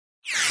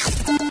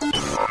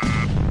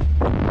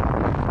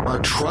a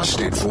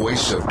trusted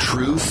voice of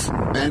truth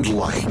and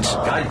light.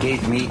 God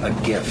gave me a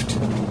gift.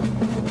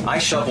 I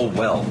shovel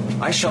well.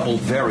 I shovel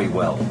very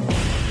well.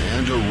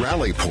 And a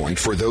rally point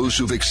for those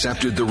who've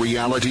accepted the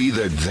reality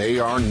that they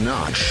are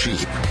not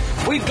sheep.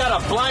 We've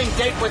got a blind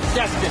date with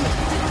destiny.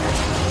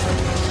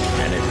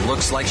 And it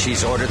looks like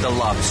she's ordered the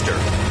lobster.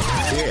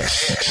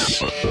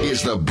 This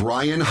is the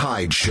Brian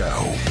Hyde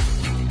Show.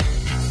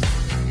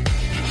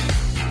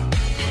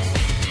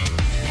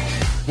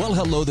 Well,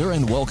 hello there,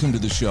 and welcome to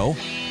the show.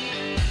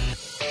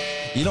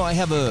 You know, I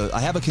have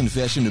a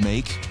confession to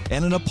make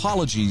and an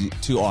apology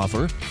to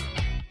offer.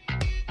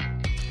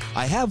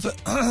 I have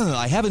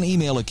an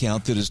email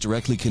account that is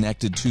directly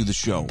connected to the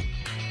show,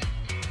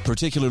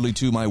 particularly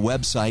to my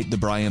website,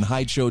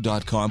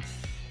 thebrianhydeshow.com.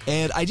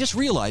 And I just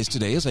realized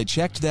today, as I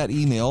checked that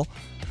email,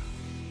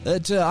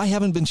 that I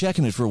haven't been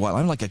checking it for a while.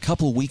 I'm like a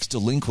couple weeks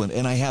delinquent,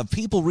 and I have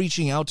people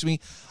reaching out to me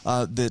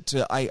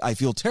that I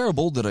feel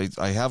terrible that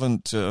I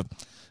haven't,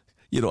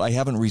 I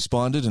haven't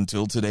responded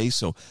until today.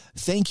 So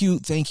thank you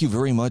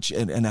very much.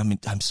 And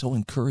I'm so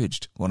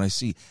encouraged when I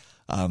see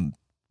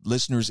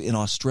listeners in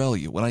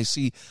Australia, when I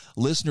see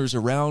listeners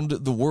around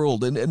the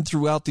world and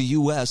throughout the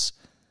U.S.,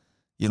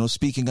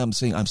 speaking, I'm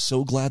saying I'm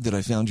so glad that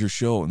I found your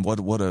show, and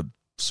what a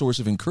source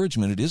of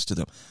encouragement it is to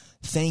them.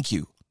 Thank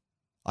you.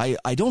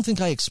 I don't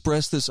think I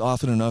express this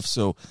often enough,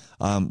 so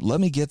let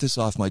me get this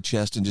off my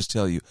chest and just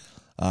tell you,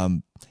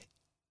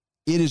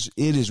 it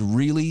is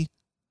really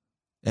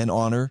an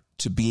honor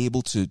to be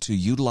able to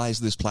utilize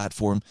this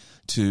platform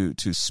to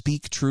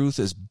speak truth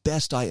as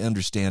best I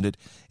understand it,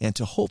 and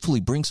to hopefully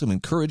bring some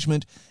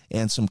encouragement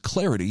and some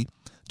clarity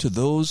to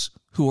those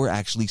who are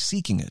actually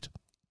seeking it.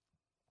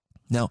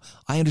 Now,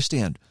 I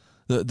understand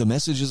the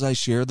messages I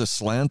share, the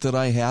slant that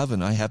I have,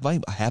 and I have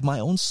my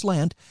own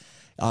slant.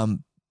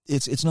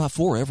 It's not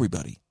for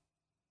everybody.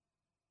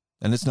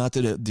 And it's not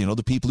that,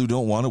 the people who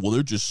don't want it, well,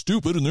 they're just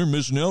stupid and they're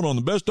missing out on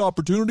the best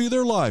opportunity of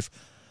their life.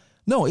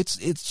 No,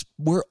 it's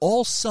we're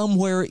all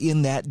somewhere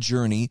in that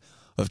journey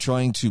of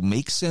trying to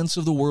make sense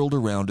of the world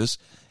around us,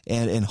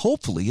 and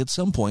hopefully at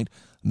some point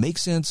make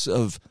sense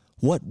of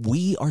what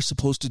we are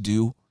supposed to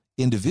do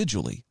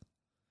individually.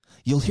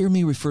 You'll hear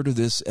me refer to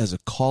this as a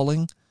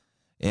calling,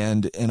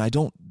 and I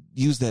don't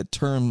use that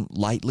term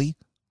lightly.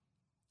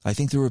 I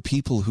think there are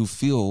people who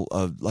feel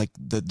like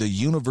the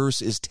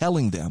universe is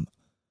telling them,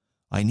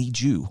 I need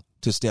you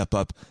to step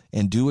up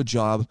and do a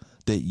job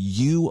that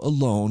you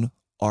alone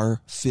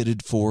are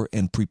fitted for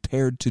and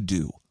prepared to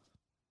do.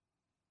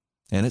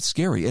 And it's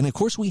scary. And of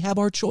course, we have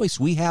our choice.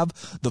 We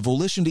have the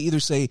volition to either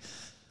say,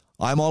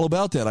 I'm all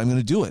about that, I'm going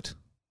to do it.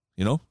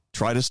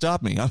 Try to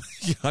stop me.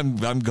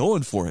 I'm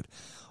going for it.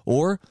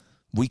 Or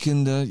we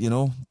can,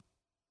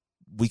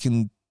 we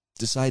can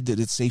decide that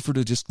it's safer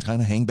to just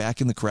kind of hang back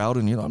in the crowd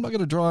and, I'm not going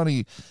to draw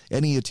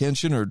any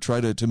attention or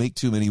try to make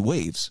too many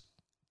waves.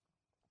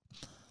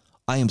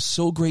 I am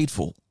so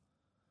grateful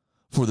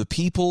for the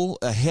people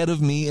ahead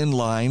of me in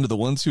line, the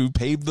ones who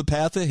paved the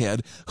path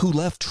ahead, who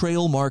left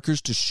trail markers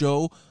to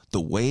show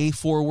the way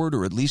forward,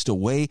 or at least a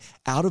way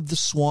out of the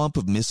swamp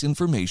of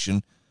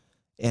misinformation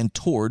and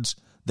towards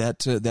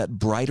that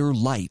brighter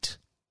light.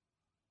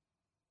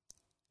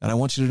 And I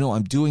want you to know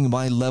I'm doing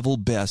my level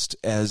best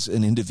as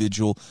an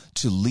individual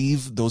to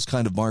leave those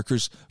kind of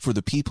markers for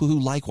the people who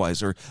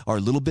likewise are a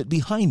little bit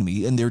behind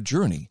me in their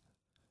journey.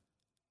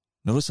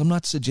 Notice I'm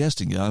not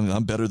suggesting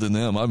I'm better than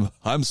them.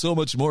 I'm so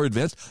much more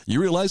advanced.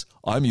 You realize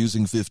I'm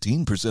using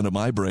 15% of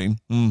my brain.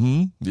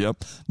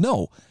 Yep.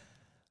 No,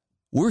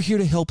 we're here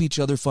to help each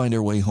other find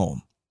our way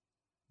home.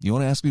 You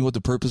want to ask me what the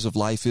purpose of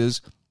life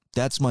is?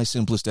 That's my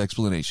simplest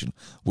explanation.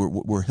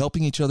 We're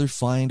helping each other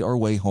find our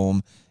way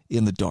home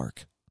in the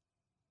dark.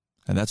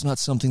 And that's not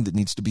something that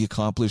needs to be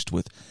accomplished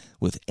with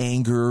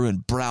anger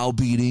and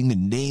browbeating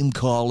and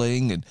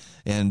name-calling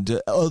and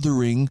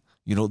othering,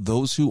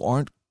 those who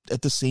aren't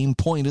at the same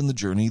point in the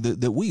journey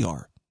that we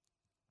are.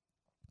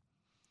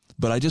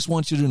 But I just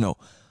want you to know,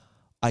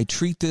 I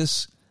treat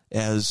this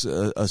as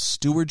a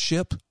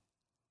stewardship.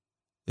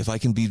 If I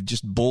can be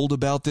just bold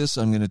about this,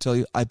 I'm going to tell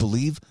you, I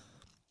believe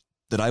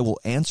that I will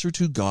answer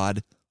to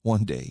God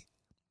one day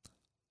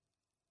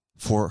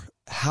for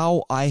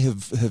how I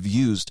have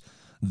used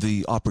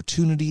the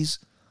opportunities,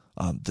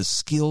 the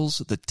skills,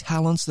 the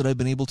talents that I've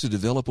been able to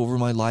develop over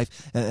my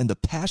life, and the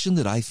passion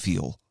that I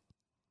feel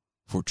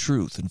for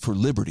truth and for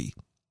liberty.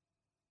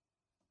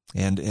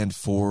 And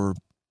for,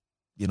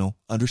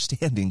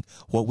 understanding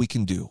what we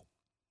can do.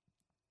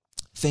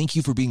 Thank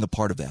you for being a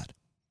part of that.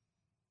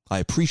 I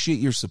appreciate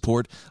your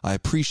support. I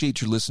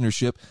appreciate your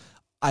listenership.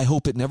 I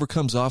hope it never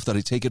comes off that I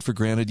take it for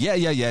granted.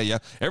 Yeah.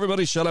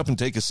 Everybody shut up and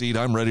take a seat.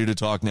 I'm ready to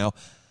talk now.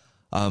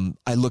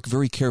 I look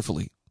very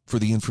carefully for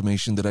the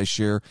information that I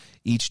share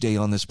each day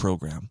on this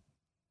program.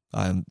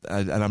 And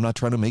I'm not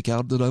trying to make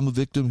out that I'm a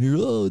victim here.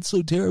 Oh, it's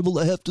so terrible.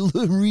 I have to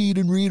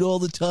read all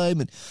the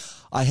time. And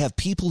I have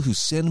people who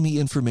send me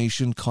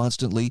information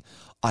constantly.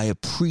 I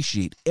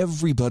appreciate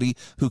everybody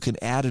who can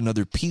add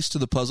another piece to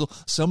the puzzle.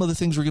 Some of the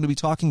things we're going to be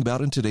talking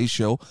about in today's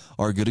show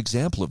are a good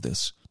example of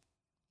this.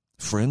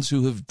 friends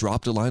who have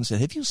dropped a line and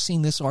said, have you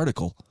seen this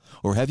article?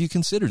 Or have you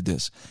considered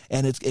this?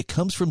 And it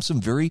comes from some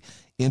very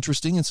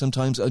interesting and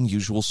sometimes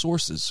unusual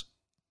sources.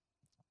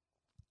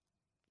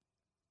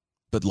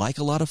 But like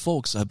a lot of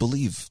folks, I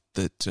believe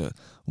that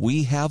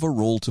we have a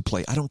role to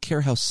play. I don't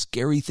care how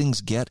scary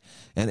things get,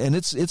 and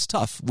it's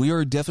tough. We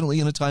are definitely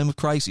in a time of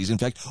crises. In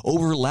fact,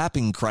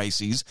 overlapping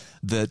crises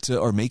that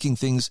are making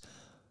things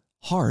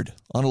hard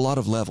on a lot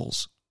of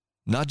levels.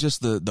 Not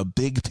just the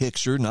big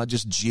picture, not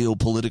just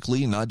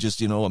geopolitically, not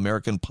just,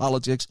 American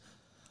politics.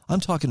 I'm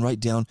talking right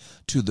down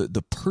to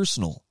the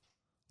personal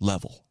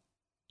level.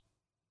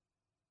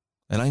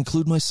 And I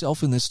include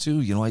myself in this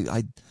too.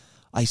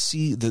 I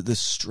see the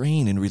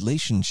strain in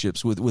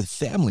relationships with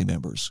family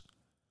members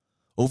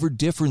over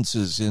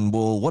differences in,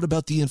 well, what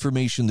about the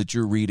information that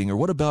you're reading? Or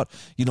what about,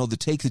 the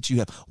take that you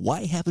have?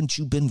 Why haven't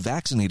you been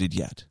vaccinated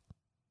yet?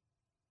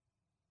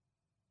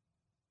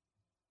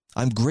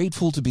 I'm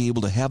grateful to be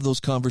able to have those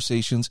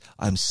conversations.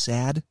 I'm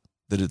sad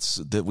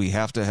that we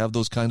have to have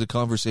those kind of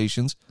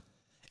conversations.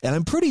 And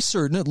I'm pretty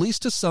certain, at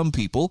least to some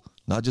people,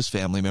 not just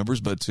family members,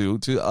 but to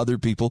other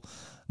people,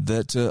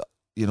 that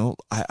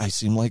I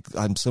seem like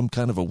I'm some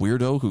kind of a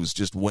weirdo who's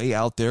just way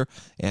out there,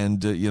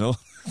 and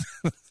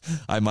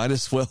I might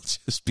as well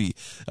just be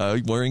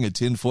wearing a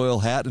tinfoil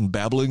hat and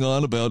babbling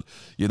on about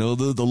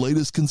the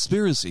latest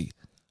conspiracy.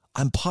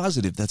 I'm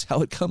positive that's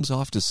how it comes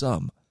off to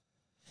some.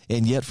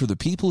 And yet, for the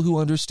people who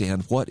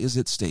understand what is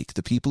at stake,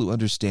 the people who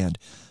understand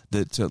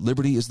that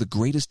liberty is the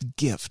greatest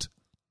gift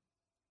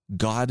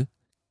God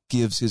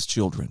gives his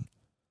children,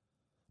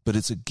 but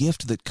it's a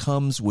gift that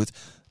comes with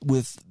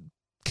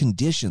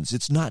conditions.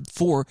 It's not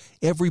for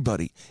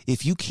everybody.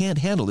 If you can't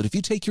handle it, if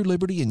you take your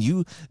liberty and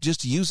you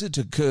just use it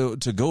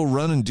to go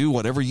run and do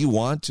whatever you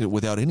want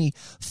without any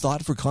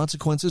thought for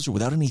consequences or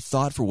without any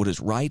thought for what is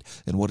right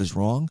and what is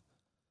wrong,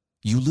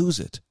 you lose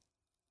it.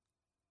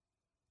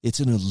 It's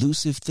an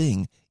elusive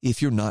thing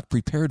if you're not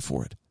prepared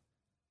for it.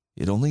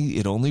 It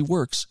only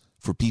works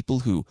for people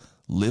who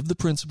live the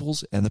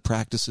principles and the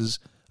practices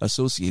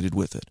associated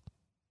with it.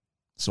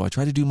 So I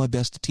try to do my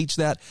best to teach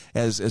that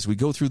as we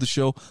go through the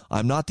show.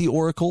 I'm not the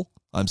oracle.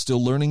 I'm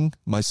still learning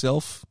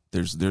myself.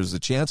 There's a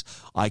chance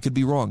I could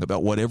be wrong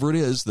about whatever it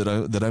is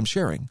that I'm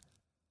sharing.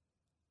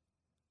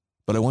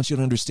 But I want you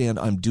to understand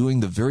I'm doing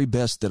the very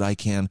best that I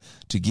can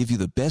to give you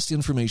the best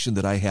information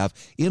that I have,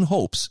 in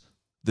hopes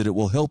that it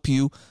will help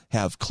you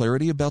have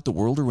clarity about the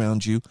world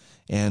around you.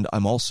 And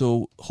I'm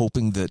also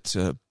hoping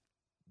that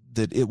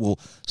it will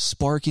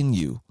spark in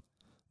you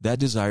that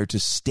desire to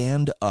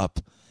stand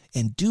up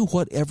and do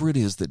whatever it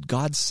is that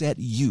God set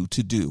you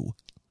to do.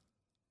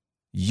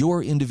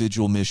 Your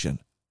individual mission.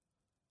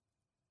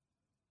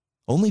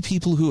 Only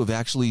people who have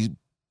actually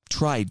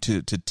tried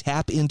to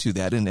tap into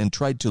that and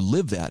tried to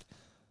live that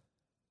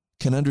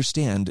can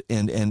understand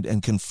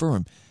and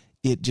confirm.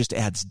 It just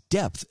adds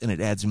depth and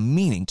it adds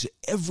meaning to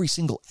every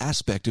single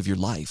aspect of your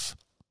life.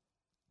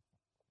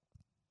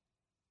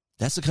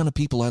 That's the kind of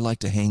people I like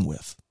to hang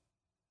with.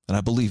 And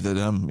I believe that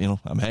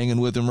I'm hanging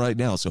with them right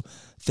now. So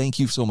thank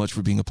you so much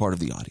for being a part of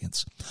the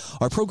audience.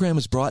 Our program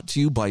is brought to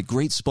you by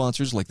great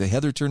sponsors like the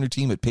Heather Turner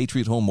team at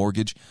Patriot Home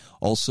Mortgage,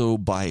 also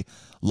by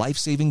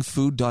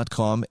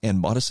LifesavingFood.com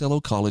and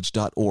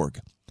MonticelloCollege.org.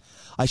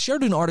 I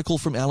shared an article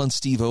from Alan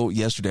Stevo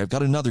yesterday. I've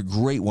got another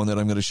great one that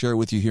I'm going to share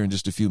with you here in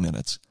just a few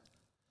minutes.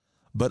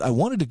 But I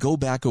wanted to go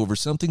back over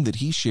something that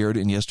he shared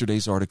in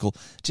yesterday's article,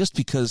 just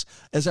because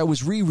as I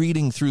was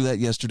rereading through that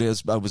yesterday,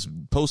 as I was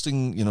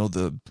posting,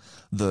 the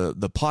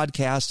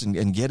podcast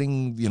and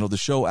getting, the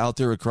show out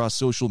there across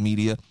social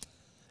media,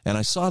 and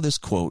I saw this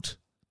quote,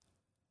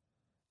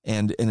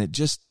 and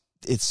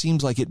it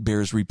seems like it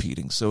bears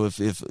repeating. So if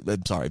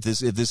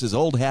this is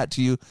old hat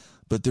to you,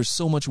 but there's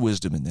so much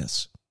wisdom in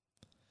this.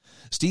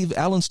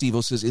 Alan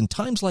Stevo says, in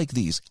times like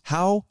these,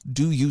 how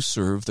do you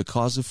serve the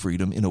cause of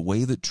freedom in a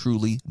way that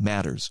truly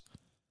matters?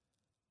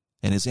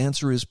 And his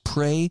answer is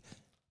pray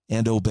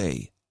and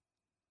obey.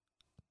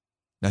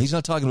 Now, he's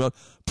not talking about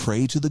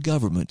pray to the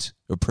government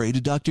or pray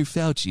to Dr.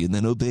 Fauci and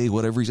then obey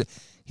whatever he said.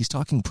 He's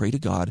talking pray to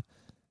God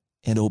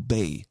and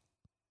obey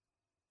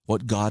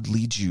what God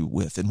leads you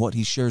with and what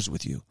he shares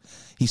with you.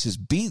 He says,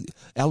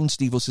 Alan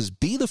Stevo says,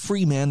 be the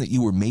free man that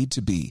you were made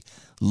to be.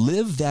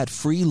 Live that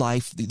free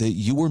life that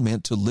you were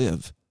meant to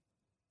live.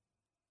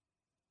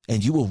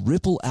 And you will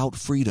ripple out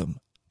freedom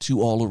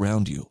to all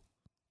around you.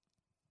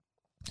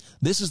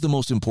 This is the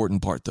most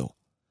important part, though,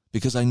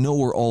 because I know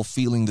we're all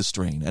feeling the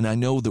strain, and I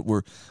know that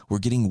we're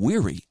getting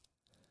weary.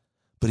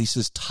 But he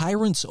says,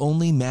 tyrants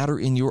only matter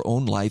in your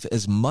own life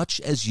as much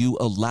as you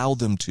allow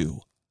them to.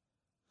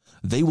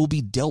 They will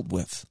be dealt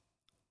with.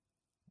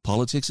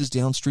 Politics is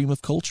downstream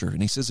of culture.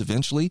 And he says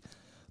eventually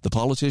the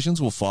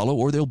politicians will follow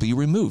or they'll be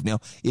removed. Now,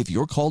 if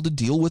you're called to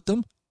deal with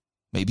them,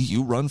 maybe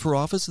you run for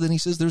office, then he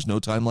says there's no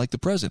time like the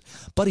present.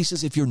 But he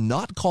says if you're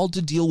not called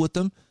to deal with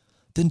them,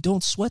 then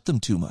don't sweat them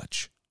too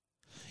much.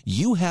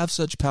 You have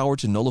such power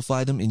to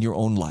nullify them in your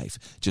own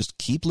life. Just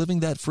keep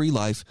living that free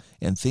life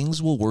and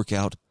things will work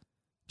out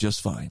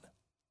just fine.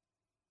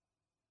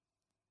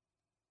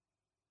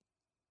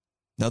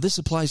 Now, this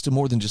applies to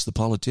more than just the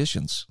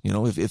politicians. You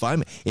know, if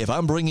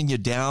I'm bringing you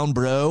down,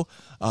 bro,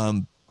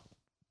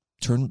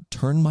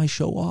 turn my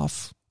show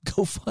off.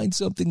 Go find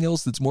something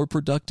else that's more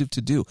productive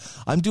to do.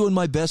 I'm doing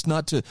my best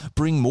not to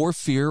bring more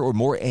fear or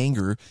more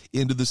anger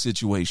into the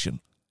situation.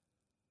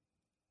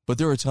 But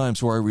there are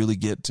times where I really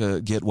get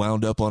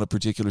wound up on a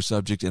particular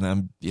subject,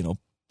 and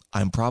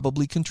I'm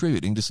probably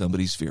contributing to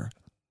somebody's fear.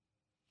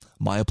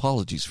 My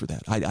apologies for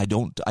that. I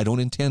don't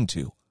intend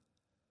to.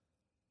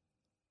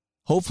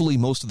 Hopefully,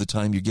 most of the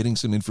time, you're getting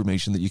some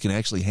information that you can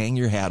actually hang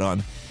your hat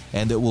on,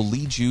 and that will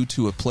lead you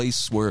to a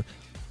place where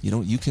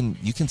you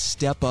can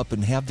step up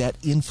and have that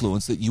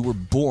influence that you were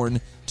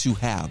born to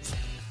have.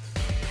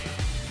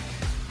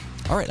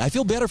 All right, I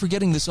feel better for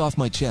getting this off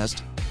my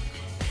chest.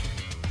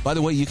 By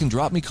the way, you can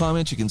drop me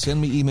comments. You can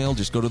send me email.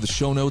 Just go to the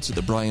show notes at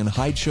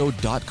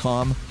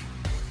thebrianhydeshow.com.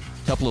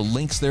 A couple of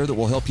links there that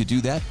will help you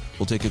do that.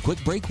 We'll take a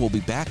quick break. We'll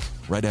be back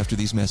right after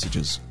these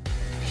messages.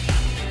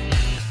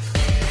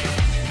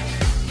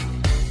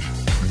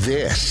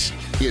 This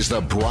is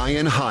The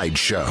Brian Hyde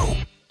Show.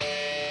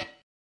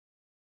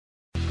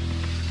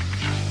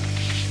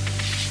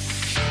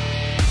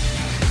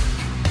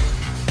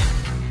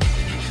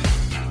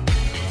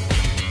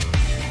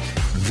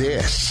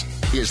 This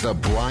is The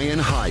Brian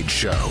Hyde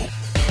Show.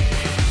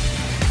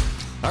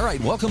 All right,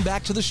 welcome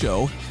back to the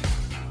show.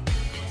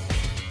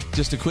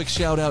 Just a quick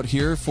shout out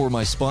here for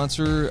my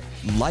sponsor,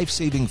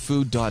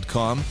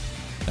 LifesavingFood.com.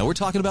 Now, we're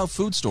talking about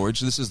food storage.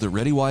 This is the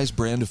ReadyWise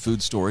brand of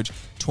food storage,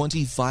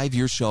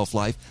 25-year shelf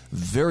life.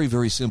 Very,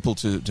 very simple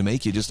to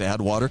make. You just add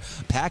water.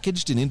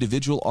 Packaged in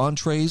individual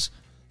entrees.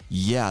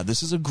 Yeah,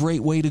 this is a great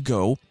way to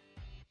go.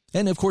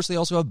 And, of course, they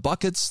also have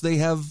buckets. They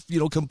have,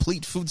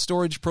 complete food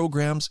storage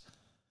programs.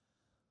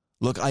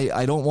 Look,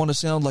 I don't want to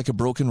sound like a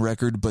broken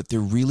record, but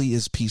there really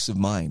is peace of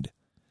mind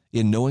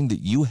in knowing that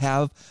you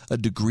have a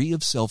degree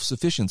of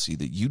self-sufficiency,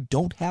 that you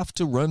don't have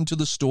to run to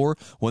the store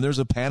when there's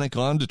a panic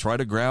on to try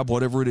to grab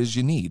whatever it is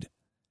you need.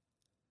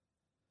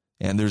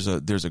 And there's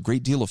a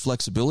great deal of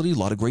flexibility, a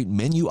lot of great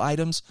menu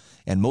items,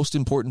 and most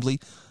importantly,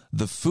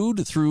 the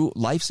food through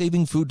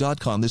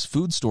LifesavingFood.com, this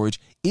food storage,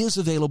 is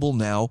available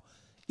now.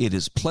 It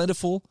is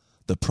plentiful.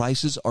 The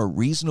prices are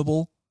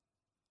reasonable.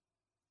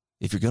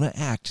 If you're going to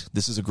act,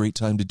 this is a great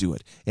time to do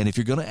it. And if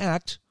you're going to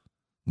act,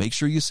 make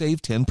sure you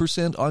save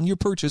 10% on your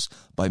purchase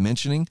by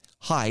mentioning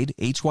HYDE,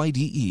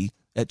 H-Y-D-E,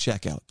 at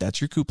checkout. That's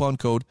your coupon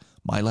code,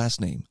 my last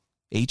name,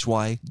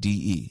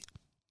 H-Y-D-E.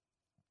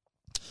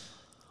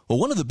 Well,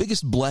 one of the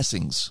biggest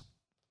blessings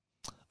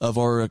of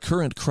our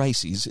current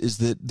crises is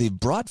that they've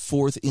brought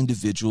forth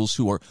individuals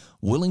who are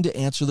willing to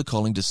answer the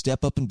calling to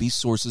step up and be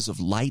sources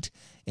of light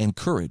and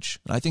courage.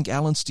 I think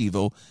Alan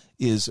Stevo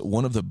is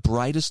one of the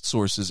brightest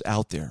sources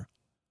out there.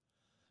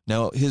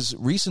 Now, his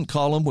recent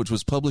column, which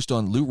was published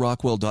on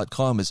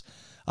LouRockwell.com, is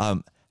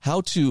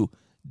how to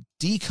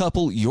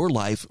decouple your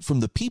life from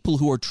the people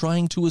who are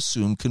trying to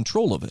assume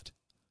control of it.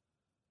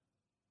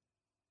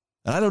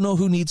 And I don't know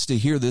who needs to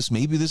hear this.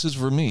 Maybe this is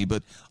for me,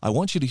 but I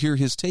want you to hear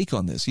his take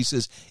on this. He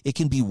says, it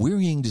can be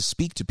wearying to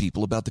speak to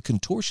people about the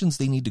contortions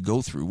they need to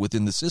go through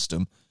within the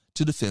system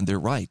to defend their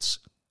rights.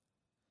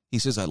 He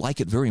says, I like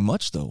it very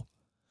much, though,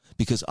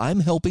 because I'm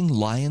helping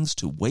lions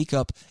to wake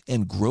up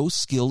and grow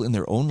skill in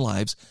their own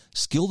lives,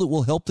 skill that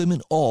will help them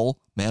in all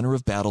manner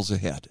of battles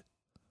ahead.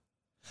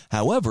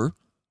 However,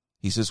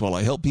 he says, while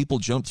I help people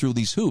jump through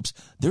these hoops,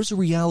 there's a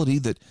reality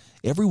that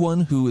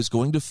everyone who is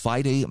going to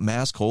fight a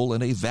mask hole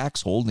and a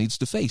vax hole needs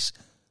to face.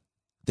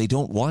 They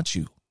don't want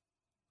you.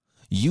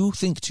 You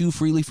think too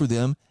freely for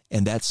them,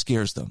 and that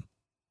scares them.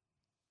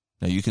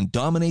 Now, you can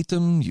dominate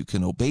them, you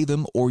can obey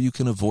them, or you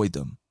can avoid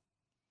them.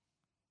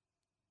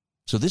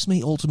 So this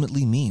may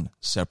ultimately mean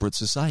separate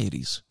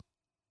societies.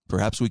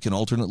 Perhaps we can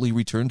alternately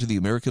return to the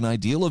American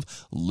ideal of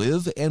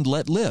live and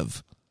let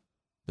live.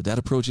 But that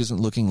approach isn't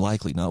looking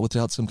likely, not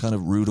without some kind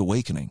of rude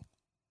awakening.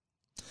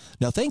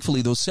 Now,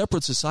 thankfully, those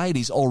separate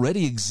societies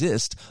already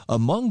exist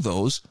among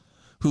those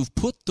who've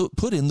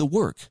put in the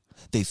work.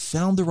 They've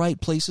found the right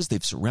places.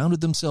 They've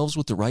surrounded themselves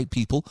with the right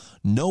people.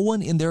 No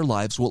one in their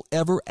lives will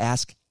ever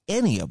ask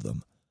any of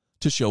them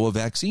to show a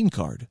vaccine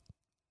card.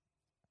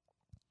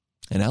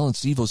 And Alan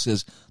Stevo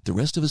says the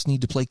rest of us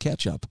need to play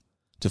catch-up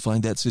to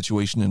find that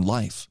situation in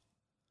life.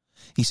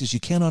 He says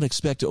you cannot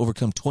expect to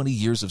overcome 20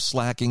 years of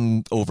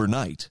slacking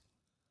overnight.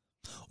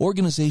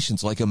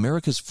 Organizations like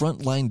America's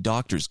Frontline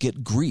Doctors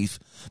get grief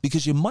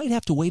because you might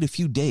have to wait a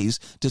few days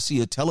to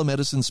see a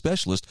telemedicine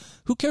specialist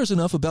who cares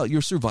enough about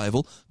your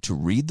survival to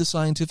read the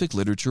scientific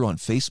literature on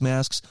face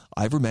masks,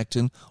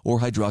 ivermectin, or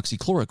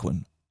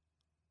hydroxychloroquine.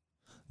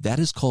 That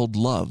is called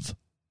love.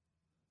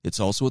 It's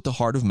also at the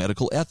heart of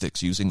medical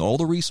ethics, using all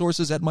the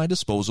resources at my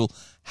disposal.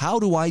 How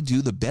do I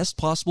do the best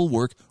possible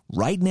work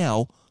right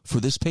now for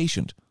this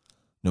patient,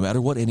 no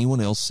matter what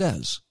anyone else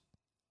says?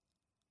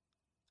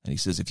 And he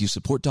says if you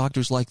support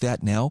doctors like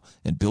that now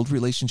and build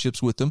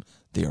relationships with them,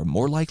 they are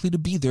more likely to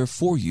be there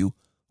for you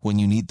when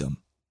you need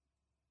them.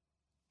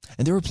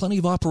 And there are plenty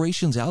of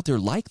operations out there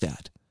like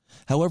that.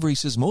 However, he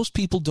says most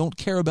people don't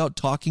care about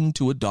talking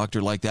to a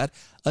doctor like that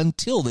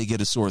until they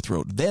get a sore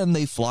throat. Then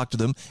they flock to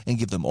them and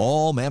give them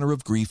all manner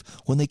of grief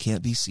when they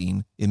can't be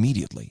seen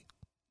immediately.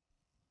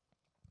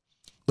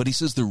 But he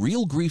says the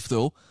real grief,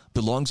 though,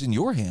 belongs in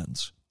your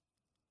hands.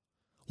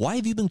 Why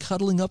have you been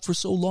cuddling up for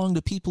so long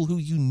to people who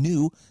you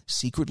knew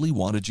secretly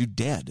wanted you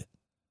dead?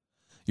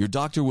 Your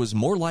doctor was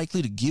more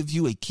likely to give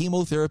you a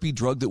chemotherapy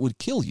drug that would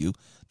kill you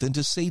than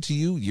to say to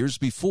you years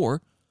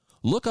before,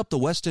 look up the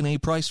Weston A.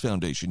 Price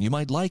Foundation. You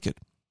might like it.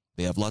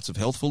 They have lots of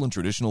healthful and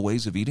traditional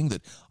ways of eating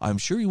that I'm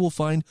sure you will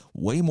find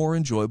way more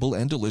enjoyable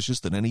and delicious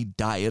than any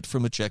diet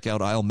from a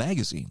checkout aisle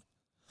magazine.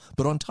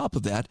 But on top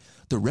of that,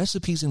 the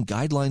recipes and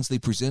guidelines they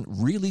present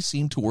really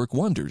seem to work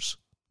wonders.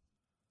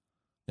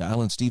 Now,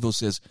 Alan Stevo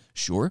says,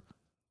 sure,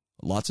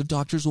 lots of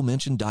doctors will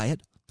mention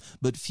diet,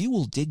 but few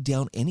will dig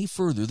down any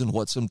further than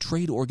what some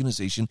trade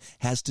organization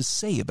has to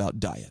say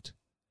about diet.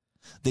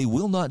 They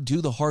will not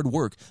do the hard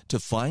work to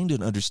find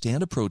and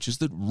understand approaches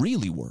that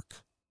really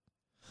work.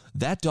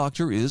 That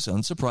doctor is,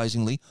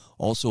 unsurprisingly,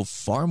 also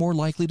far more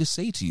likely to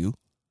say to you,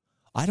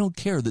 I don't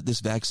care that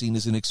this vaccine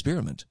is an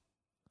experiment.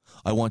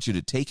 I want you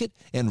to take it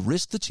and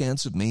risk the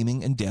chance of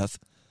maiming and death,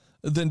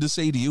 than to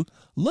say to you,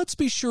 let's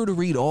be sure to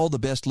read all the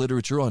best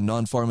literature on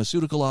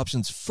non-pharmaceutical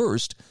options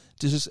first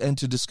and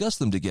to discuss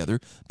them together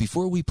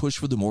before we push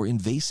for the more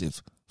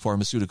invasive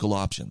pharmaceutical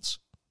options.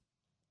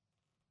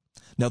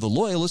 Now, the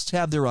loyalists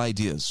have their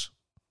ideas.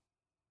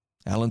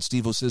 Alan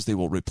Stevo says they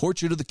will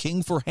report you to the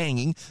king for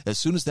hanging as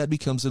soon as that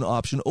becomes an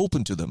option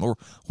open to them, or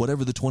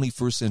whatever the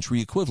 21st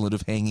century equivalent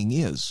of hanging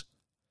is.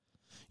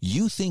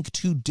 You think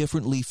too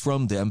differently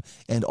from them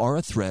and are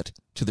a threat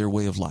to their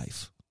way of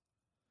life.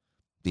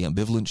 The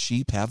ambivalent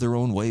sheep have their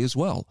own way as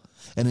well,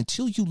 and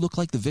until you look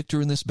like the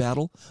victor in this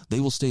battle, they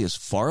will stay as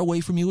far away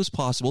from you as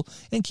possible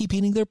and keep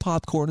eating their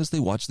popcorn as they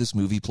watch this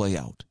movie play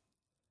out.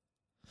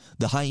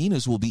 The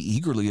hyenas will be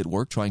eagerly at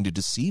work trying to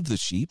deceive the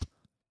sheep,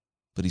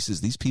 but he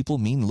says these people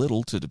mean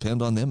little to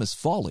depend on them as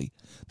folly.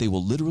 They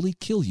will literally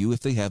kill you if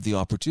they have the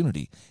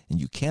opportunity,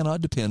 and you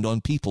cannot depend on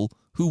people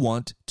who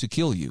want to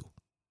kill you.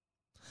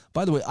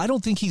 By the way, I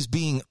don't think he's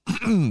being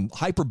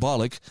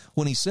hyperbolic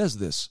when he says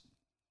this.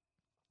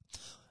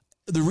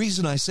 The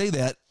reason I say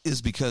that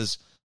is because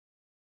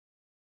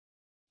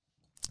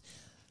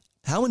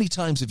how many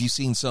times have you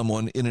seen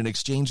someone in an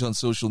exchange on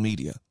social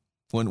media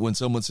when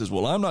someone says,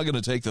 well, I'm not going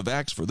to take the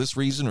vax for this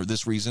reason or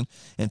this reason,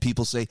 and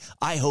people say,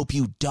 I hope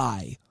you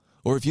die.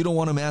 Or if you don't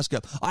want to mask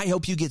up, I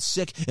hope you get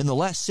sick and the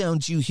last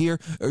sound you hear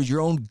is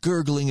your own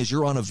gurgling as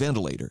you're on a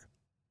ventilator.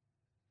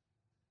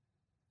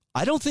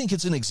 I don't think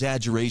it's an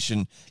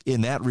exaggeration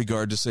in that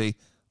regard to say,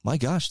 my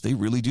gosh, they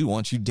really do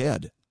want you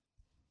dead.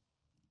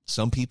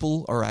 Some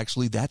people are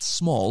actually that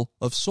small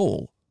of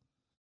soul.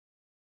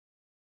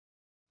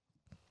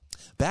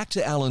 Back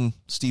to Alan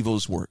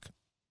Stevo's work.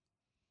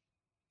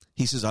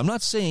 He says, I'm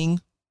not saying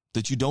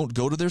that you don't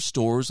go to their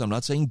stores. I'm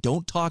not saying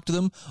don't talk to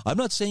them. I'm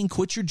not saying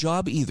quit your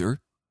job either.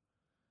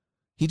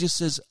 He just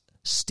says,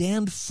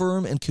 stand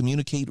firm and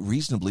communicate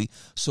reasonably,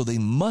 so they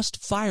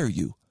must fire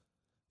you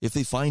if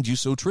they find you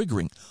so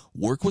triggering.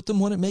 Work with them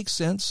when it makes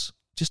sense.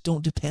 Just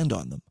don't depend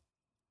on them.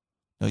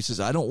 Now, he says,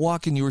 I don't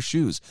walk in your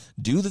shoes.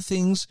 Do the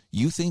things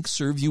you think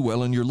serve you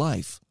well in your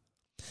life.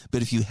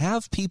 But if you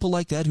have people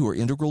like that who are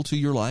integral to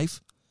your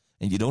life,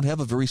 and you don't have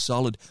a very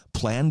solid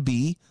plan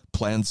B,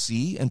 plan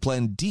C, and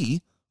plan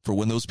D for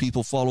when those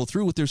people follow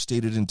through with their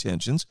stated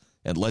intentions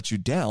and let you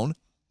down,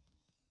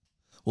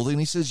 well, then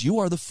he says, you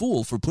are the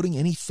fool for putting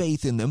any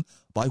faith in them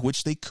by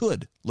which they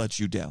could let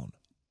you down.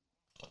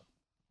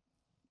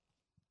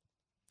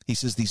 He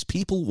says, these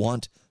people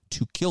want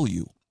to kill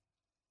you.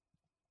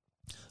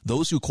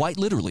 Those who quite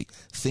literally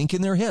think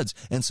in their heads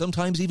and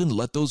sometimes even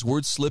let those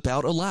words slip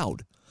out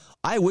aloud.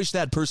 I wish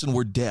that person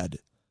were dead.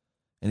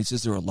 And he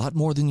says there are a lot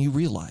more than you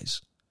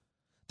realize.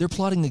 They're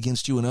plotting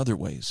against you in other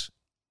ways.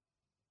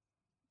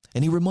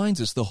 And he reminds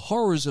us the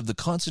horrors of the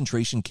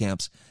concentration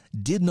camps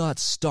did not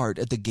start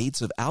at the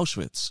gates of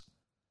Auschwitz.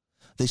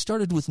 They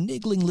started with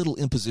niggling little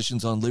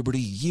impositions on liberty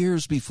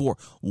years before,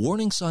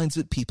 warning signs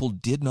that people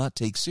did not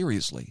take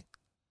seriously.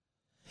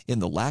 In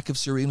the lack of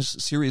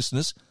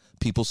seriousness,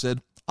 people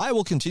said, I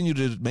will continue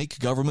to make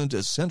government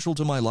as central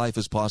to my life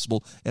as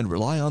possible and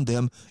rely on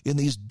them in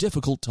these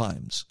difficult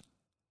times.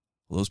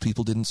 Well, those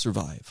people didn't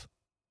survive.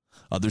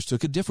 Others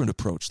took a different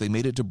approach. They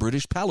made it to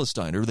British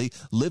Palestine, or they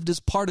lived as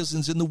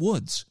partisans in the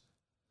woods.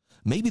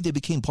 Maybe they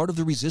became part of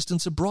the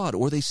resistance abroad,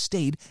 or they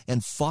stayed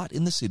and fought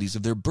in the cities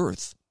of their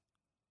birth.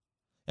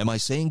 Am I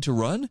saying to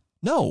run?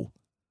 No.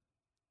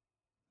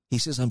 He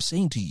says, I'm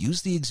saying to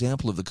use the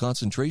example of the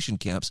concentration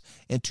camps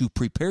and to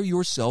prepare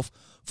yourself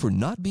for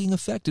not being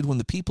affected when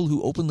the people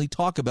who openly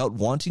talk about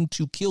wanting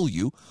to kill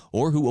you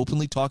or who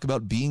openly talk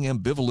about being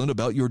ambivalent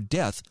about your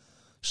death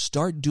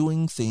start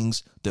doing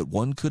things that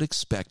one could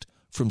expect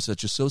from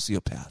such a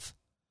sociopath.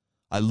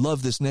 I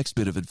love this next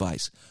bit of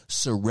advice.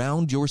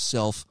 Surround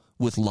yourself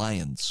with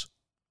lions.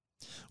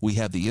 We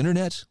have the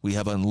internet. We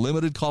have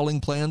unlimited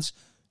calling plans.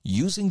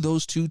 Using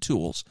those two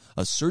tools,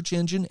 a search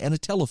engine and a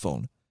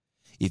telephone,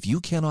 if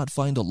you cannot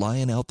find a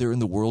lion out there in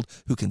the world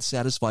who can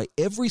satisfy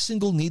every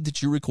single need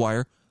that you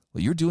require,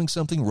 well, you're doing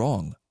something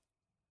wrong.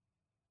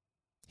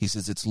 He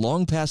says it's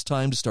long past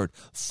time to start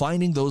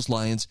finding those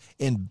lions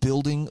and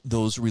building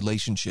those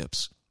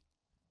relationships.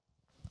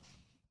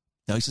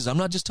 Now, he says, I'm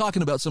not just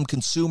talking about some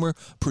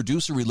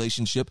consumer-producer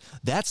relationship.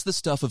 That's the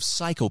stuff of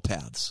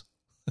psychopaths.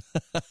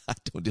 I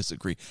don't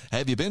disagree.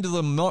 Have you been to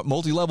the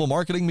multi-level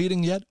marketing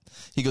meeting yet?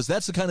 He goes,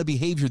 that's the kind of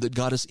behavior that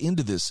got us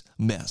into this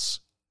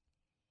mess.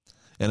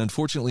 And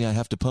unfortunately, I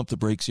have to pump the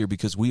brakes here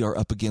because we are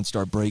up against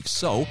our brakes.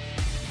 So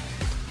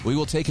we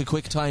will take a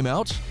quick time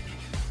out.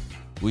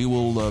 We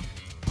will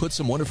put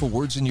some wonderful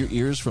words in your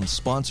ears from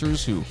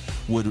sponsors who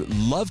would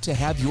love to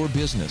have your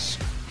business.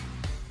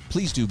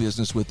 Please do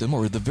business with them,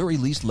 or at the very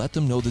least, let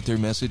them know that their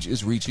message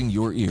is reaching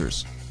your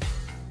ears.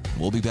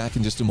 We'll be back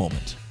in just a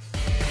moment.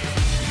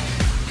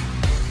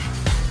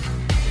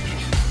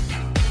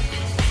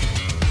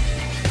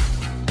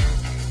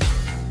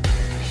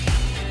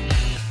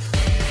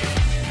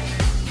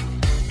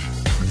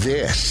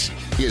 This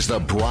is the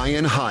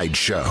Brian Hyde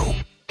Show.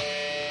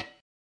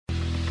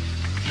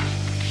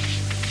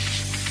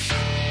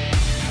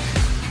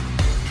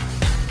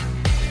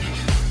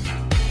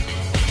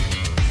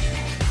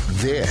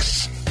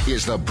 This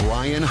is the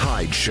Brian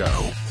Hyde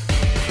Show.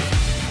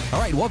 All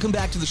right, welcome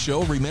back to the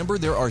show. Remember,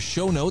 there are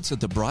show notes at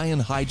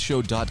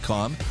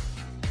thebrianhydeshow.com.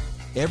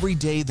 Every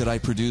day that I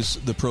produce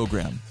the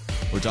program,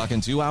 we're talking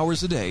 2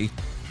 hours a day.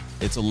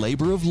 It's a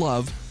labor of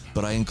love,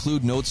 but I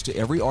include notes to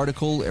every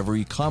article,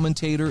 every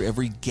commentator,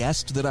 every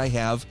guest that I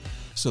have,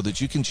 so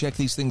that you can check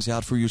these things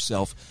out for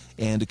yourself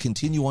and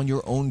continue on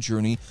your own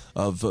journey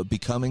of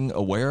becoming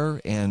aware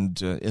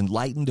and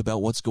enlightened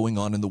about what's going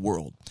on in the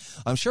world.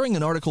 I'm sharing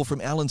an article from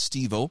Alan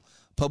Stevo,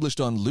 published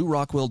on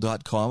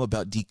LouRockwell.com,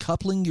 about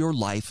decoupling your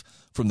life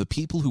from the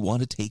people who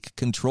want to take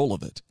control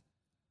of it.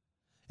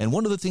 And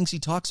one of the things he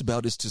talks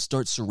about is to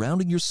start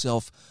surrounding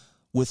yourself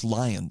with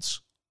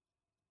lions.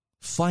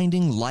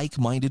 Finding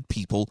like-minded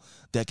people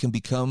that can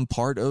become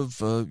part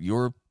of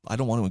your, I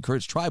don't want to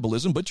encourage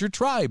tribalism, but your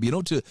tribe,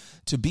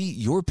 to be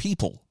your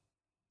people.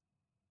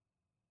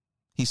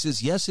 He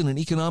says, yes, in an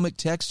economic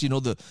text,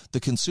 the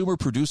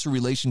consumer-producer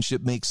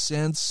relationship makes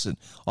sense and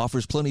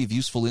offers plenty of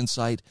useful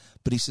insight,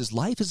 but he says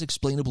life is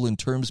explainable in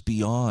terms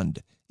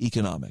beyond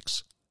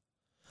economics.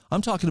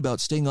 I'm talking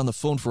about staying on the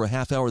phone for a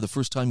half hour the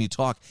first time you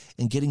talk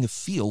and getting a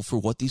feel for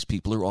what these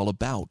people are all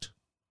about.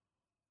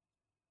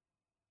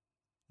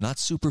 Not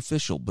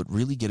superficial, but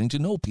really getting to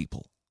know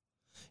people.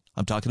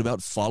 I'm talking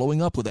about following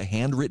up with a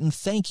handwritten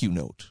thank you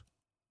note.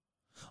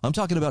 I'm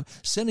talking about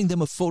sending them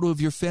a photo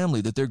of your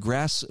family, that their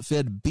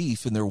grass-fed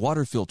beef and their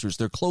water filters,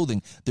 their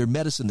clothing, their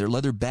medicine, their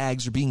leather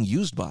bags are being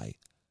used by.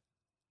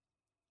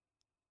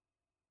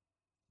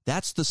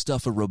 That's the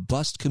stuff a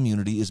robust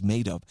community is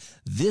made of.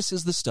 This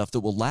is the stuff that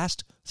will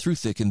last through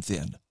thick and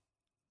thin.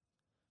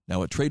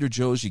 Now, at Trader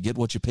Joe's, you get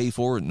what you pay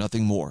for and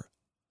nothing more.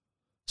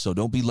 So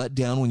don't be let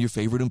down when your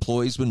favorite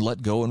employee's been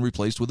let go and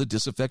replaced with a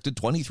disaffected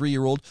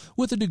 23-year-old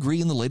with a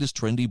degree in the latest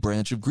trendy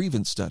branch of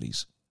grievance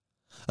studies.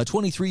 A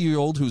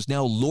 23-year-old who's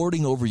now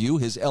lording over you,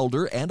 his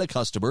elder and a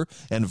customer,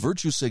 and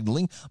virtue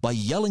signaling by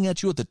yelling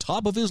at you at the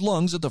top of his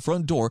lungs at the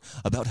front door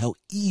about how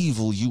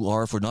evil you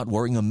are for not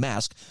wearing a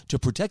mask to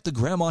protect the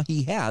grandma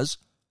he has,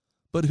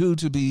 but who,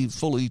 to be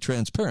fully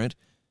transparent,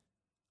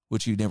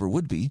 which he never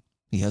would be,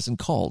 he hasn't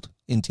called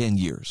in 10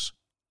 years.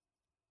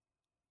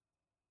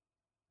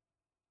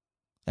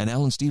 And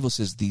Alan Stevo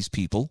says these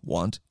people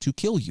want to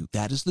kill you.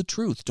 That is the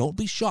truth. Don't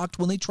be shocked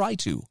when they try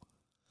to.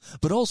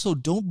 But also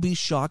don't be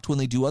shocked when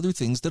they do other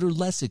things that are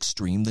less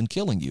extreme than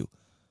killing you.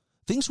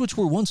 Things which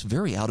were once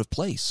very out of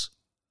place.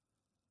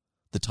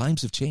 The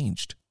times have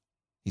changed.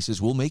 He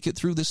says we'll make it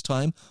through this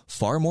time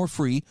far more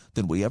free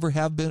than we ever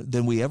have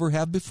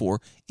before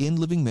in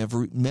living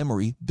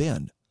memory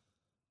been.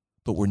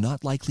 But we're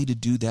not likely to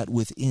do that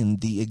within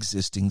the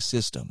existing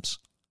systems.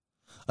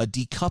 A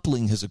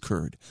decoupling has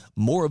occurred.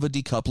 More of a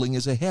decoupling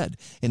is ahead.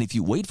 And if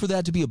you wait for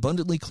that to be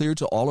abundantly clear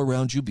to all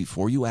around you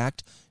before you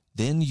act,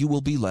 then you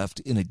will be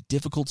left in a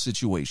difficult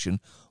situation,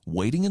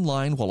 waiting in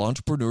line while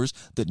entrepreneurs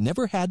that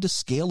never had to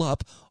scale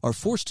up are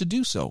forced to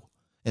do so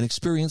and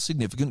experience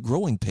significant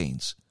growing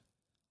pains.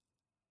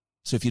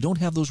 So if you don't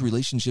have those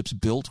relationships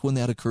built when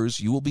that occurs,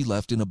 you will be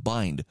left in a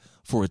bind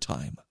for a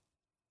time.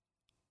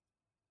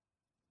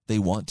 They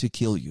want to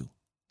kill you.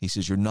 He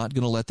says you're not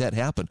going to let that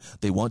happen.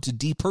 They want to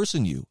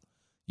deperson you.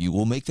 You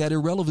will make that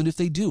irrelevant if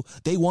they do.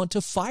 They want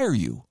to fire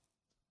you.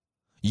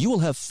 You will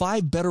have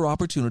 5 better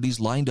opportunities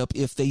lined up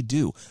if they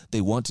do.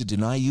 They want to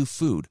deny you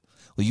food.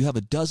 Well, you have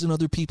a dozen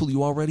other people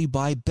you already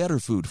buy better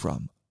food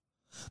from.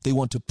 They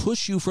want to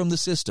push you from the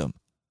system.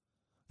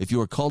 If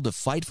you are called to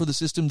fight for the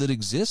system that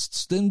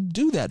exists, then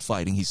do that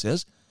fighting, he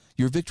says.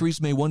 Your victories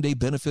may one day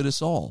benefit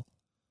us all.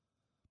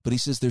 But he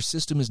says their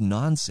system is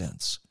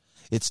nonsense.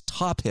 It's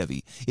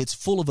top-heavy. It's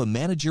full of a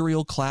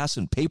managerial class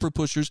and paper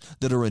pushers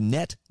that are a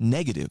net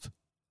negative.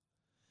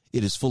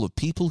 It is full of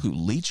people who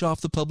leech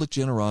off the public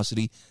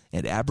generosity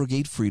and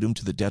abrogate freedom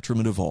to the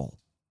detriment of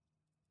all.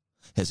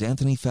 Has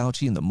Anthony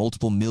Fauci and the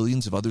multiple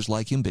millions of others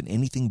like him been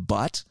anything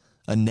but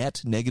a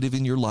net negative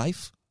in your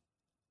life.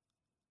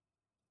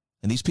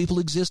 And these people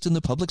exist in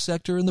the public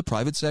sector and the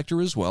private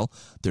sector as well.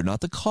 They're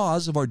not the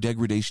cause of our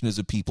degradation as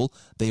a people.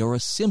 They are a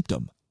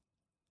symptom.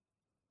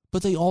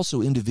 But they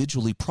also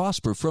individually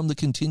prosper from the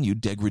continued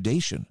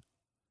degradation.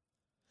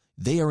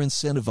 They are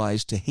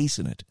incentivized to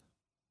hasten it.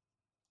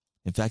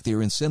 In fact, they are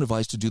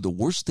incentivized to do the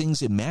worst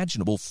things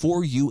imaginable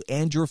for you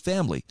and your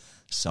family.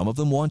 Some of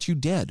them want you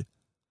dead.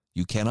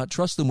 You cannot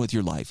trust them with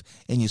your life,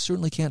 and you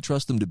certainly can't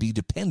trust them to be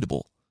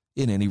dependable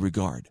in any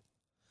regard.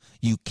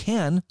 You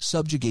can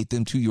subjugate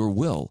them to your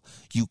will.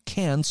 You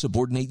can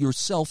subordinate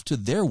yourself to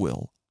their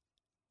will.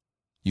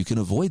 You can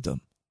avoid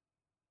them.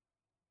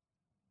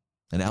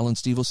 And Alan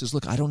Stevo says,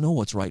 look, I don't know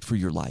what's right for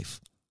your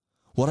life.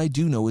 What I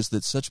do know is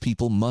that such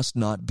people must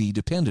not be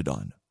depended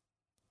on.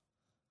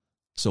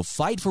 So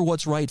fight for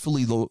what's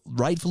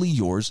rightfully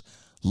yours.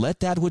 Let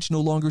that which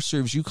no longer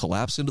serves you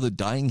collapse into the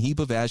dying heap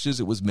of ashes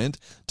it was meant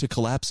to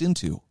collapse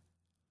into.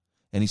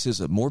 And he says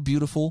a more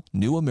beautiful,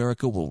 new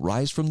America will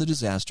rise from the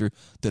disaster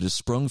that has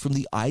sprung from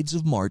the Ides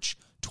of March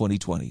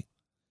 2020.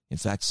 In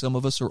fact, some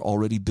of us are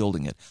already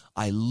building it.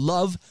 I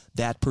love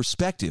that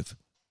perspective.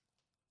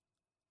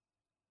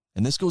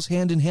 And this goes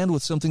hand in hand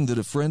with something that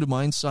a friend of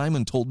mine,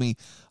 Simon, told me,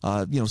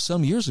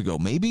 some years ago.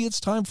 Maybe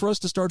it's time for us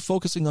to start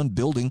focusing on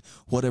building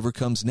whatever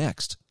comes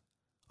next.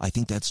 I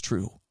think that's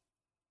true.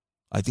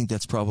 I think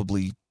that's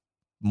probably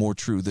more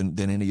true than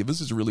any of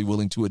us is really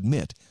willing to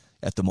admit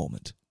at the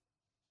moment.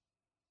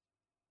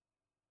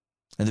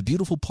 And the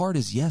beautiful part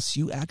is, yes,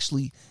 you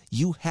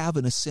have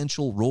an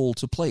essential role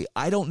to play.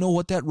 I don't know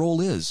what that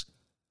role is,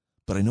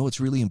 but I know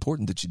it's really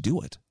important that you do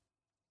it.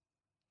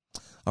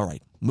 All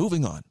right,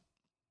 moving on.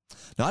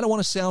 Now, I don't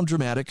want to sound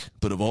dramatic,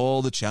 but of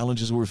all the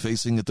challenges we're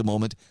facing at the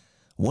moment,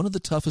 one of the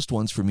toughest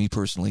ones for me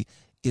personally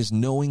is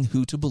knowing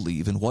who to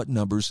believe and what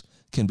numbers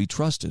can be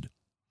trusted.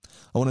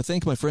 I want to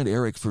thank my friend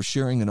Eric for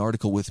sharing an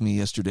article with me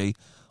yesterday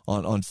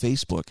on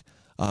Facebook.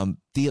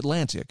 The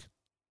Atlantic,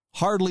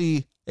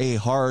 hardly a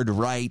hard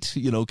right,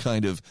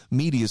 kind of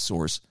media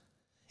source,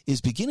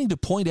 is beginning to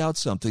point out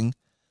something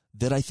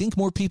that I think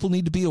more people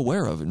need to be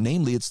aware of.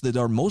 Namely, it's that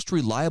our most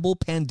reliable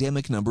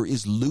pandemic number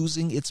is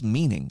losing its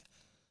meaning.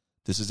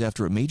 This is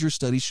after a major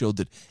study showed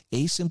that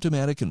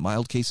asymptomatic and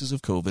mild cases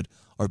of COVID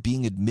are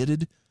being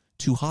admitted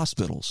to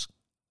hospitals.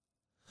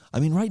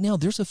 I mean, right now,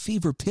 there's a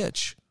fever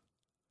pitch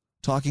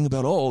talking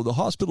about, the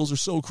hospitals are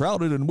so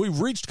crowded and we've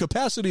reached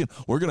capacity and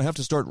we're going to have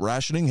to start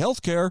rationing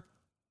health care.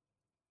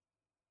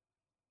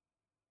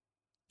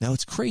 Now,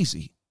 it's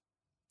crazy,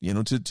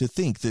 to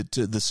think that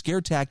the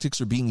scare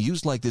tactics are being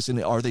used like this.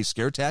 And are they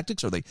scare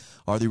tactics?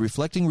 Are they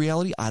reflecting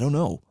reality? I don't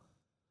know.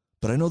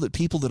 But I know that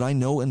people that I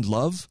know and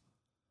love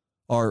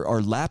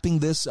are lapping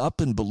this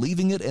up and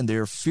believing it, and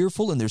they're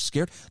fearful and they're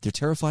scared. They're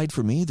terrified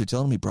for me. They're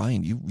telling me,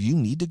 Brian, you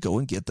need to go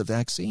and get the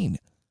vaccine.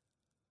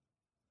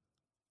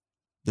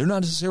 They're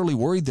not necessarily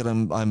worried that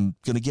I'm going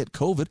to get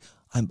COVID.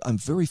 I'm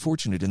very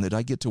fortunate in that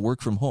I get to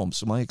work from home,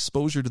 so my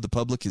exposure to the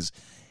public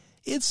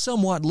it's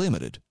somewhat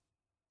limited,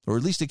 or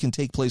at least it can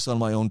take place on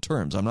my own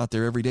terms. I'm not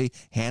there every day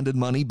handing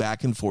money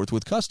back and forth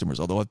with customers,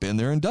 although I've been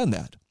there and done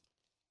that.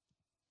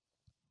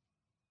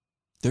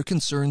 They're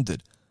concerned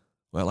that,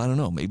 well, I don't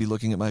know, maybe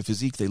looking at my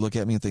physique, they look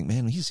at me and think,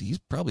 man, he's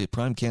probably a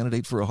prime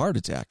candidate for a heart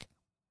attack.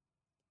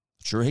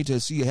 Sure hate to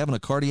see you having a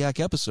cardiac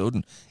episode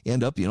and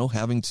end up,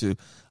 having to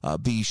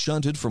be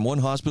shunted from one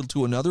hospital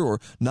to another or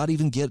not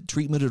even get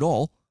treatment at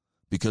all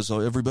because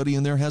everybody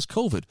in there has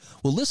COVID.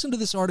 Well, listen to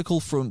this article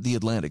from The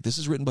Atlantic. This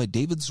is written by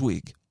David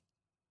Zweig.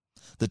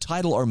 The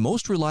title, Our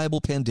Most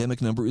Reliable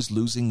Pandemic Number is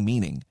Losing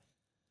Meaning. And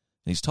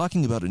he's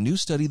talking about a new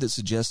study that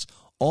suggests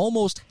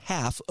almost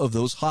half of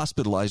those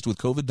hospitalized with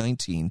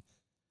COVID-19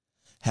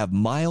 have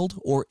mild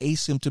or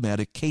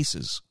asymptomatic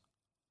cases.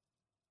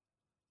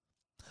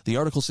 The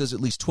article says at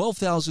least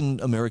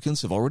 12,000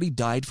 Americans have already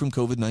died from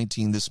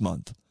COVID-19 this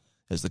month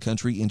as the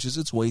country inches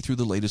its way through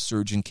the latest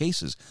surge in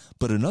cases.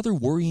 But another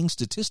worrying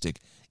statistic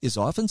is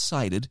often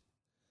cited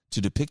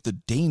to depict the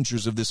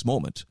dangers of this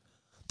moment.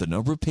 The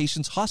number of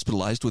patients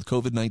hospitalized with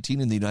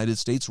COVID-19 in the United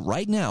States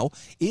right now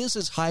is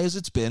as high as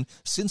it's been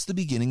since the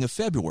beginning of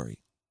February.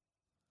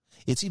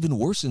 It's even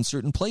worse in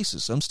certain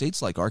places. Some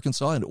states like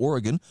Arkansas and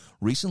Oregon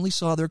recently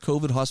saw their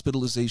COVID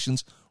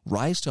hospitalizations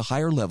rise to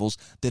higher levels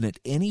than at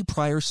any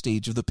prior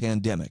stage of the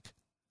pandemic.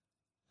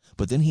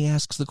 But then he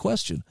asks the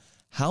question,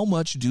 how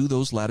much do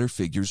those latter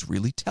figures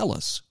really tell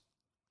us?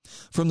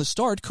 From the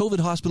start, COVID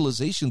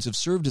hospitalizations have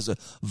served as a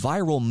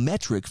viral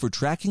metric for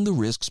tracking the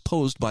risks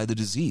posed by the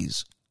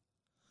disease.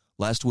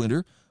 Last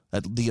winter,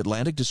 The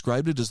Atlantic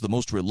described it as the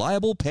most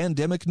reliable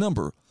pandemic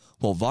number,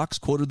 while Vox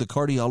quoted the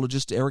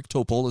cardiologist Eric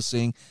Topol as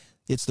saying,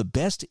 it's the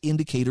best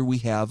indicator we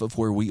have of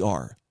where we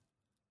are.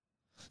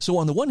 So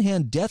on the one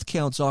hand, death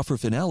counts offer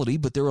finality,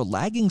 but they're a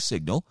lagging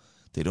signal.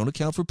 They don't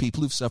account for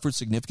people who've suffered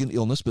significant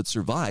illness but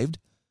survived.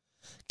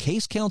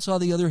 Case counts,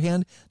 on the other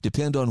hand,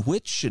 depend on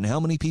which and how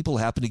many people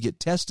happen to get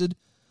tested.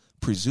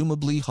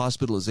 Presumably,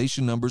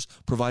 hospitalization numbers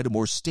provide a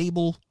more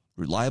stable,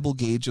 reliable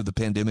gauge of the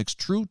pandemic's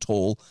true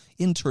toll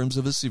in terms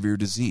of a severe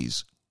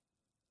disease.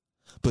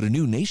 But a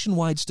new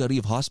nationwide study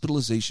of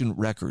hospitalization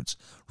records,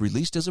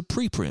 released as a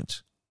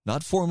preprint,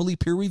 not formally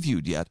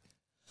peer-reviewed yet,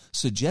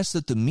 suggests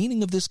that the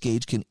meaning of this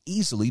gauge can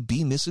easily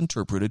be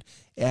misinterpreted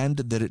and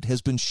that it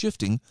has been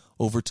shifting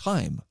over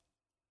time.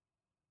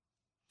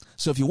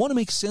 So if you want to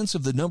make sense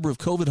of the number of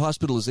COVID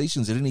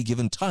hospitalizations at any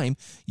given time,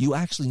 you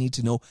actually need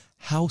to know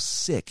how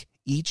sick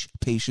each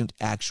patient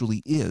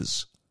actually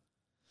is.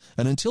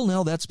 And until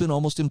now, that's been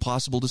almost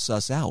impossible to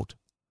suss out.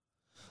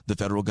 The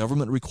federal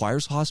government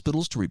requires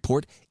hospitals to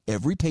report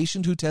every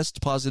patient who tests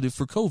positive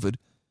for COVID,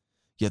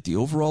 yet the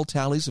overall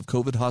tallies of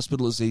COVID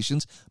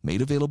hospitalizations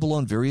made available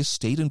on various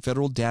state and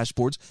federal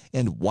dashboards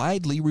and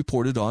widely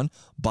reported on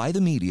by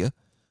the media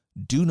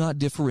do not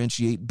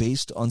differentiate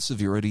based on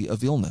severity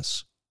of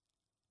illness.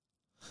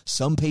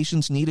 Some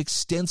patients need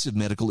extensive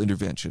medical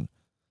intervention,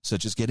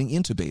 such as getting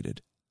intubated.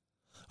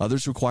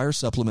 Others require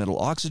supplemental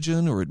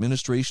oxygen or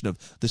administration of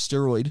the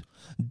steroid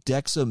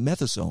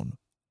dexamethasone.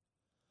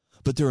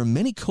 But there are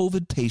many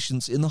COVID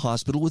patients in the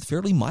hospital with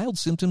fairly mild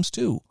symptoms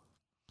too,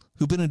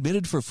 who've been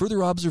admitted for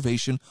further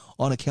observation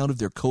on account of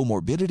their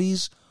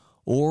comorbidities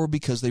or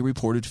because they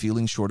reported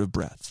feeling short of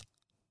breath.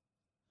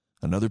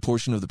 Another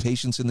portion of the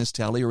patients in this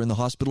tally are in the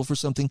hospital for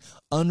something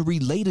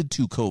unrelated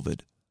to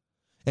COVID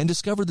and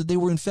discovered that they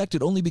were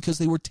infected only because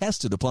they were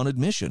tested upon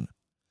admission.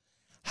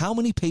 How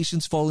many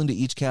patients fall into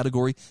each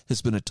category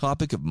has been a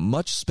topic of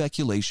much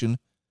speculation.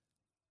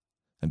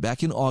 And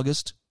back in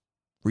August,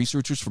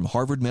 researchers from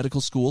Harvard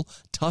Medical School,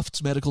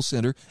 Tufts Medical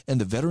Center,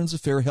 and the Veterans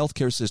Affairs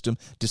healthcare system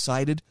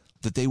decided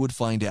that they would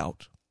find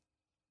out.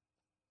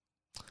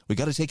 We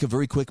got to take a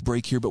very quick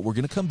break here, but we're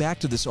going to come back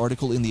to this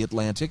article in The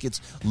Atlantic. It's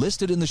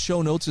listed in the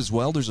show notes as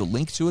well. There's a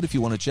link to it if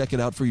you want to check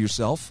it out for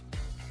yourself.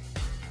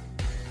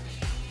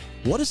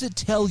 What does it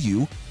tell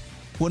you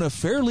when a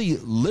fairly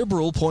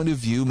liberal point of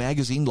view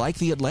magazine like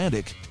The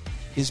Atlantic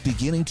is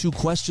beginning to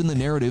question the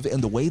narrative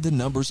and the way the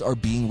numbers are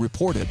being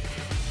reported?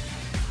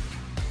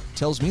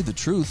 Tells me the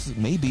truth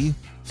may be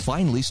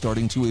finally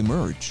starting to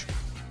emerge.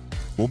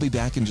 We'll be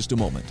back in just a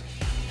moment.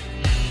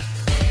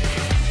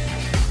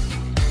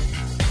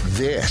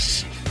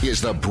 This is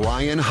the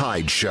Brian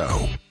Hyde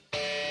Show.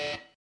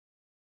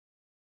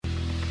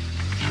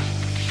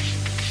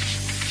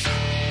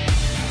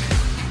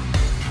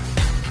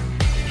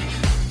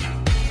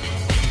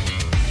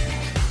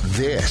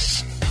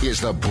 This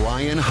is the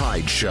Brian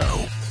Hyde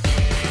Show.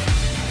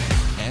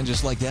 And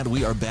just like that,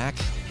 we are back.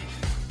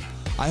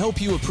 I hope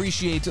you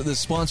appreciate the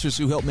sponsors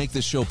who help make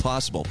this show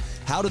possible.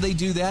 How do they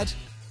do that?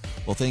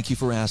 Well, thank you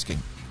for asking.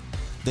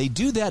 They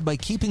do that by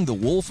keeping the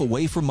wolf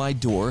away from my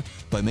door,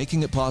 by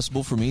making it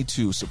possible for me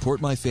to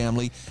support my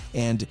family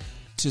and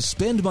to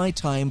spend my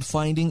time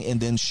finding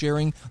and then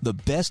sharing the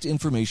best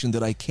information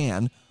that I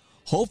can,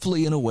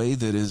 hopefully in a way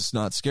that is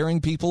not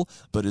scaring people,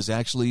 but is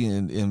actually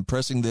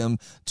impressing them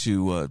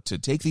to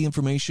take the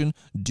information,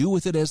 do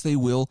with it as they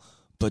will,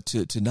 but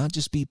to not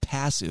just be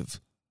passive,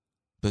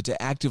 but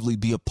to actively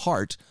be a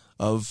part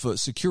of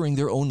securing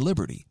their own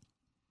liberty.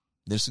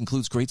 This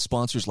includes great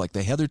sponsors like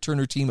the Heather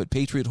Turner team at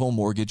Patriot Home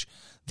Mortgage.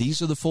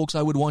 These are the folks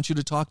I would want you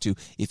to talk to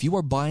if you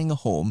are buying a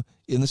home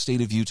in the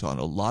state of Utah. And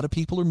a lot of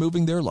people are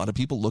moving there, a lot of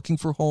people looking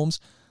for homes.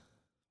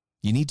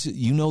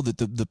 You know that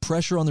the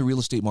pressure on the real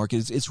estate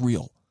market it's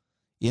real.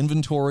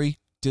 Inventory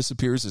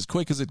disappears as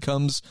quick as it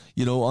comes,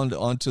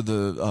 onto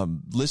the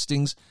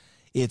listings.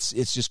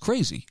 It's just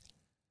crazy.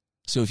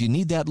 So if you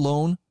need that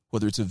loan,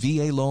 whether it's a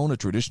VA loan, a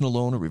traditional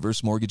loan, a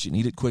reverse mortgage, you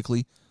need it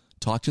quickly,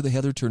 talk to the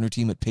Heather Turner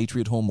team at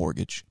Patriot Home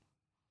Mortgage.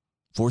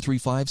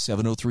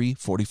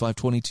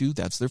 435-703-4522.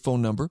 That's their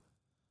phone number.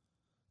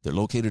 They're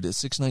located at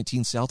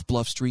 619 South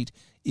Bluff Street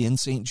in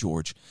St.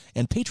 George.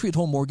 And Patriot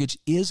Home Mortgage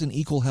is an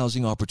equal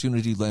housing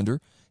opportunity lender.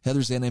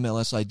 Heather's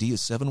NMLS ID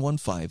is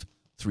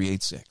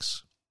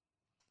 715386.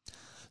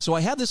 So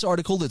I have this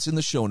article that's in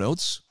the show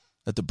notes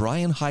at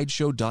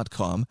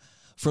thebrianhydeshow.com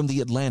from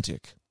The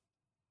Atlantic.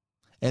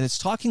 And it's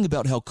talking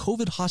about how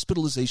COVID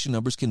hospitalization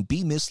numbers can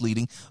be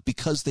misleading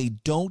because they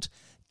don't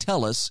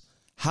tell us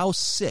how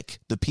sick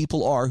the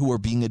people are who are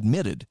being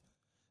admitted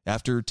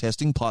after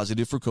testing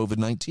positive for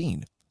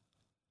COVID-19.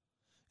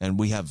 And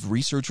we have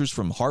researchers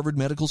from Harvard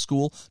Medical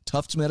School,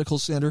 Tufts Medical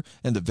Center,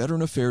 and the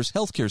Veterans Affairs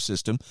healthcare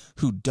system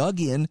who dug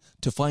in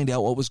to find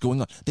out what was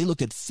going on. They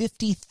looked at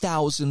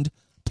 50,000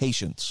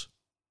 patients.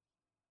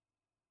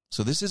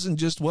 So this isn't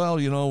just,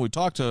 we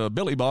talked to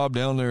Billy Bob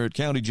down there at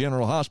County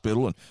General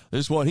Hospital, and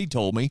this is what he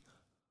told me.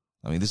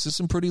 I mean, this is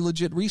some pretty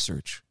legit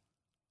research.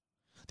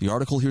 The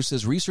article here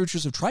says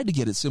researchers have tried to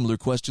get at similar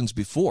questions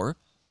before.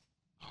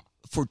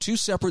 For 2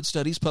 separate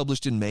studies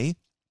published in May,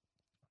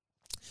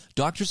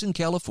 doctors in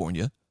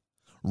California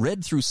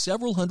read through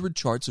several hundred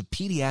charts of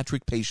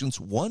pediatric patients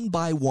one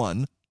by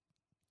one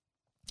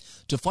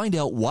to find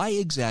out why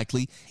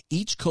exactly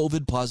each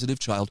COVID-positive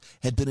child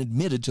had been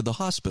admitted to the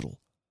hospital.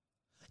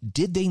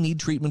 Did they need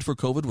treatment for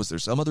COVID? Was there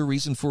some other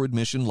reason for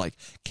admission, like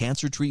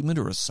cancer treatment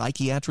or a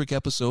psychiatric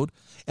episode?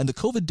 And the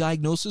COVID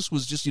diagnosis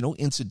was just,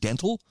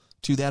 incidental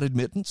to that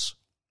admittance?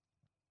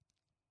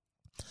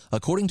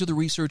 According to the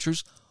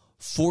researchers,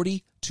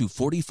 40 to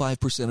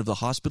 45% of the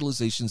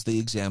hospitalizations they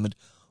examined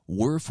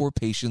were for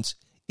patients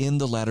in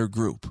the latter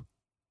group.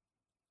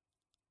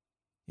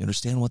 You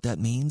understand what that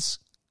means?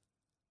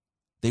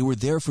 They were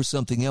there for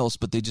something else,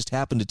 but they just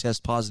happened to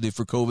test positive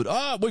for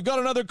COVID. We've got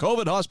another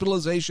COVID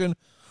hospitalization.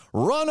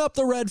 Run up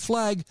the red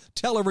flag.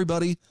 Tell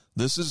everybody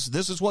this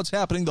is what's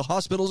happening. The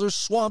hospitals are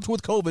swamped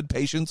with COVID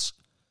patients.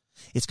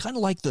 It's kind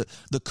of like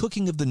the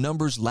cooking of the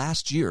numbers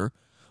last year,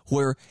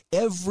 where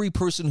every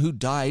person who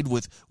died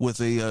with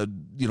a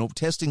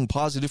testing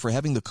positive for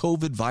having the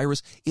COVID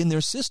virus in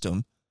their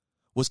system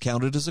was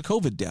counted as a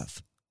COVID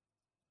death.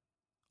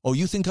 Oh,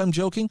 you think I'm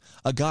joking?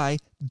 A guy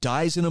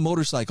dies in a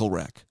motorcycle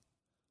wreck.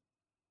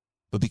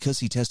 But because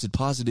he tested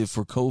positive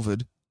for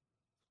COVID,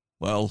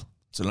 well,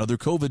 it's another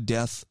COVID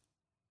death.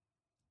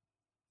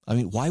 I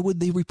mean, why would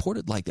they report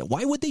it like that?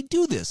 Why would they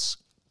do this?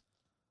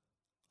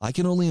 I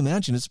can only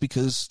imagine it's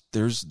because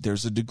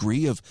there's a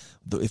degree of,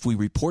 if we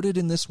report it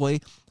in this way,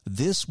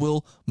 this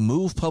will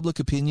move public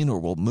opinion or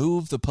will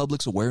move the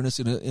public's awareness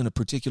in a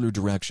particular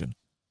direction,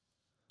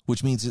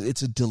 which means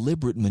it's a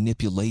deliberate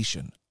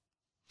manipulation.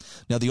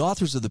 Now, the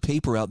authors of the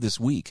paper out this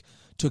week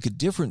took a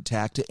different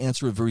tack to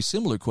answer a very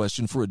similar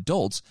question for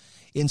adults.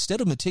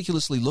 Instead of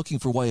meticulously looking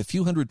for why a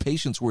few hundred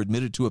patients were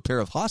admitted to a pair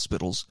of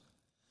hospitals,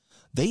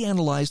 they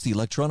analyzed the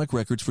electronic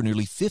records for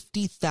nearly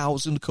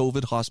 50,000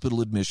 COVID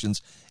hospital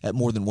admissions at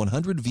more than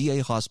 100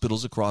 VA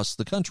hospitals across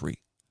the country.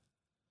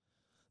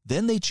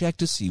 Then they checked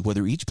to see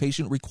whether each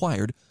patient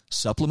required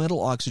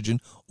supplemental oxygen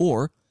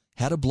or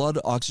had a blood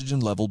oxygen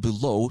level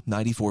below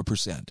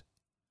 94%.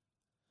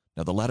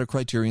 Now, the latter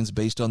criterion is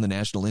based on the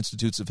National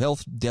Institutes of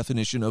Health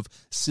definition of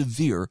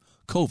severe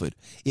COVID.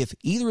 If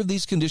either of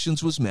these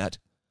conditions was met,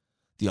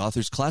 the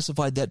authors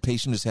classified that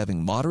patient as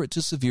having moderate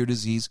to severe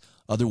disease.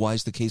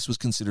 Otherwise, the case was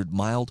considered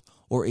mild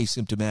or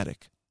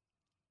asymptomatic.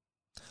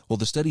 Well,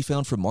 the study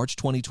found from March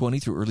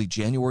 2020 through early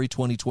January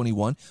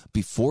 2021,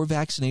 before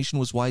vaccination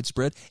was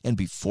widespread and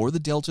before the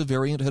Delta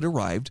variant had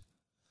arrived,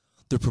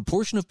 the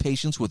proportion of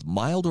patients with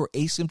mild or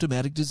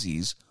asymptomatic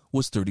disease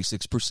was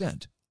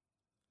 36%.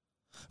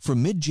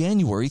 From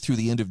mid-January through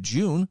the end of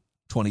June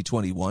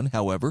 2021,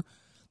 however,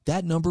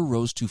 that number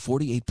rose to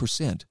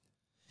 48%.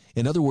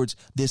 In other words,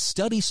 this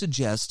study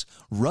suggests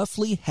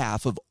roughly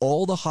half of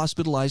all the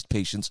hospitalized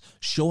patients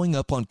showing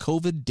up on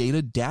COVID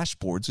data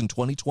dashboards in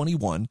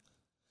 2021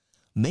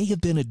 may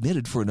have been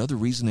admitted for another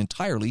reason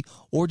entirely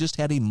or just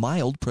had a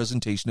mild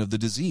presentation of the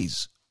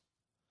disease.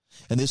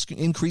 And this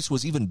increase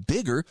was even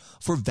bigger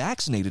for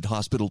vaccinated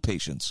hospital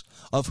patients,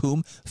 of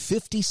whom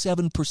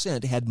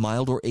 57% had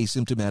mild or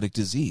asymptomatic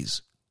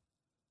disease.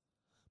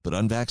 But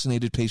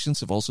unvaccinated patients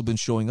have also been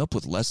showing up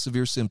with less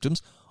severe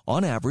symptoms,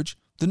 on average,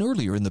 than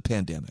earlier in the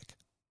pandemic.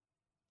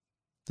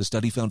 The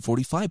study found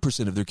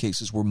 45% of their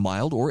cases were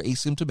mild or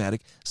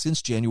asymptomatic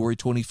since January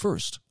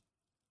 21st.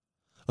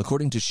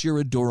 According to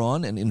Shira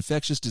Doron, an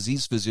infectious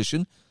disease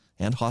physician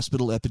and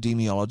hospital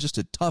epidemiologist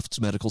at Tufts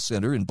Medical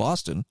Center in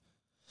Boston,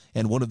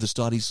 and one of the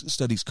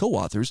study's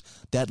co-authors,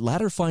 that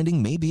latter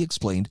finding may be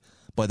explained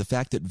by the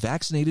fact that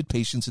vaccinated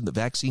patients in the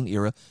vaccine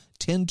era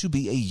tend to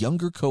be a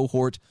younger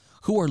cohort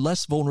who are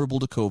less vulnerable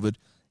to COVID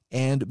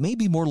and may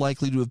be more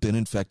likely to have been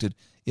infected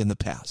in the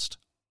past.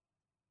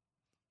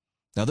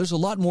 Now, there's a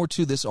lot more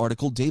to this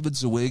article. David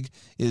Zwig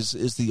is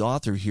the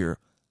author here.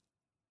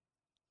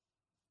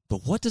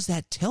 But what does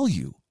that tell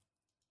you?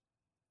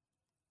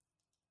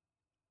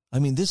 I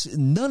mean,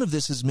 none of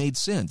this has made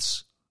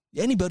sense.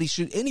 Anybody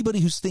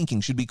who's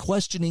thinking should be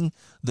questioning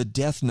the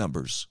death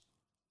numbers.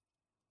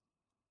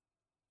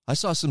 I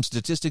saw some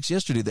statistics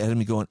yesterday that had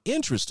me going,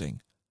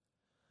 interesting.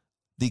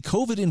 The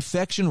COVID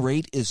infection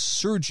rate is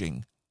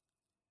surging.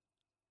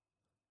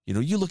 You know,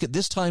 you look at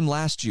this time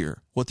last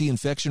year, what the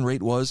infection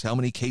rate was, how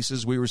many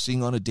cases we were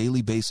seeing on a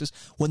daily basis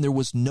when there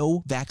was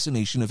no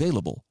vaccination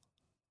available.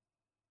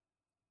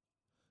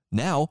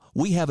 Now,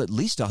 we have at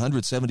least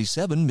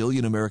 177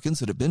 million Americans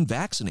that have been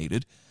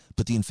vaccinated,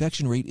 but the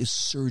infection rate is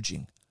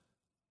surging.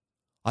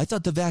 I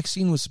thought the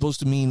vaccine was supposed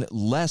to mean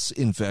less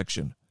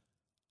infection.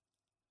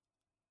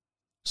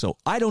 So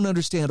I don't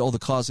understand all the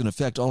cause and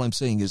effect. All I'm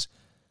saying is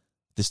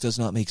this does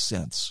not make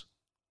sense.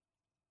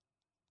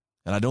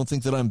 And I don't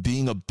think that I'm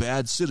being a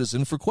bad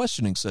citizen for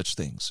questioning such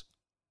things.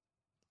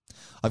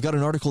 I've got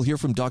an article here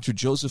from Dr.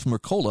 Joseph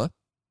Mercola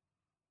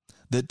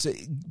that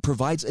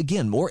provides,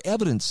 again, more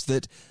evidence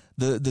that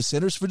the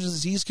Centers for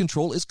Disease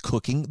Control is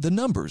cooking the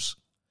numbers.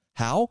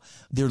 How?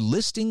 They're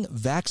listing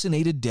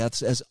vaccinated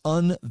deaths as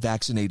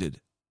unvaccinated.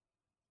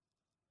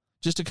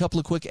 Just a couple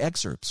of quick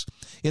excerpts.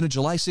 In a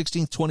July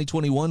 16,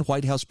 2021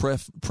 White House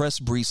press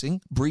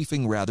briefing,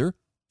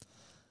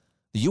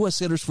 the U.S.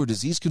 Centers for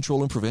Disease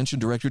Control and Prevention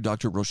Director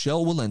Dr.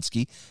 Rochelle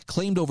Walensky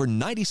claimed over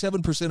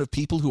 97% of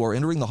people who are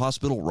entering the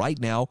hospital right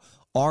now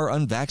are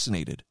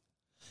unvaccinated.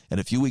 And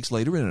a few weeks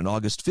later, in an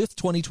August 5th,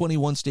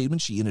 2021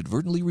 statement, she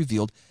inadvertently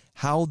revealed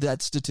how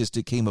that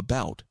statistic came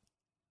about.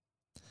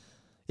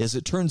 As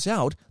it turns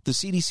out, the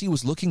CDC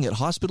was looking at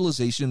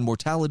hospitalization and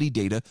mortality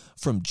data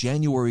from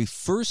January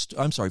through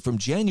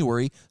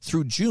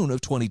June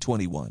of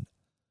 2021.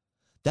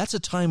 That's a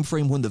time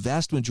frame when the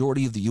vast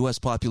majority of the U.S.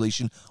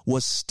 population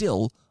was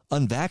still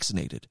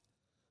unvaccinated.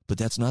 But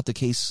that's not the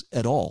case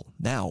at all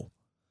now.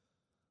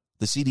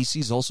 The CDC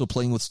is also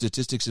playing with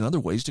statistics in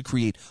other ways to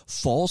create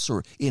false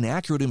or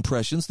inaccurate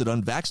impressions that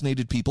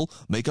unvaccinated people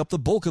make up the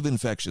bulk of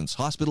infections,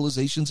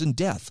 hospitalizations, and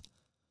death.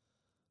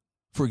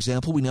 For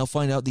example, we now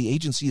find out the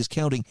agency is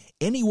counting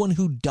anyone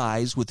who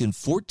dies within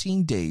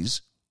 14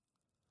 days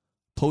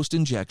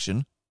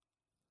post-injection.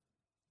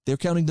 They're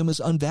counting them as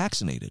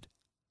unvaccinated.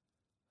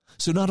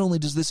 So not only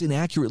does this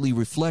inaccurately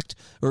inflate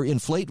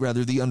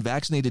the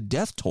unvaccinated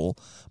death toll,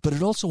 but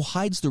it also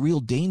hides the real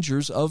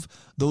dangers of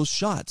those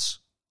shots,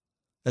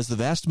 as the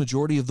vast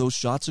majority of those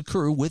shots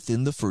occur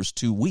within the first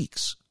 2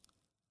 weeks.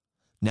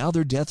 Now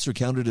their deaths are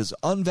counted as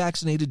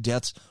unvaccinated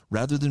deaths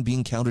rather than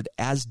being counted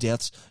as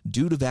deaths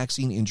due to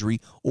vaccine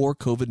injury or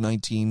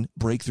COVID-19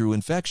 breakthrough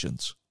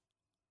infections.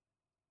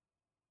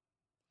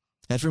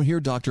 And from here,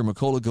 Dr.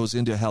 McCullough goes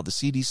into how the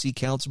CDC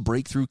counts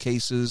breakthrough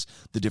cases,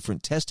 the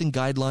different testing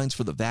guidelines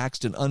for the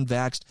vaxxed and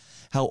unvaxxed,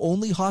 how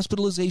only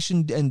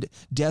hospitalization and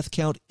death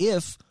count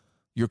if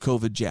you're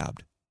COVID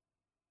jabbed.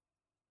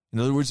 In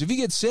other words, if you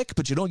get sick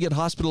but you don't get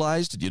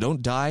hospitalized and you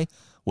don't die,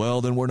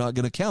 well, then we're not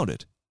going to count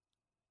it.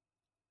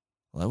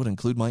 Well, that would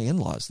include my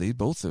in-laws. They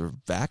both are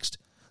vaxxed.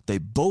 They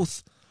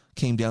both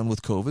came down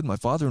with COVID. My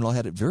father-in-law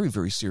had it very,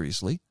 very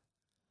seriously,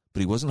 but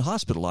he wasn't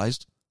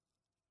hospitalized.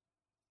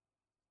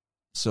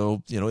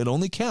 So, it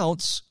only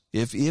counts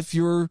if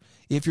you're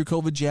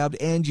COVID jabbed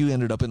and you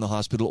ended up in the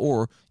hospital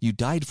or you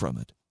died from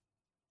it.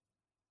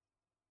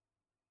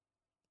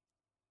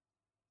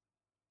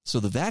 So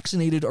the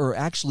vaccinated are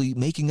actually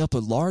making up a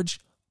large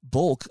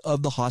bulk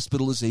of the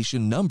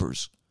hospitalization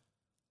numbers.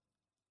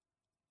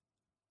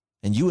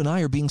 And you and I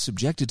are being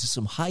subjected to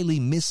some highly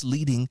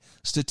misleading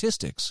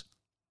statistics.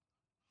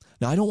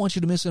 Now, I don't want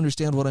you to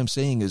misunderstand what I'm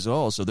saying is,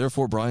 so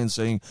therefore Brian's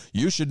saying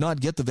you should not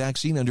get the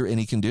vaccine under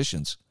any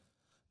conditions.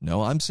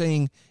 No, I'm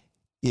saying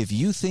if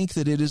you think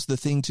that it is the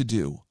thing to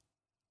do,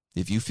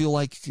 if you feel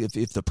like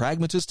if the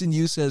pragmatist in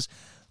you says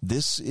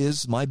this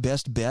is my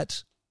best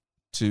bet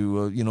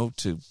to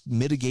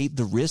mitigate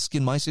the risk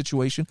in my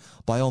situation,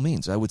 by all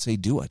means, I would say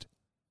do it.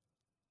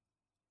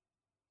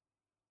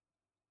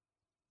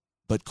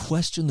 But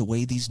question the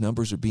way these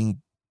numbers are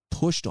being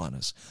pushed on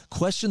us.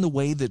 Question the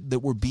way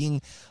that we're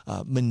being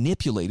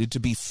manipulated to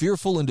be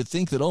fearful and to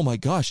think that, oh my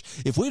gosh,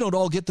 if we don't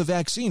all get the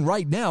vaccine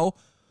right now,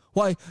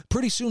 why,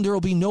 pretty soon there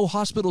will be no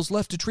hospitals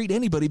left to treat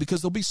anybody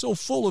because they'll be so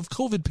full of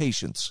COVID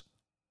patients.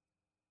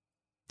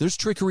 There's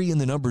trickery in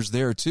the numbers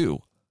there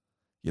too.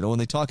 When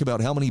they talk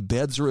about how many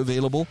beds are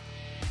available,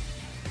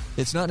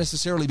 it's not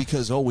necessarily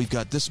because, we've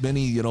got this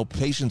many,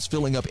 patients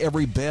filling up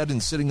every bed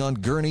and sitting on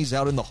gurneys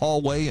out in the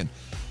hallway and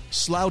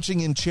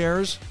slouching in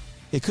chairs.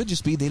 It could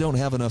just be they don't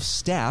have enough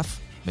staff,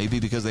 maybe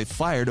because they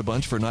fired a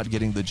bunch for not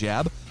getting the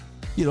jab,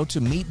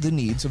 to meet the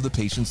needs of the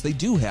patients they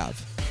do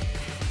have.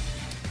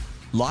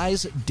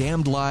 Lies,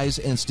 damned lies,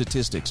 and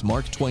statistics.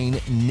 Mark Twain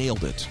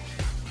nailed it.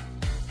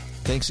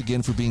 Thanks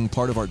again for being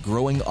part of our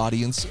growing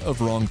audience of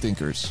wrong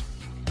thinkers.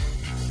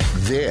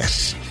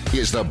 This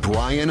is the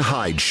Brian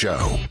Hyde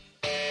Show.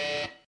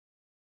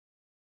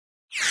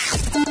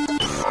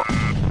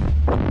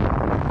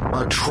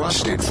 A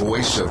trusted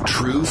voice of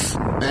truth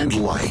and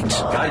light.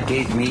 God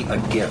gave me a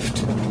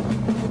gift.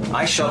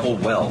 I shovel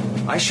well.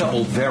 I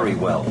shovel very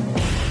well.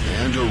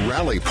 And a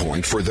rally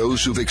point for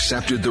those who've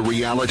accepted the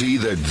reality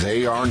that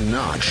they are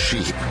not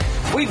sheep.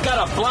 We've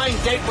got a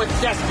blind date with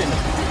destiny.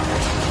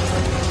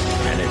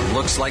 And it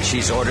looks like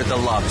she's ordered the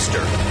lobster.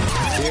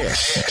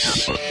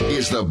 This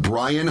is the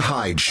Brian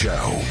Hyde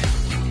Show.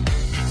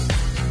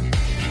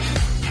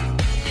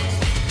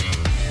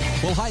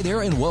 Well, hi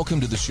there, and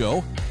welcome to the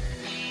show.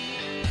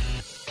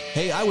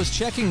 Hey, I was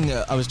checking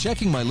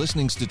my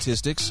listening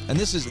statistics, and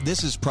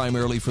this is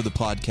primarily for the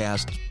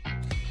podcast.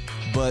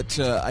 But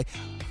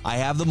I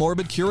have the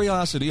morbid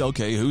curiosity.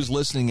 Okay, who's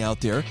listening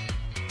out there?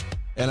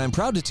 And I'm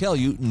proud to tell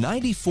you,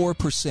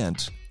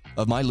 94%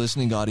 of my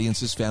listening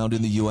audience is found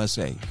in the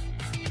USA.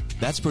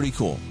 That's pretty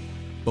cool.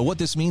 But what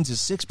this means is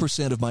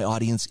 6% of my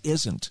audience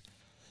isn't.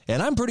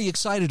 And I'm pretty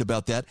excited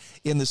about that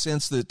in the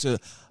sense that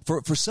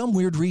for some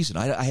weird reason,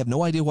 I have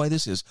no idea why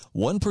this is,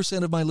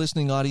 1% of my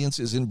listening audience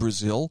is in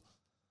Brazil.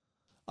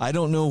 I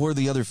don't know where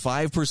the other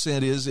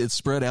 5% is. It's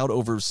spread out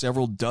over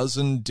several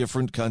dozen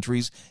different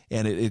countries,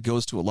 and it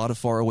goes to a lot of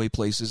faraway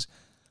places.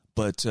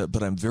 But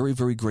I'm very,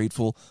 very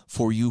grateful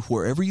for you,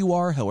 wherever you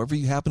are, however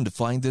you happen to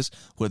find this,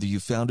 whether you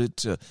found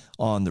it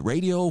on the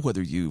radio,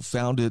 whether you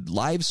found it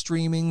live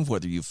streaming,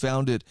 whether you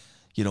found it,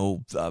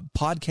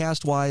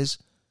 podcast-wise.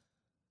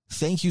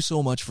 Thank you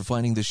so much for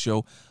finding this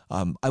show.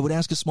 I would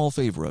ask a small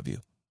favor of you.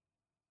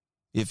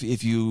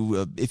 If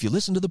you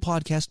listen to the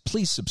podcast,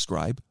 please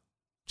subscribe.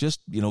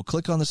 Just,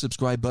 click on the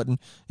subscribe button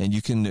and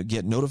you can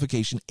get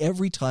notification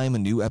every time a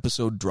new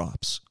episode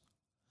drops.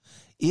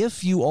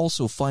 If you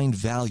also find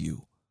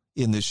value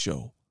in this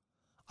show,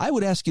 I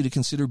would ask you to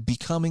consider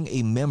becoming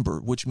a member,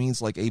 which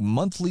means like a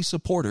monthly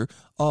supporter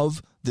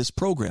of this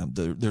program.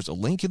 There's a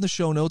link in the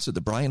show notes at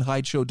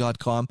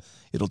thebrianhydeshow.com.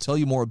 It'll tell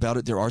you more about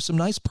it. There are some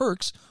nice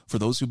perks for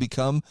those who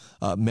become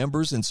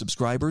members and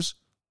subscribers.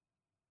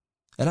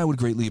 and I would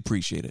greatly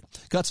appreciate it.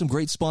 Got some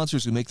great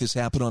sponsors who make this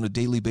happen on a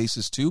daily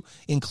basis, too,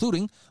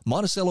 including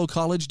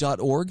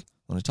MonticelloCollege.org.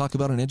 Want to talk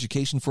about an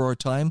education for our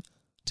time?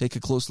 Take a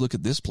close look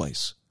at this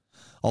place.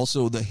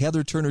 Also, the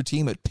Heather Turner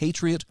team at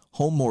Patriot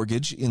Home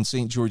Mortgage in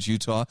St. George,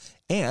 Utah,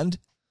 and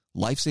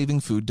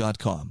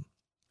LifesavingFood.com.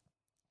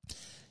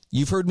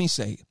 You've heard me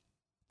say,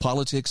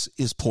 politics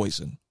is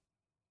poison.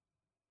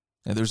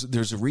 And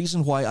there's a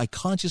reason why I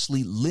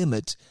consciously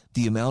limit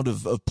the amount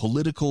of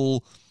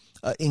political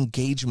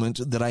engagement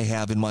that I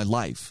have in my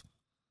life.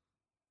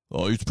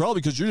 Oh, it's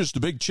probably because you're just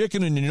a big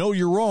chicken and you know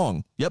you're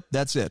wrong. Yep,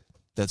 that's it.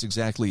 That's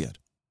exactly it.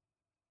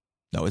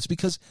 No, it's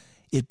because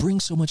it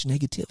brings so much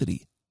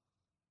negativity.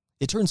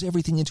 It turns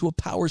everything into a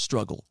power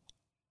struggle.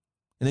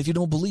 And if you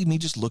don't believe me,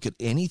 just look at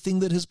anything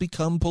that has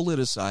become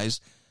politicized.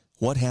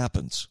 What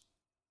happens?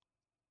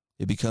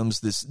 It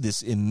becomes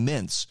this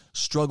immense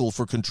struggle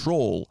for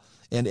control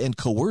and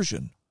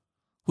coercion,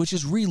 which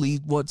is really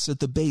what's at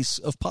the base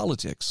of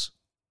politics.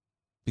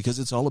 Because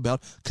it's all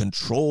about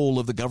control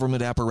of the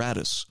government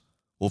apparatus.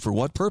 Well, for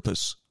what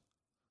purpose?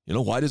 You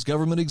know, why does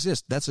government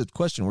exist? That's a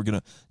question we're going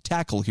to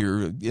tackle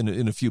here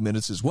in a few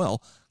minutes as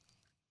well.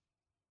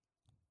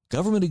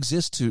 Government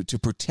exists to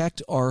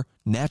protect our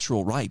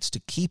natural rights,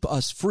 to keep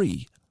us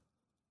free.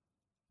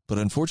 But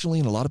unfortunately,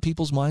 in a lot of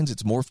people's minds,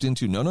 it's morphed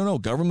into, no,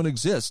 government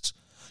exists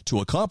to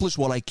accomplish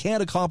what I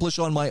can't accomplish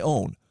on my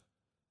own,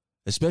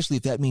 especially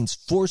if that means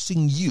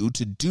forcing you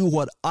to do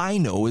what I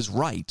know is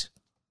right.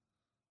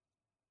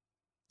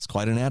 It's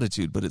quite an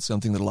attitude, but it's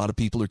something that a lot of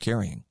people are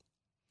carrying.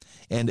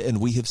 And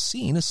we have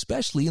seen,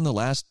 especially in the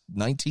last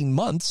 19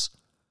 months,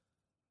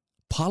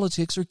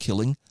 politics are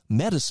killing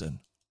medicine.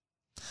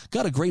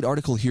 Got a great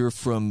article here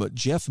from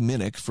Jeff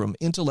Minnick from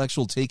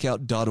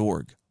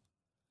intellectualtakeout.org.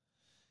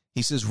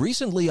 He says,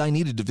 recently I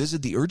needed to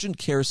visit the urgent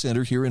care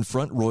center here in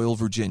Front Royal,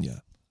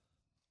 Virginia.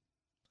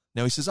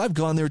 Now, he says, I've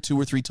gone there 2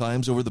 or 3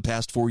 times over the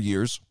past 4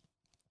 years,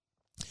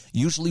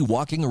 usually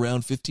walking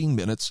around 15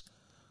 minutes,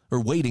 or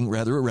waiting,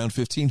 rather, around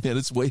 15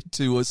 minutes, wait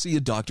to see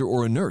a doctor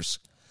or a nurse.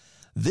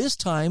 This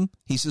time,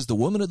 he says, the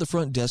woman at the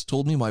front desk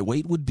told me my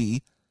wait would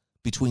be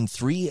between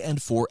 3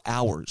 and 4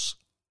 hours.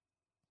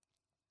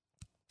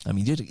 I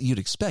mean, you'd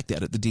expect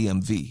that at the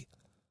DMV.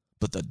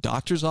 But the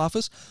doctor's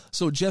office?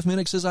 So Jeff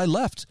Minnick says, I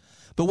left.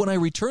 But when I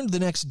returned the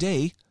next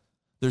day,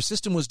 their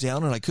system was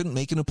down and I couldn't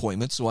make an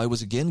appointment, so I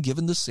was again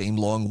given the same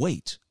long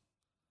wait.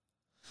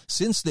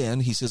 Since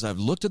then, he says, I've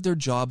looked at their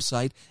job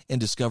site and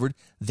discovered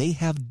they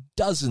have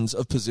dozens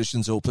of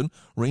positions open,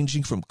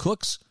 ranging from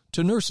cooks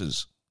to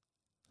nurses.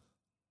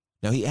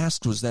 Now, he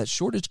asked, was that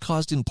shortage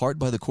caused in part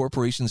by the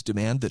corporation's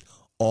demand that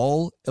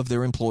all of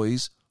their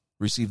employees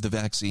receive the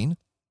vaccine?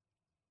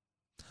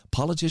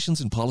 Politicians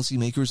and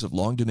policymakers have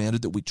long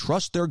demanded that we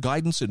trust their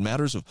guidance in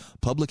matters of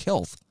public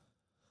health.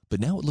 But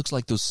now it looks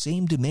like those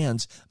same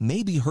demands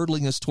may be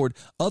hurtling us toward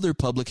other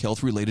public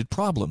health-related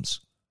problems.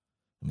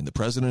 I mean, the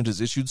president has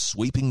issued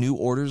sweeping new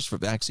orders for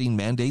vaccine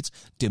mandates,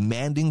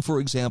 demanding, for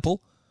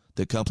example,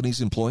 that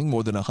companies employing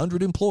more than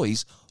 100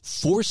 employees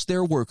force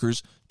their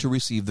workers to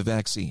receive the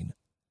vaccine.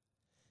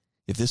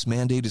 If this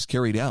mandate is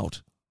carried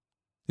out,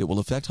 it will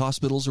affect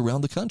hospitals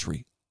around the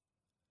country.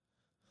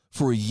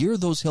 For a year,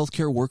 those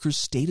healthcare workers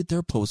stayed at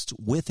their posts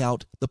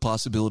without the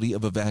possibility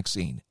of a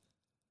vaccine.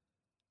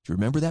 Do you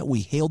remember that?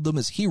 We hailed them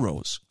as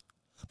heroes.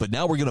 But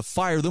now we're going to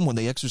fire them when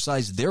they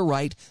exercise their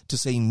right to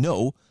say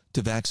no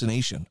to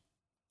vaccination.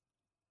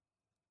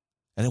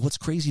 And what's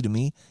crazy to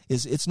me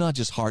is it's not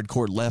just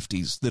hardcore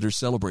lefties that are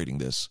celebrating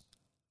this.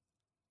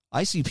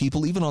 I see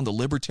people even on the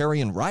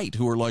libertarian right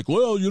who are like,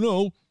 well, you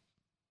know,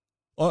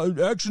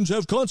 actions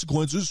have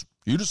consequences.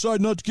 You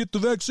decide not to get the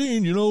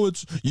vaccine, you know,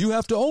 you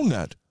have to own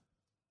that.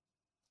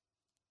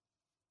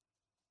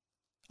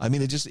 I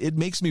mean, it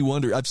makes me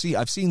wonder. I've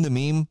seen the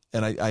meme,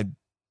 and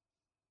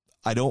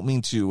I don't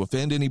mean to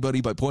offend anybody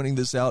by pointing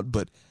this out,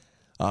 but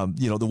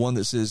you know, the one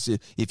that says,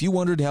 if you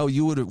wondered how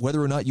you would have,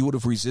 whether or not you would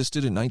have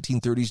resisted in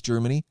 1930s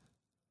Germany,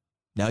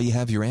 now you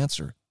have your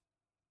answer.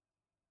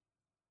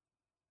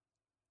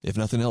 If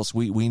nothing else,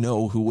 we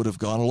know who would have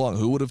gone along,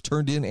 who would have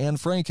turned in Anne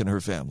Frank and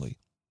her family,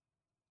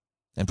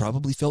 and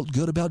probably felt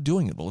good about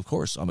doing it. Well, of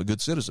course, I'm a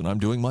good citizen. I'm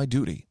doing my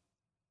duty.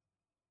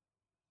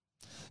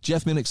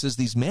 Jeff Minnick says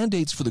these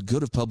mandates for the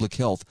good of public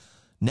health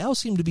now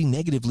seem to be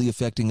negatively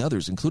affecting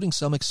others, including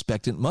some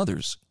expectant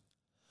mothers.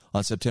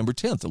 On September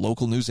 10th, a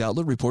local news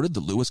outlet reported the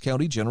Lewis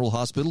County General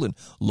Hospital in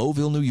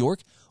Lowville, New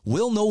York,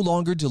 will no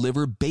longer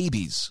deliver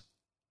babies.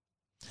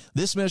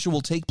 This measure will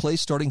take place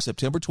starting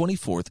September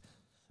 24th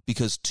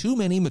because too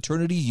many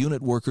maternity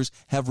unit workers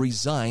have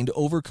resigned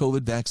over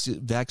COVID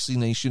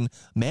vaccination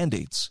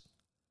mandates.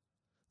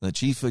 The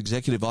chief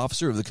executive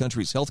officer of the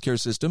country's healthcare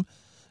system,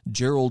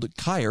 Gerald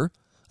Kyer,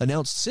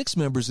 announced 6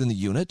 members in the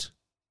unit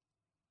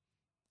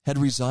had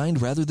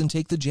resigned rather than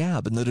take the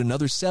jab, and that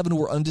another 7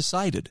 were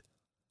undecided.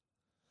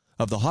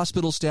 Of the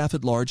hospital staff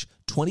at large,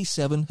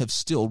 27 have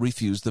still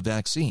refused the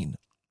vaccine.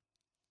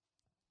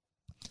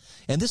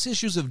 And this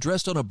issue is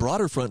addressed on a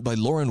broader front by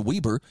Lauren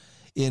Weber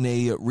in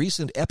a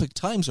recent Epoch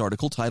Times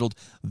article titled,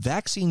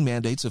 Vaccine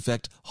Mandates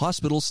Affect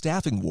Hospital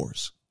Staffing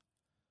Wars.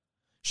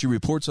 She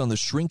reports on the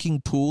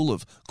shrinking pool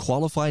of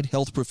qualified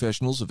health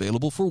professionals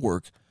available for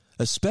work,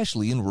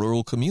 especially in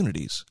rural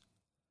communities.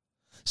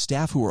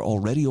 Staff who are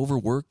already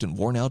overworked and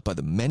worn out by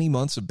the many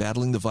months of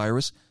battling the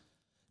virus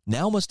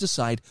now must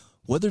decide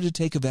whether to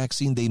take a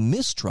vaccine they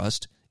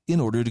mistrust in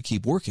order to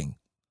keep working.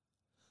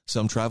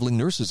 Some traveling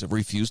nurses have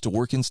refused to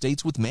work in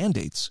states with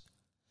mandates.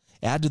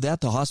 Add to that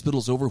the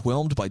hospitals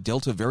overwhelmed by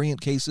Delta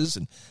variant cases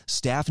and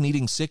staff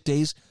needing sick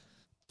days,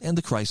 and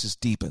the crisis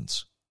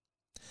deepens.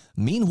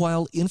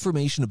 Meanwhile,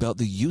 information about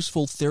the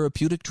useful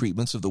therapeutic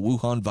treatments of the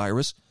Wuhan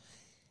virus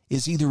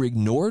is either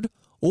ignored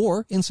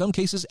or, in some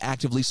cases,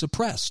 actively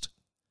suppressed.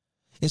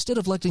 Instead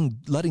of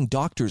letting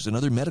doctors and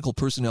other medical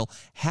personnel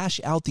hash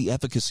out the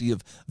efficacy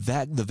of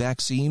the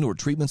vaccine or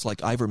treatments like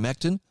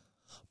ivermectin,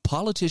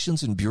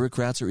 politicians and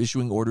bureaucrats are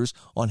issuing orders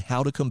on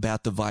how to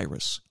combat the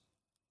virus.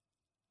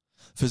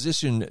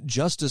 Physician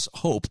Justice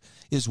Hope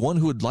is one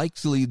who would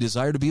likely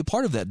desire to be a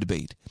part of that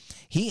debate.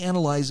 He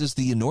analyzes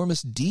the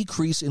enormous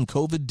decrease in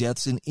COVID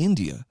deaths in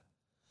India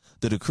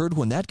that occurred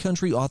when that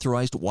country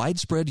authorized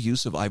widespread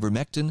use of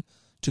ivermectin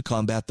to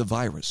combat the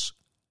virus.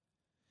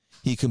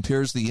 He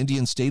compares the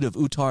Indian state of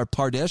Uttar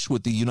Pradesh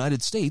with the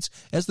United States,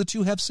 as the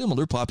two have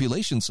similar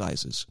population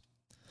sizes.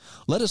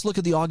 Let us look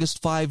at the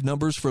August 5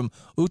 numbers from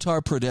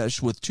Uttar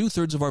Pradesh with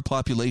 2/3 of our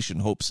population,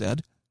 Hope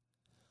said.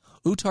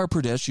 Uttar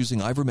Pradesh, using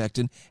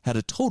ivermectin, had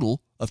a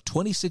total of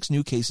 26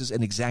 new cases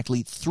and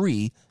exactly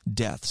 3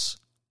 deaths.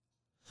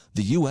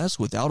 The U.S.,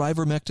 without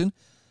ivermectin,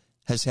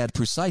 has had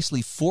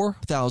precisely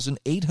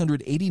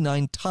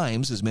 4,889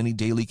 times as many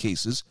daily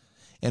cases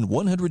and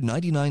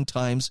 191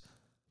 times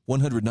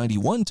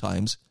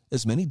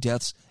as many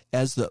deaths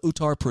as the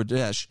Uttar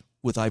Pradesh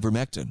with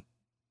ivermectin.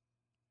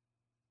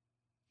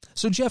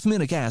 So Jeff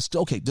Minnick asked,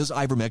 okay, does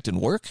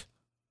ivermectin work?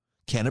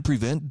 Can it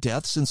prevent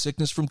deaths and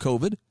sickness from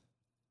COVID?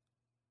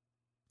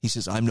 He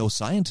says, I'm no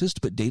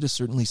scientist, but data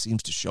certainly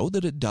seems to show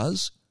that it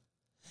does.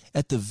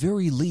 At the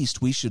very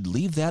least, we should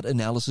leave that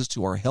analysis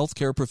to our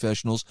healthcare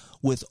professionals,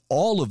 with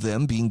all of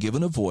them being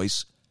given a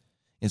voice,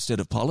 instead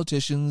of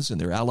politicians and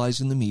their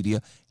allies in the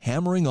media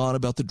hammering on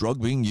about the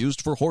drug being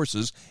used for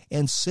horses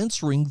and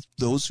censoring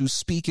those who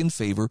speak in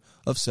favor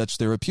of such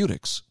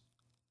therapeutics.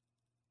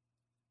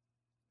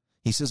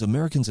 He says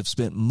Americans have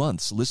spent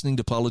months listening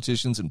to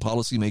politicians and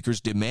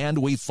policymakers demand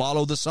we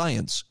follow the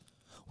science.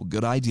 Well,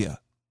 good idea.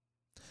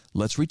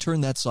 Let's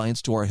return that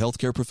science to our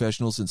healthcare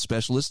professionals and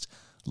specialists,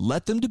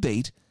 let them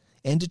debate,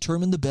 and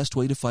determine the best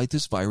way to fight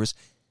this virus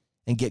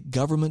and get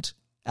government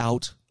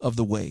out of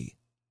the way.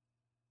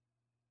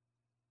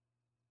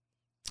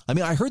 I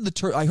mean, I heard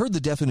the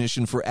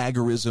definition for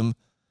agorism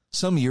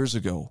some years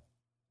ago.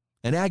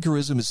 And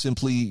agorism is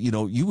simply,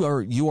 you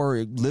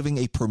are living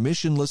a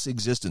permissionless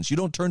existence. You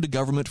don't turn to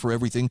government for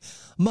everything.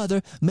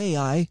 Mother, may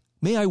I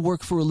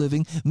work for a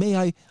living? May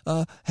I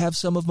have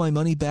some of my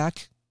money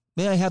back?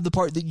 May I have the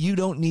part that you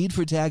don't need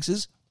for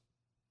taxes?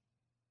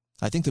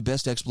 I think the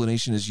best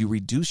explanation is you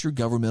reduce your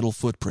governmental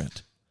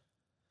footprint.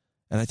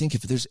 And I think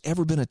if there's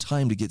ever been a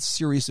time to get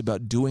serious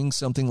about doing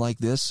something like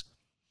this,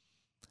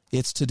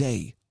 it's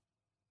today.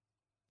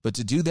 But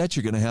to do that,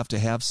 you're going to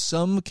have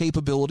some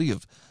capability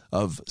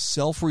of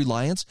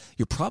self-reliance.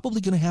 You're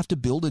probably going to have to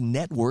build a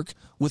network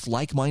with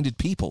like-minded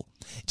people.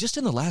 Just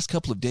in the last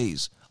couple of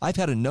days, I've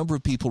had a number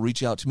of people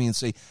reach out to me and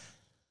say,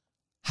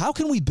 how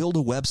can we build a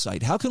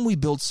website? How can we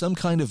build some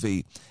kind of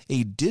a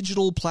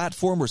digital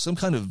platform or some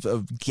kind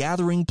of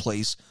gathering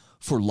place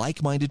for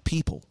like-minded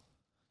people?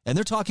 And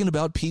they're talking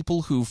about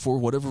people who, for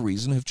whatever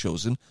reason, have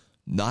chosen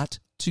not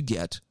to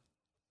get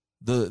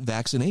the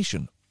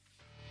vaccination.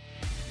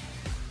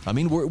 I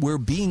mean, we're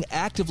being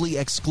actively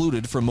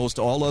excluded from most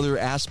all other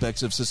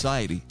aspects of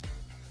society.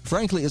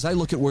 Frankly, as I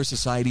look at where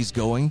society's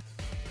going,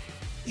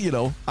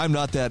 I'm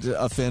not that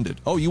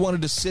offended. Oh, you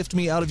wanted to sift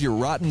me out of your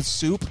rotten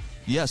soup?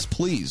 Yes,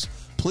 please.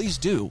 Please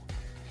do.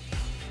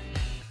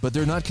 But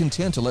they're not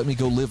content to let me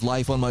go live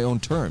life on my own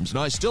terms.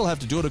 Now, I still have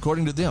to do it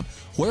according to them.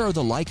 Where are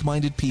the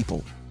like-minded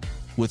people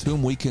with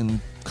whom we can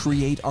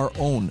create our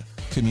own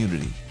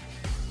community?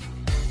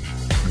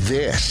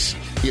 This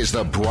is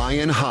the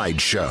Brian Hyde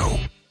Show.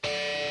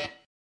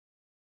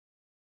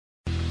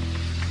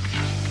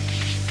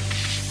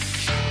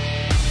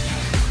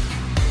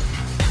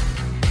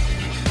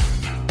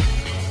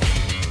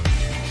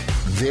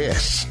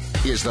 This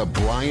is the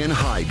Brian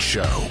Hyde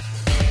Show.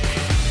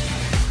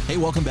 Hey,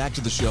 welcome back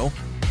to the show.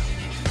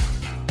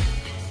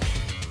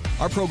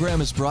 Our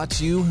program is brought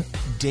to you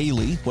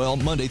daily,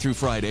 Monday through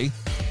Friday.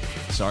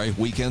 Sorry,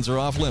 weekends are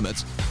off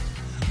limits.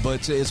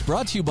 But it's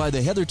brought to you by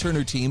the Heather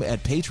Turner team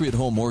at Patriot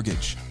Home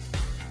Mortgage.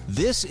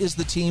 This is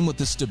the team with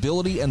the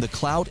stability and the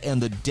clout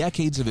and the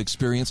decades of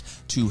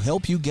experience to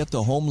help you get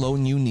the home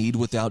loan you need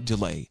without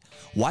delay.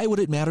 Why would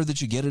it matter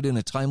that you get it in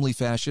a timely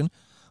fashion?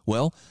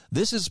 Well,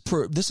 this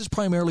is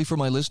primarily for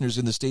my listeners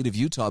in the state of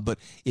Utah, but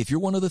if you're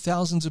one of the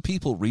thousands of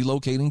people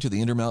relocating to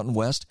the Intermountain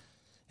West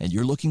and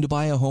you're looking to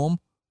buy a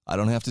home, I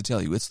don't have to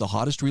tell you, it's the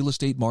hottest real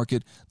estate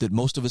market that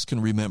most of us can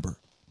remember.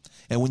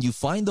 And when you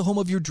find the home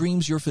of your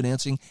dreams, your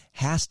financing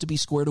has to be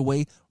squared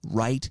away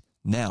right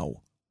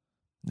now.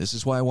 This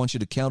is why I want you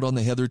to count on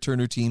the Heather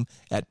Turner team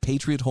at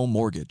Patriot Home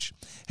Mortgage.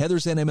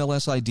 Heather's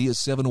NMLS ID is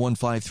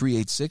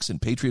 715386,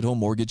 and Patriot Home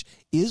Mortgage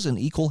is an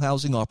equal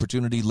housing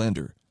opportunity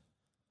lender.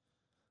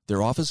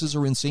 Their offices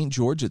are in St.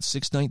 George at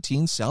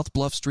 619 South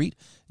Bluff Street.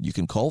 You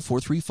can call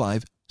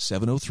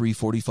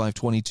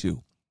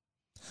 435-703-4522.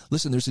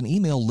 Listen, there's an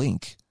email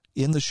link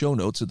in the show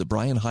notes at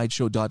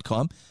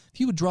thebrianhydeshow.com. If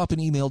you would drop an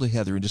email to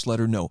Heather and just let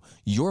her know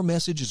your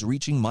message is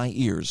reaching my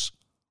ears,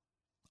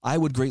 I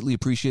would greatly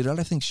appreciate it.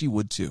 I think she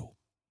would too.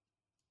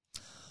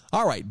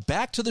 All right,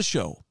 back to the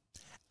show.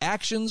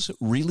 Actions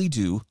really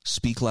do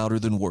speak louder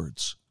than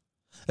words,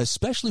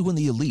 especially when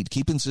the elite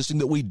keep insisting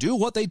that we do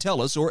what they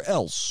tell us or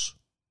else.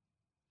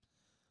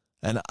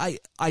 And I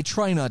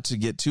try not to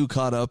get too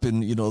caught up in,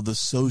 the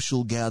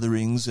social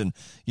gatherings and,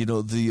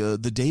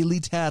 the daily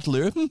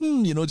tattler,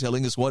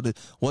 telling us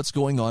what's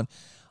going on.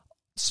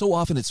 So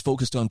often it's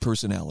focused on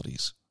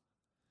personalities.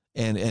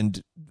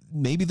 And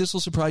maybe this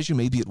will surprise you,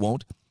 maybe it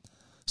won't.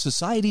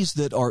 Societies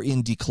that are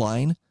in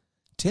decline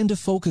tend to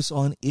focus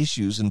on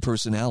issues and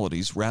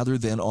personalities rather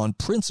than on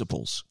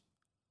principles.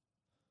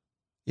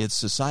 It's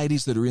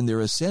societies that are in their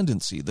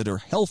ascendancy, that are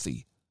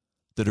healthy,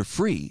 that are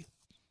free.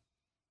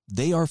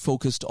 They are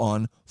focused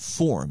on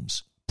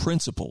forms,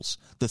 principles,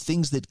 the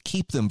things that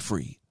keep them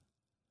free.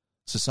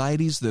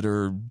 Societies that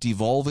are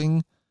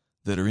devolving,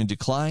 that are in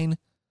decline,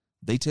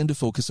 they tend to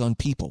focus on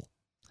people.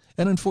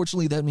 And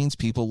unfortunately, that means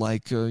people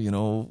like,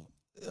 AOC.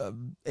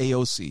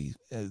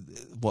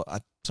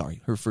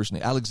 Her first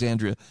name,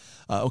 Alexandria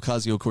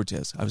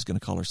Ocasio-Cortez. I was going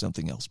to call her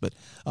something else. But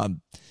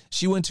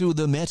she went to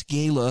the Met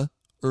Gala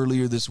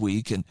earlier this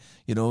week, and,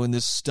 in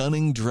this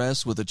stunning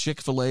dress with a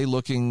Chick-fil-A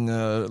looking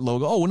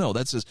logo. Oh, no,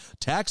 that says,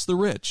 tax the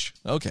rich.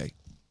 Okay,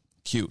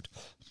 cute.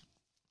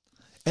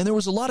 And there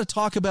was a lot of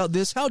talk about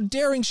this, how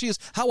daring she is,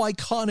 how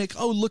iconic.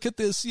 Oh, look at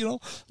this,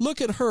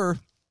 look at her.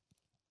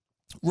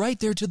 Right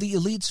there to the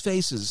elite's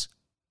faces,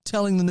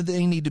 telling them that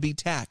they need to be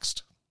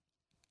taxed.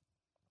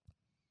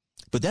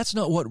 But that's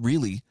not what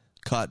really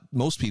caught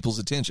most people's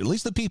attention, at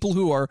least the people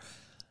who are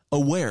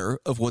aware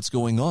of what's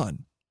going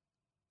on.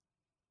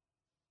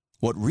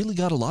 What really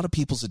got a lot of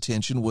people's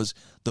attention was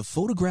the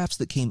photographs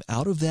that came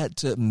out of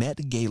that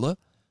Met Gala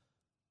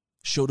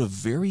showed a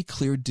very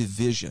clear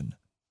division.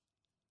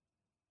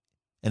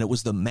 And it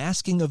was the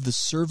masking of the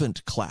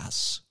servant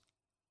class.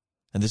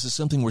 And this is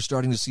something we're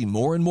starting to see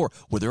more and more,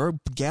 where there are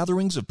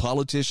gatherings of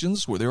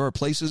politicians, where there are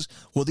places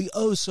where the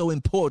so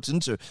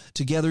important are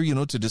together,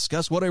 to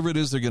discuss whatever it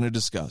is they're going to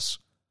discuss.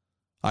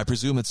 I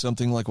presume it's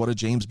something like what a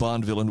James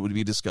Bond villain would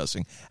be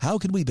discussing. How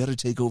could we better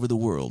take over the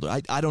world?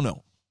 I don't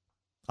know.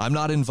 I'm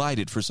not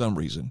invited for some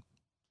reason.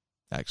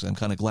 Actually, I'm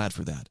kind of glad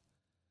for that.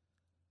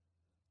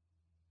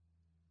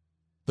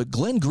 But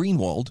Glenn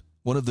Greenwald,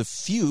 one of the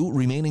few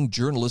remaining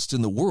journalists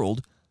in the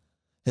world,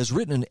 has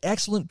written an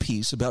excellent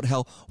piece about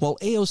how, while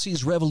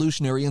AOC's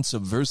revolutionary and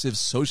subversive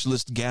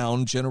socialist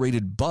gown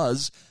generated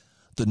buzz,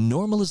 the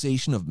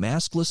normalization of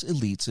maskless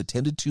elites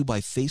attended to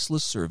by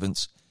faceless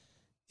servants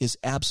is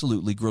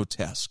absolutely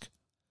grotesque.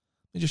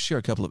 Let me just share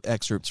a couple of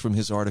excerpts from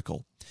his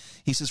article.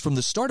 He says, from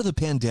the start of the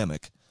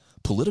pandemic,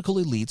 political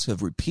elites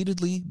have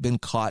repeatedly been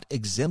caught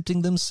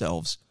exempting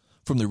themselves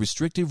from the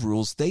restrictive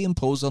rules they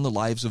impose on the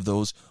lives of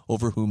those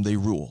over whom they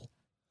rule.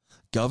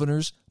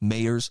 Governors,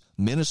 mayors,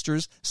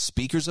 ministers,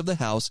 speakers of the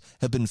House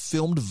have been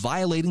filmed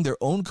violating their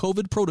own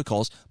COVID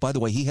protocols. By the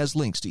way, he has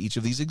links to each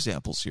of these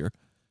examples here.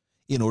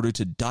 In order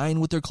to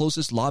dine with their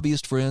closest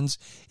lobbyist friends,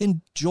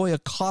 enjoy a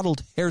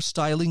coddled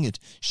hairstyling at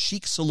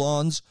chic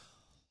salons,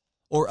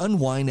 or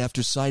unwind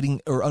after signing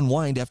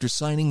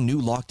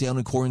new lockdown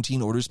and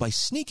quarantine orders by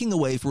sneaking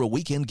away for a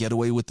weekend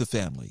getaway with the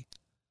family.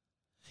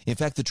 In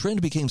fact, the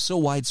trend became so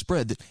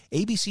widespread that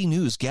ABC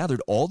News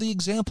gathered all the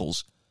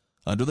examples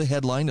under the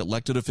headline,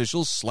 "Elected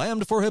Officials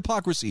Slammed for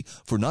Hypocrisy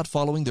for Not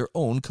Following Their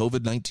Own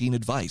COVID-19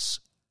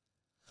 Advice."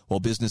 While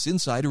Business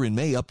Insider in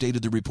May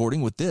updated the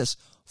reporting with this,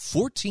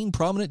 14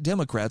 prominent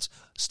Democrats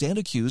stand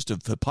accused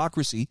of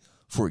hypocrisy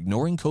for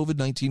ignoring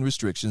COVID-19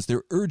 restrictions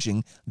they're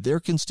urging their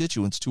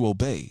constituents to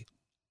obey.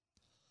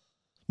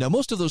 Now,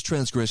 most of those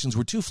transgressions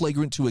were too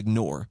flagrant to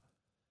ignore,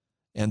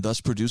 and thus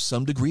produced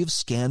some degree of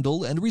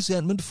scandal and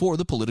resentment for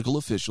the political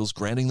officials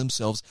granting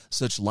themselves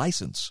such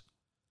license.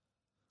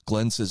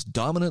 Glenn says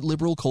dominant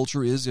liberal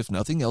culture is, if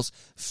nothing else,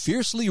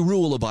 fiercely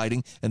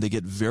rule-abiding, and they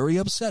get very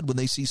upset when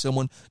they see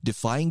someone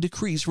defying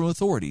decrees from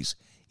authorities,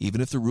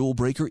 even if the rule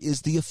breaker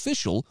is the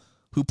official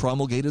who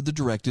promulgated the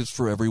directives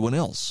for everyone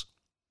else.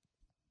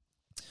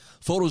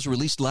 Photos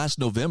released last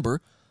November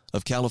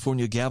of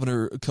California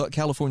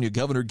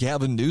Governor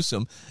Gavin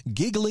Newsom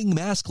giggling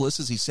maskless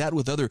as he sat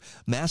with other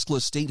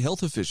maskless state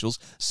health officials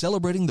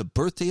celebrating the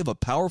birthday of a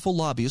powerful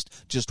lobbyist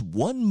just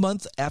 1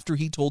 month after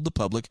he told the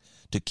public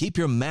to keep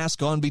your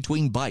mask on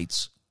between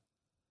bites.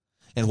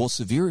 And while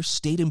severe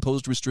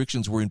state-imposed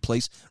restrictions were in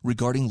place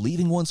regarding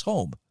leaving one's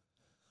home,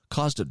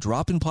 caused a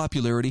drop in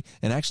popularity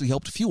and actually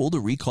helped fuel the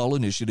recall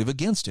initiative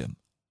against him.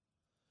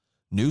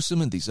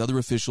 Newsom and these other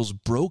officials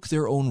broke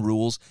their own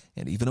rules,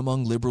 and even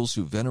among liberals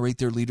who venerate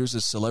their leaders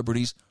as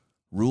celebrities,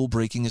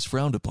 rule-breaking is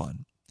frowned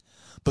upon.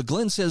 But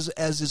Glenn says,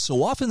 as is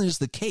so often is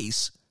the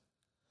case,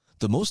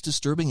 the most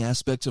disturbing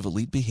aspects of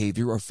elite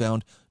behavior are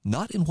found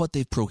not in what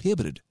they've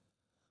prohibited,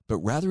 but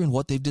rather in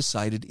what they've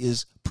decided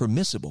is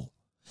permissible.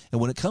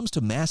 And when it comes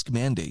to mask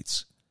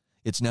mandates,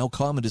 it's now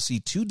common to see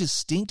two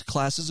distinct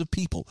classes of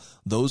people,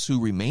 those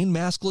who remain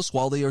maskless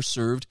while they are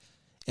served,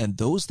 and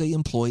those they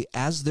employ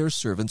as their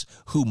servants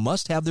who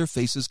must have their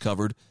faces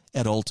covered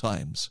at all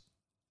times.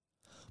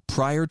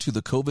 Prior to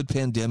the COVID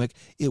pandemic,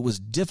 it was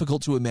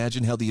difficult to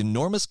imagine how the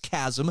enormous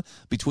chasm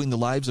between the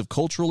lives of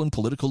cultural and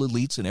political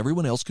elites and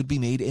everyone else could be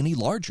made any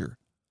larger.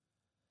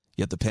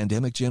 Yet the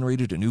pandemic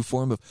generated a new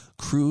form of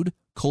crude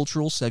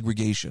cultural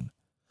segregation,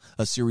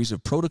 a series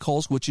of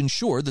protocols which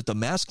ensure that the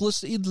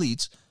maskless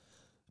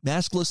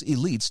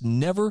elites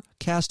never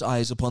cast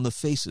eyes upon the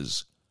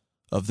faces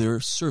of their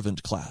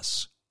servant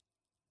class.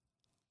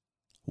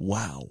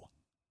 Wow.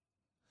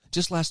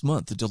 Just last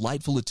month, a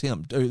delightful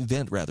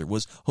event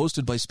was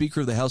hosted by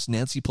Speaker of the House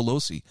Nancy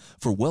Pelosi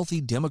for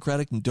wealthy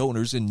Democratic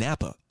donors in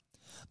Napa,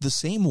 the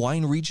same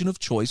wine region of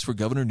choice for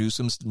Governor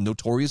Newsom's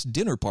notorious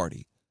dinner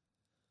party,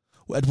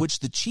 at which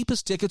the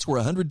cheapest tickets were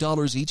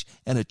 $100 each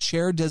and a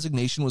chair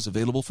designation was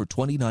available for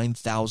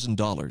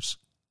 $29,000.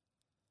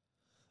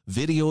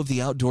 Video of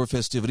the outdoor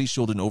festivities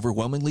showed an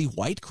overwhelmingly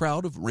white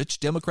crowd of rich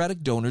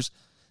Democratic donors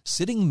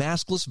sitting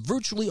maskless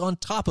virtually on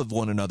top of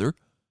one another.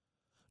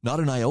 Not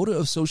an iota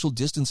of social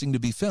distancing to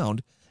be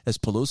found as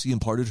Pelosi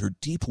imparted her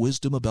deep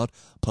wisdom about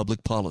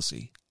public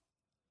policy.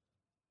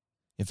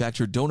 In fact,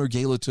 her donor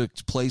gala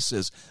took place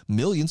as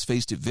millions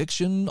faced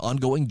eviction,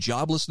 ongoing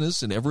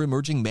joblessness, and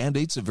ever-emerging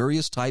mandates of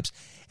various types,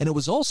 and it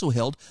was also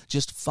held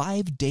just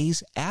 5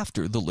 days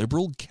after the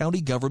liberal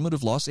county government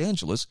of Los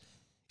Angeles,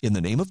 in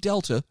the name of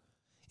Delta,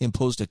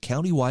 imposed a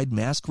county-wide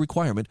mask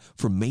requirement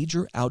for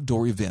major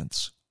outdoor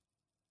events.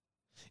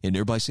 In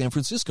nearby San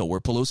Francisco, where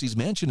Pelosi's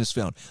mansion is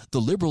found,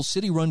 the liberal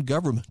city-run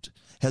government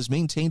has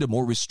maintained a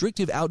more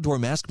restrictive outdoor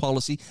mask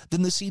policy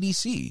than the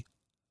CDC.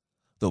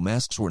 Though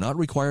masks were not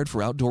required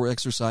for outdoor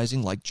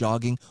exercising like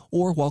jogging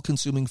or while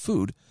consuming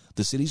food,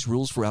 the city's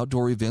rules for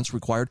outdoor events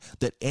required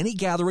that any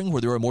gathering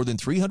where there are more than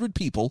 300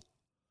 people,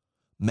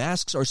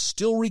 masks are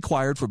still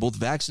required for both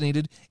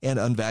vaccinated and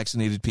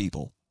unvaccinated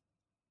people.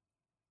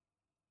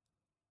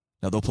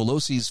 Now, though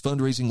Pelosi's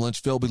fundraising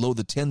lunch fell below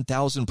the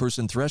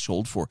 10,000-person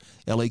threshold for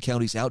L.A.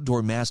 County's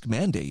outdoor mask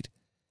mandate,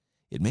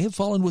 it may have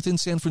fallen within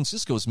San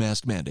Francisco's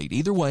mask mandate.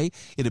 Either way,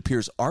 it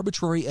appears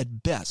arbitrary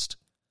at best.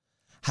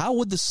 How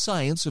would the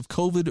science of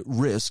COVID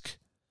risk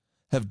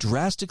have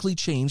drastically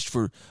changed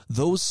for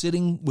those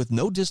sitting with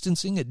no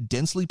distancing at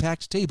densely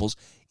packed tables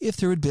if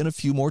there had been a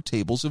few more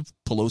tables of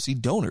Pelosi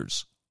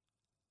donors?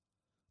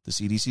 The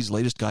CDC's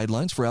latest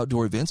guidelines for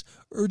outdoor events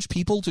urge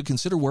people to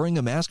consider wearing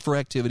a mask for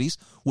activities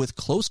with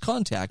close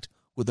contact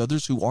with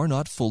others who are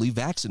not fully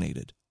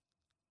vaccinated.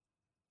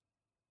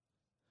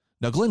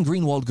 Now, Glenn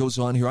Greenwald goes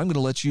on here. I'm going to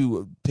let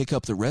you pick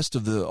up the rest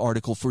of the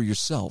article for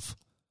yourself.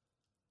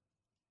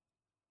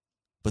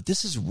 But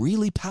this is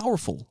really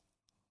powerful.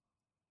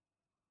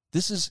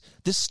 This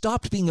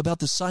stopped being about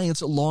the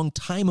science a long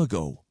time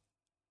ago.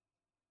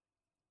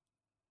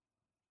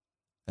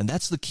 And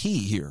that's the key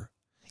here.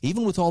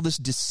 Even with all this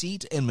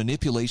deceit and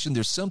manipulation,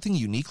 there's something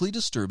uniquely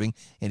disturbing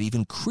and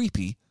even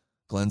creepy,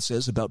 Glenn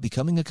says, about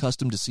becoming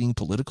accustomed to seeing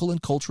political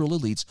and cultural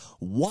elites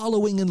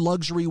wallowing in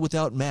luxury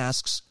without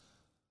masks,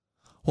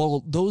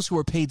 while those who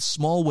are paid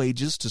small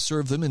wages to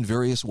serve them in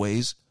various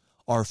ways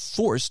are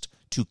forced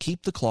to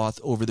keep the cloth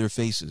over their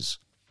faces.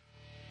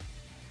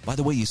 By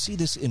the way, you see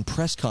this in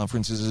press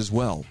conferences as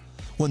well.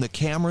 When the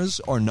cameras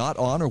are not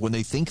on or when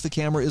they think the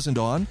camera isn't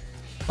on,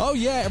 oh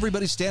yeah,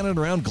 everybody's standing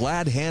around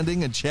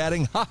glad-handing and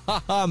chatting, ha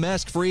ha ha,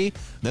 mask-free.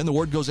 Then the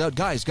word goes out,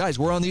 guys,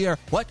 we're on the air.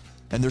 What?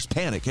 And there's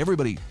panic.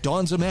 Everybody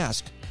dons a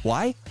mask.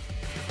 Why?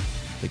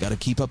 They got to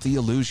keep up the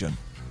illusion.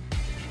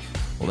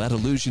 Well, that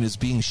illusion is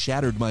being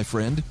shattered, my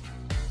friend,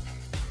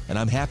 and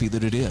I'm happy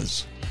that it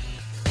is.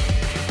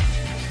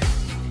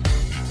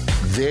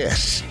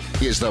 This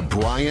is the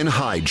Brian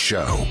Hyde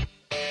Show.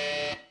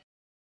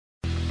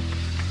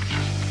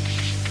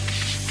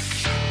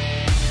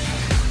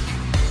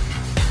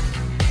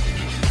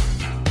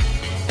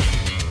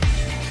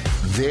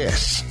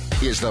 This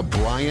is the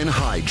Brian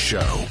Hyde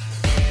Show.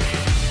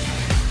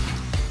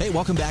 Hey,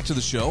 welcome back to the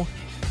show.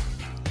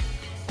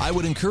 I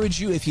would encourage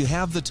you, if you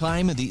have the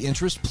time and the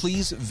interest,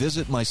 please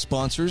visit my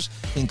sponsors,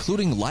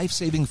 including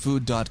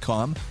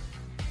LifesavingFood.com.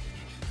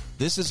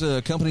 This is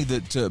a company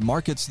that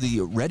markets the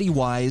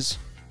ReadyWise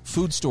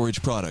food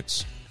storage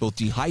products, both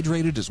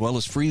dehydrated as well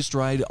as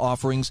freeze-dried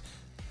offerings.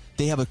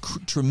 They have a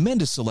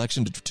tremendous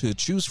selection to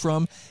choose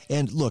from.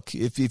 And look,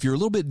 if you're a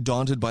little bit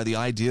daunted by the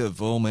idea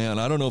of, oh man,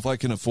 I don't know if I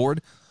can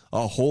afford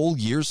a whole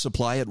year's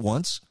supply at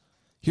once,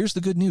 here's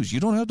the good news. You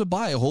don't have to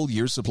buy a whole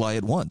year's supply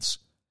at once.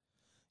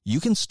 You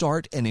can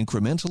start and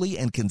incrementally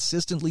and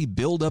consistently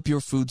build up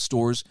your food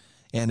stores,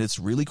 and it's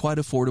really quite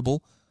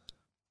affordable.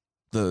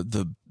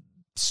 The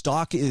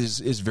stock is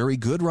very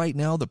good right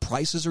now. The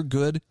prices are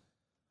good.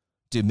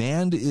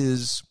 Demand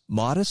is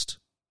modest.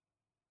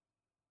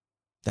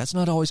 That's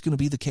not always going to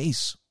be the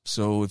case.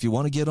 So if you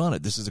want to get on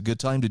it, this is a good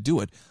time to do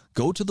it.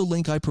 Go to the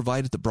link I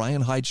provide at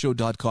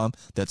thebrianhydeshow.com.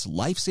 That's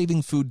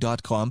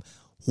lifesavingfood.com.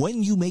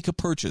 When you make a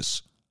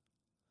purchase,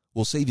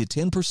 we'll save you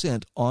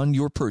 10% on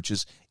your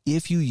purchase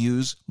if you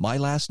use my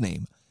last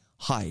name,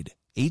 Hyde,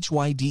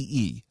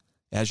 Hyde,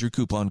 as your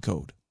coupon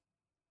code.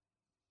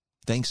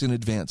 Thanks in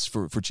advance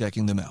for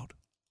checking them out.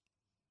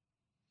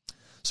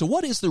 So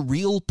what is the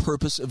real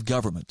purpose of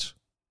government?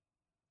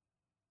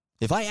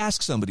 If I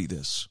ask somebody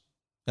this,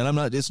 and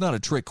it's not a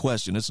trick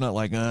question. It's not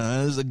like,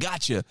 it's a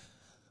gotcha.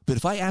 But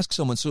if I ask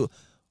someone, so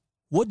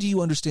what do you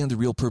understand the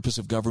real purpose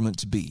of government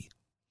to be?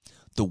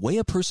 The way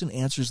a person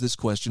answers this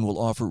question will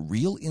offer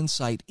real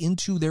insight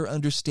into their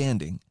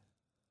understanding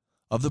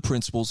of the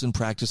principles and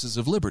practices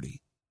of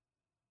liberty,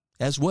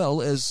 as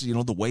well as,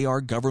 the way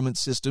our government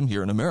system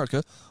here in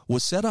America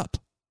was set up.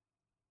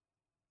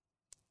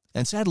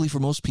 And sadly, for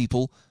most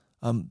people,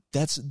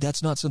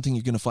 that's not something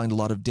you're going to find a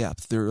lot of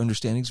depth. Their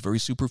understanding is very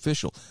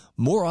superficial.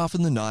 More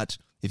often than not,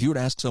 if you were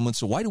to ask someone,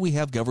 so why do we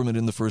have government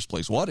in the first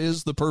place? What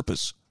is the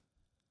purpose?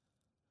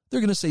 They're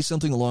going to say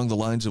something along the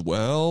lines of,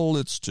 well,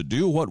 it's to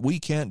do what we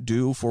can't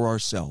do for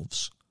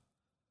ourselves.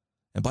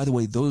 And by the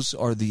way, those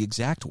are the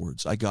exact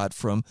words I got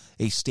from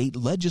a state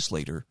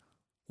legislator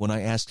when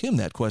I asked him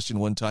that question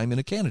one time in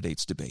a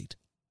candidates debate.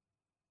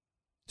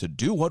 To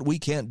do what we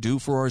can't do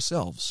for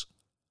ourselves.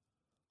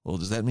 Well,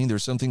 does that mean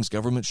there's some things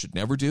government should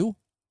never do?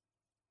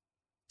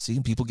 See,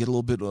 people get a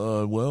little bit,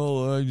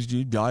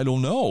 I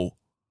don't know.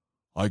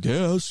 I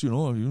guess,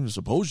 I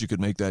suppose you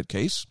could make that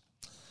case.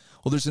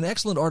 Well, there's an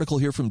excellent article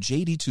here from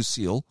J.D.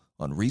 Tusil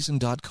on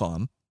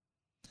Reason.com,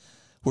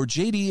 where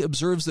J.D.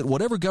 observes that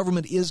whatever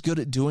government is good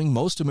at doing,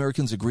 most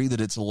Americans agree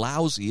that it's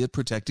lousy at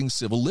protecting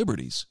civil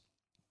liberties.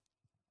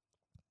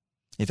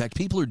 In fact,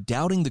 people are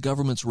doubting the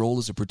government's role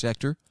as a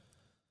protector,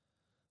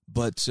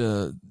 but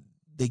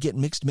they get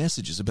mixed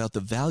messages about the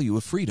value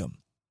of freedom.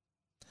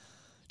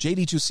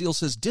 J.D. Tusil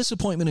says,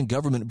 disappointment in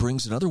government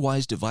brings an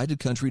otherwise divided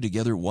country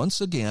together once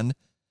again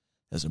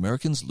as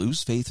Americans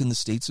lose faith in the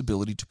state's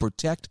ability to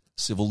protect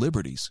civil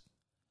liberties.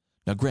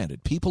 Now,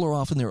 granted, people are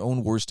often their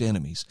own worst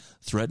enemies,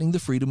 threatening the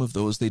freedom of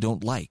those they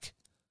don't like.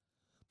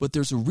 But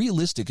there's a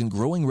realistic and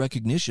growing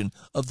recognition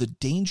of the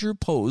danger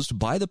posed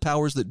by the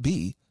powers that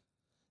be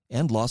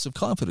and loss of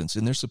confidence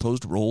in their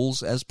supposed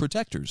roles as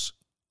protectors.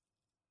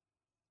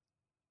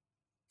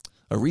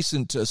 A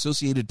recent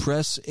Associated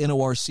Press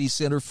NORC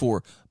Center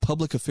for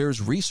Public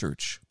Affairs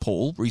Research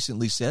poll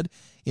recently said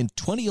in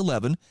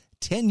 2011,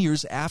 10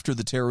 years after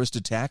the terrorist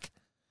attack,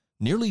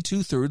 nearly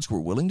two-thirds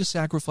were willing to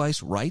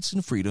sacrifice rights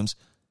and freedoms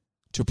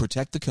to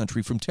protect the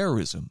country from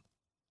terrorism.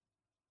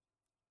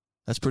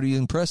 That's pretty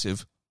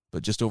impressive,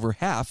 but just over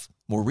half,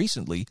 more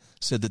recently,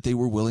 said that they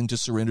were willing to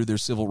surrender their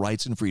civil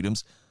rights and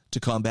freedoms to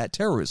combat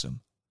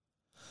terrorism.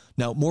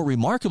 Now, more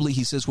remarkably,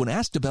 he says, when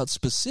asked about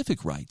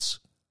specific rights,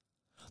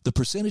 the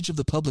percentage of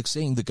the public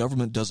saying the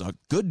government does a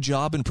good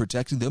job in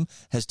protecting them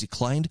has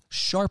declined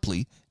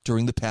sharply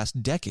during the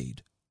past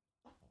decade.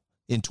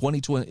 In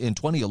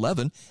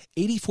 2011,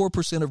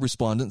 84% of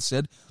respondents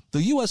said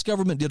the U.S.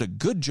 government did a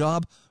good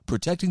job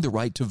protecting the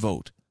right to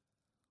vote.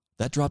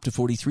 That dropped to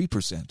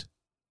 43%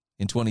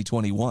 in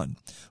 2021.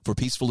 For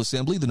peaceful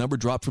assembly, the number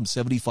dropped from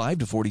 75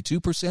 to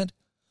 42%.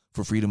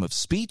 For freedom of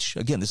speech,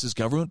 again, this is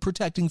government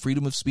protecting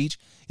freedom of speech,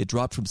 it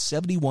dropped from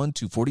 71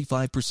 to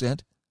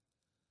 45%.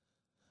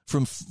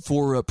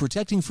 For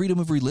protecting freedom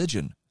of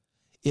religion,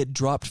 it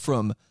dropped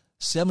from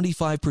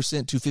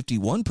 75% to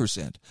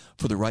 51%.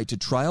 For the right to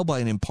trial by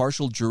an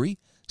impartial jury,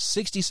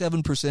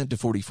 67% to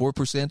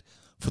 44%.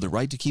 For the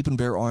right to keep and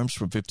bear arms,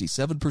 from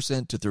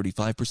 57% to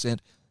 35%,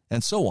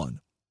 and so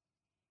on.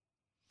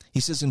 He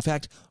says, in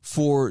fact,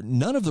 for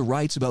none of the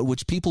rights about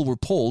which people were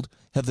polled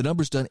have the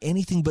numbers done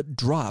anything but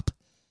drop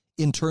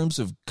in terms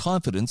of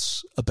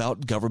confidence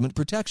about government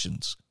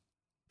protections,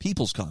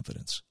 people's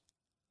confidence.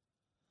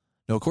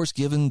 Now, of course,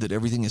 given that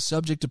everything is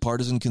subject to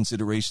partisan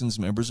considerations,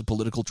 members of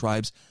political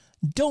tribes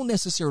don't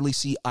necessarily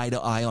see eye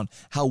to eye on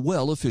how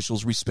well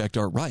officials respect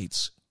our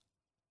rights.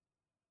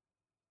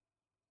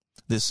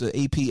 This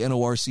AP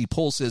NORC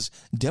poll says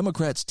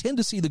Democrats tend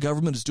to see the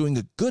government as doing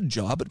a good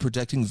job at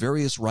protecting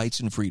various rights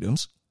and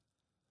freedoms,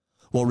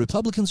 while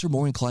Republicans are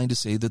more inclined to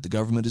say that the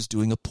government is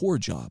doing a poor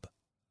job.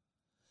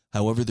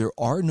 However, there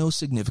are no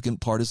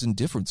significant partisan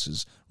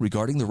differences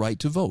regarding the right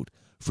to vote,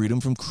 freedom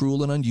from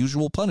cruel and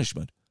unusual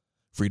punishment,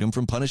 freedom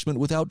from punishment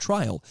without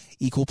trial,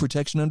 equal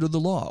protection under the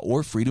law,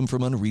 or freedom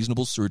from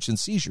unreasonable search and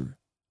seizure.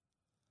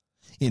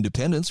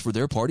 Independents, for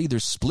their party, they're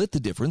split the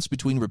difference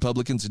between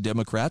Republicans and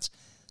Democrats,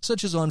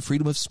 such as on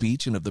freedom of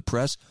speech and of the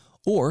press,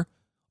 or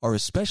are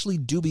especially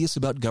dubious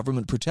about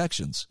government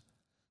protections,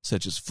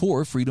 such as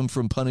for freedom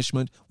from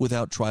punishment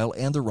without trial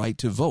and the right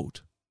to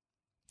vote.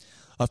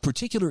 Of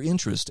particular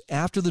interest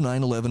after the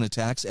 9/11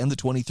 attacks and the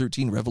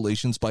 2013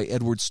 revelations by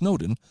Edward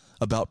Snowden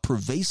about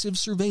pervasive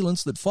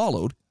surveillance that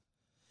followed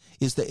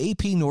is the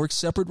AP NORC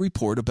separate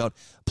report about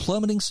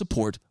plummeting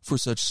support for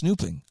such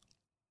snooping.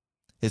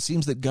 It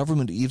seems that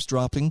government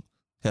eavesdropping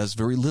has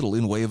very little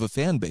in way of a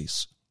fan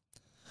base.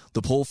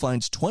 The poll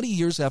finds 20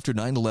 years after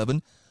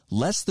 9/11,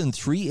 less than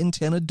 3 in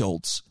 10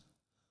 adults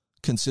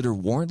consider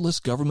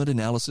warrantless government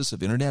analysis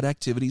of Internet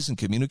activities and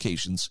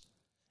communications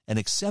an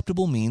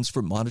acceptable means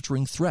for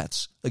monitoring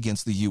threats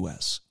against the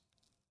U.S.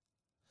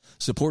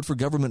 Support for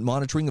government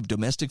monitoring of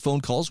domestic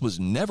phone calls was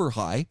never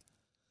high,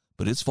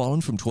 but it's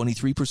fallen from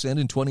 23%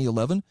 in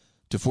 2011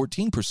 to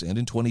 14%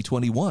 in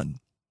 2021.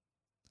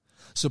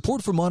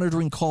 Support for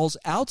monitoring calls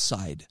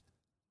outside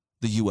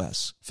the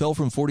U.S. fell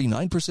from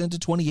 49% to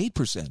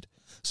 28%.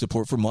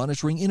 Support for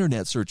monitoring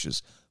Internet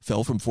searches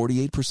fell from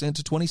 48%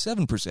 to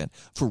 27%.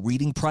 For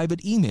reading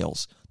private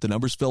emails, the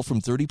numbers fell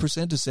from 30%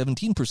 to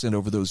 17%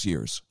 over those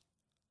years.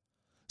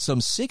 Some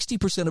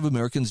 60% of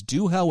Americans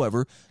do,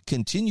 however,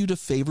 continue to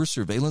favor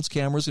surveillance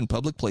cameras in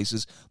public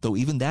places, though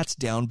even that's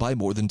down by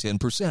more than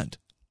 10%.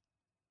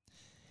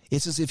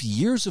 It's as if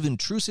years of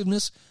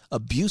intrusiveness,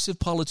 abusive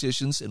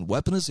politicians, and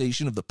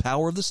weaponization of the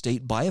power of the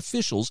state by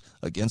officials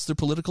against their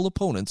political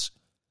opponents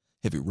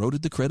have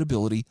eroded the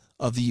credibility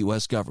of the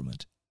U.S.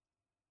 government.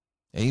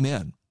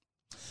 Amen.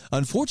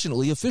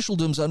 Unfortunately,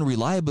 officialdom's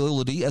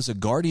unreliability as a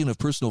guardian of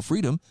personal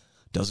freedom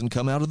doesn't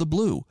come out of the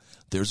blue.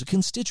 There's a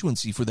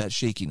constituency for that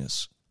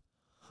shakiness.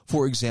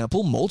 For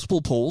example,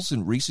 multiple polls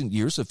in recent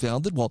years have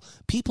found that while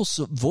people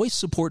voice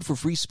support for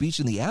free speech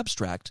in the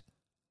abstract,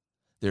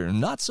 they're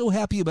not so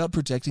happy about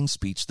protecting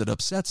speech that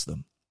upsets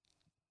them.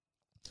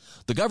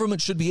 The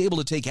government should be able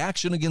to take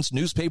action against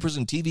newspapers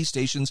and TV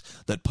stations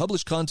that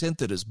publish content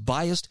that is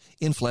biased,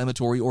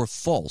 inflammatory, or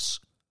false,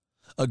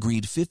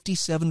 agreed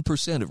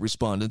 57% of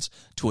respondents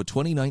to a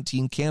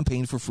 2019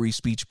 Campaign for Free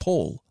Speech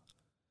poll.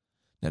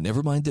 Now,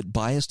 never mind that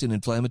biased and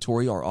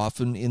inflammatory are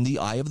often in the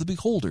eye of the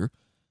beholder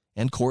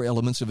and core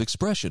elements of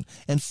expression,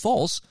 and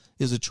false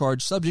is a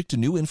charge subject to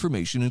new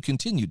information and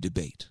continued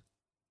debate.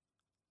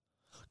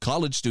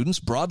 College students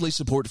broadly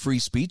support free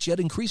speech, yet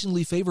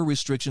increasingly favor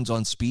restrictions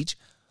on speech,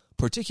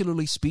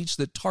 particularly speech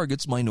that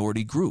targets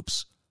minority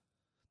groups.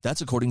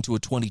 That's according to a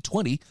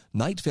 2020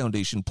 Knight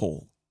Foundation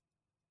poll.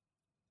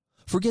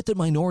 Forget that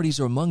minorities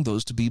are among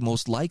those to be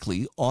most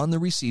likely on the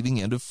receiving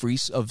end of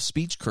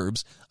speech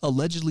curbs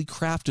allegedly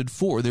crafted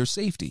for their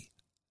safety.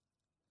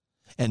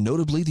 And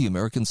notably, the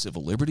American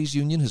Civil Liberties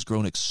Union has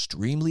grown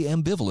extremely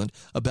ambivalent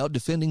about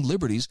defending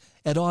liberties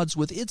at odds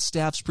with its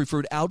staff's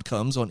preferred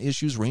outcomes on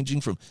issues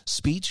ranging from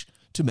speech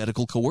to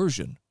medical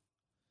coercion.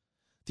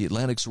 The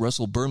Atlantic's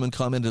Russell Berman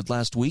commented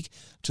last week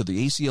to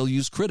the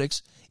ACLU's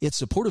critics, its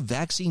support of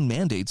vaccine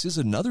mandates is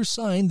another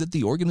sign that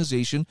the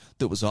organization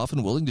that was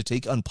often willing to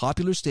take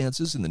unpopular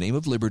stances in the name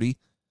of liberty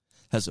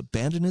has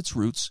abandoned its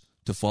roots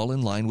to fall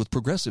in line with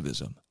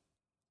progressivism.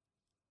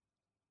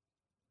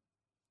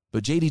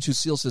 But J.D.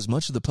 Tusil says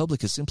much of the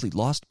public has simply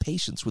lost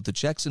patience with the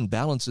checks and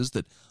balances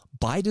that,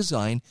 by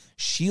design,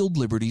 shield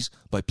liberties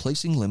by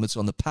placing limits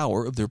on the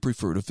power of their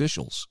preferred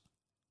officials.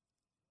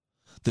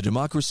 The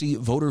Democracy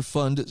Voter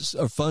Fund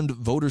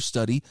Voter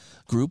Study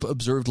Group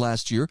observed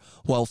last year,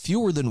 while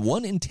fewer than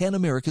 1 in 10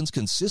 Americans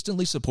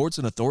consistently supports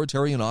an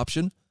authoritarian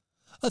option,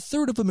 a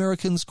third of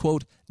Americans,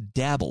 quote,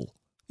 dabble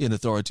in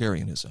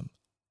authoritarianism.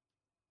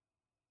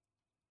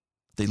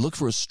 They look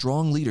for a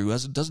strong leader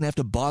who doesn't have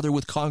to bother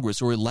with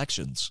Congress or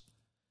elections.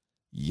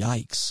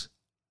 Yikes.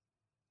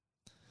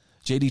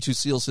 J.D.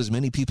 Tusil says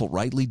many people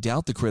rightly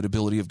doubt the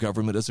credibility of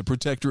government as a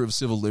protector of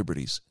civil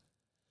liberties.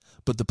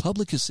 But the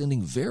public is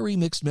sending very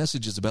mixed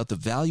messages about the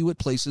value it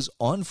places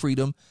on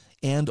freedom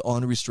and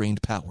on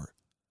restrained power.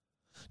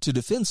 To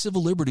defend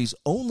civil liberties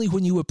only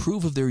when you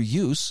approve of their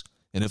use,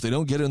 and if they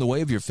don't get in the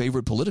way of your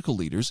favorite political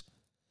leaders,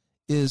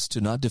 is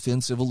to not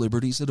defend civil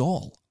liberties at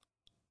all.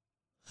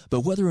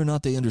 But whether or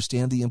not they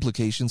understand the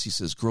implications, he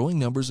says growing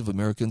numbers of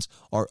Americans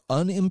are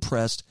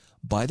unimpressed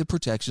by the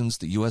protections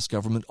the U.S.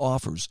 government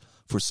offers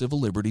for civil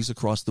liberties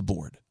across the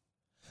board.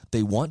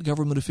 They want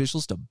government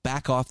officials to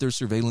back off their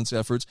surveillance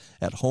efforts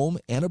at home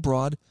and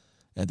abroad,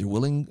 and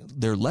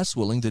they're less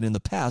willing than in the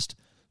past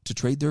to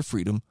trade their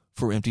freedom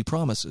for empty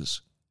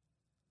promises.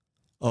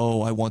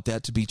 Oh, I want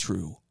that to be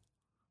true.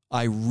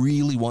 I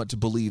really want to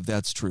believe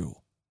that's true.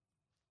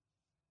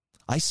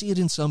 I see it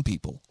in some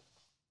people.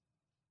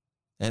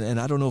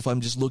 And I don't know if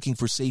I'm just looking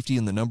for safety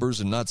in the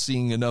numbers and not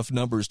seeing enough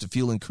numbers to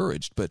feel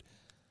encouraged, but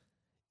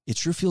it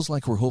sure feels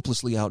like we're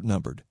hopelessly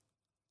outnumbered.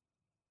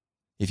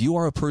 If you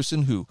are a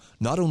person who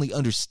not only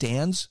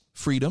understands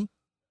freedom,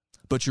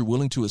 but you're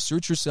willing to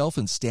assert yourself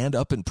and stand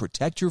up and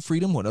protect your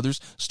freedom when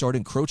others start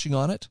encroaching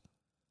on it,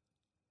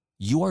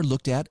 you are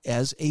looked at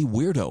as a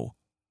weirdo.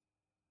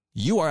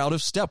 You are out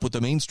of step with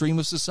the mainstream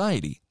of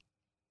society.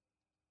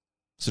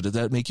 So did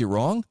that make you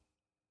wrong?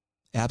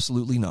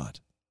 Absolutely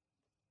not.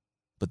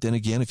 But then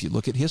again, if you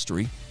look at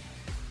history,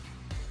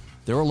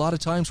 there are a lot of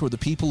times where the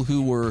people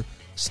who were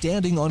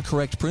standing on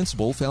correct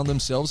principle found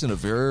themselves in a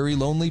very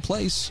lonely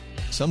place,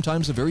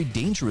 sometimes a very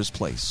dangerous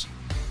place.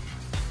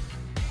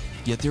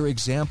 Yet their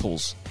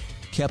examples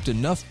kept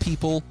enough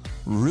people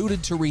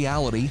rooted to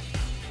reality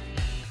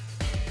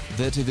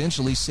that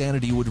eventually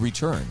sanity would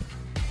return.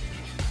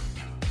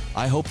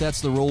 I hope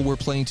that's the role we're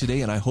playing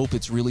today, and I hope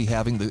it's really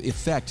having the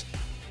effect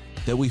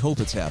that we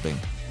hope it's having.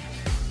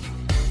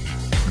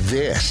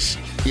 This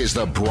is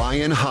The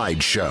Brian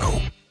Hyde Show.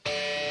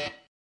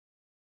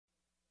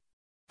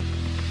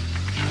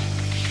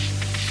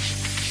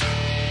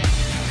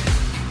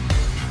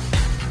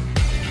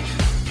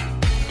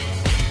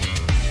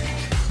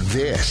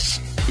 This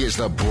is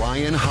The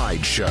Brian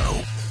Hyde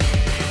Show.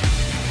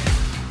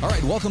 All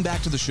right, welcome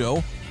back to the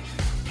show.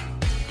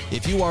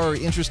 If you are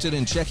interested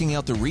in checking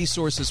out the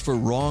resources for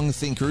wrong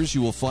thinkers,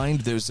 you will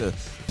find there's a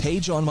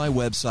page on my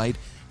website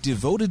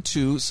devoted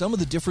to some of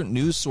the different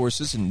news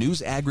sources and news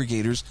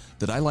aggregators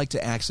that I like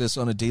to access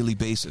on a daily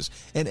basis.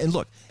 And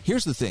look,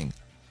 here's the thing.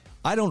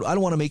 I don't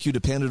want to make you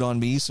dependent on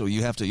me, so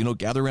you have to,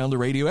 gather around the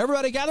radio.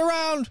 Everybody gather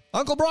around.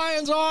 Uncle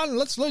Brian's on.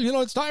 Let's,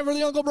 it's time for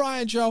the Uncle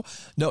Brian Show.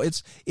 No,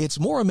 it's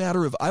more a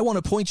matter of I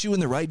want to point you in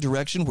the right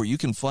direction where you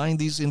can find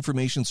these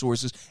information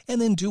sources and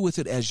then do with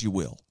it as you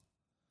will.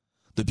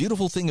 The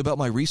beautiful thing about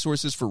my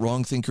resources for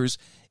wrong thinkers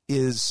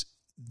is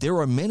there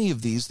are many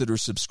of these that are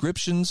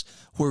subscriptions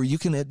where you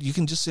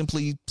can just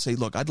simply say,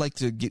 look, I'd like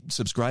to get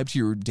subscribed to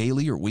your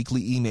daily or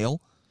weekly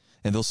email,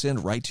 and they'll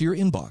send right to your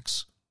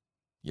inbox.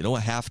 A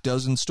half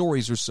dozen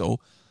stories or so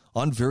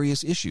on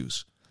various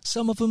issues.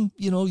 Some of them,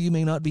 you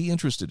may not be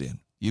interested in.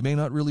 You may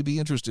not really be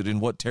interested in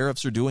what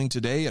tariffs are doing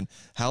today and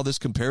how this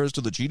compares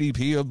to the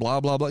GDP of blah,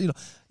 blah, blah.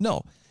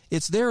 No,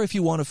 it's there if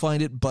you want to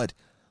find it, but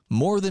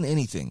more than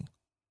anything,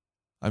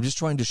 I'm just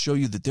trying to show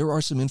you that there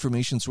are some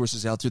information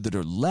sources out there that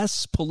are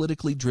less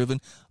politically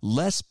driven,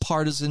 less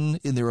partisan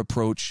in their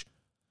approach,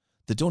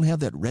 that don't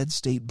have that red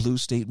state, blue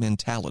state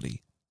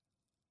mentality.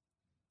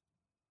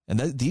 And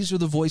these are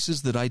the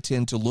voices that I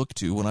tend to look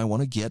to when I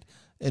want to get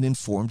an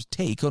informed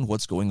take on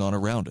what's going on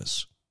around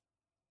us.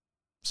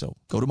 So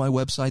go to my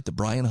website,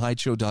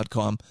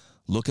 thebrianhydeshow.com,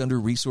 look under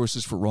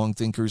resources for wrong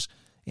thinkers,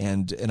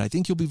 and I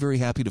think you'll be very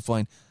happy to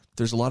find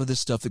there's a lot of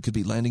this stuff that could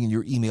be landing in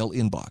your email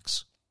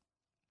inbox.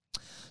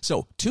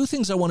 So, two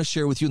things I want to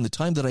share with you in the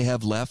time that I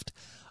have left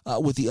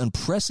with the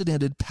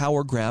unprecedented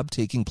power grab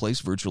taking place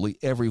virtually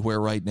everywhere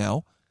right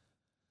now.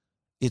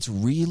 It's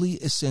really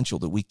essential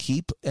that we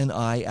keep an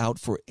eye out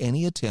for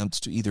any attempts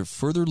to either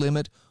further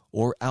limit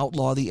or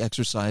outlaw the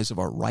exercise of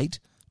our right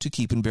to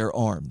keep and bear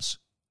arms.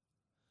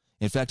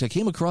 In fact, I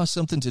came across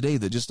something today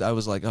that I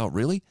was like, oh,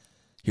 really?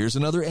 Here's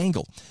another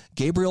angle.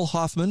 Gabriel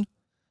Hoffman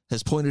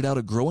has pointed out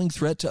a growing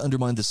threat to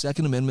undermine the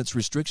Second Amendment's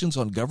restrictions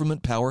on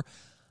government power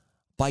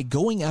by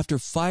going after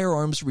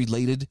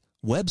firearms-related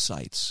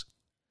websites.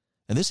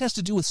 And this has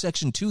to do with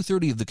Section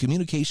 230 of the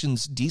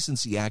Communications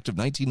Decency Act of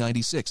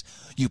 1996.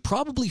 You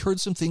probably heard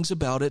some things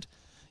about it,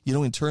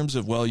 in terms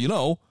of,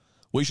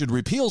 we should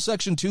repeal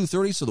Section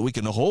 230 so that we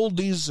can hold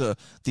these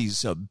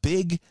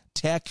big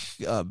tech,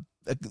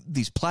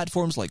 these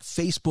platforms like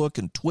Facebook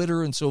and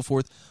Twitter and so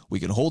forth, we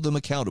can hold them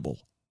accountable.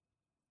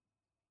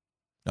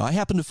 Now, I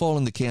happen to fall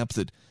in the camp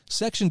that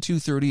Section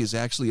 230 is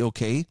actually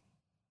okay.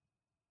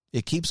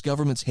 It keeps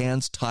government's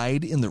hands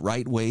tied in the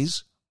right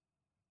ways.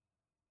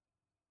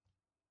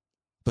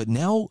 But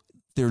now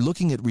they're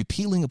looking at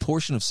repealing a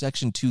portion of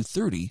Section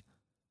 230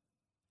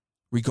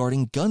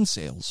 regarding gun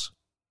sales.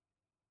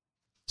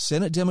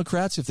 Senate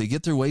Democrats, if they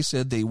get their way,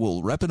 said they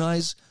will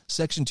weaponize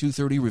Section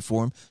 230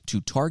 reform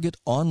to target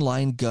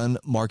online gun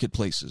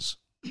marketplaces.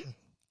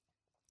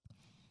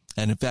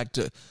 And in fact,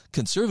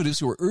 conservatives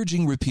who are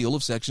urging repeal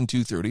of Section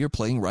 230 are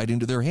playing right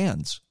into their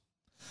hands.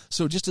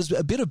 So just as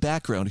a bit of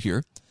background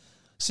here,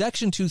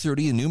 Section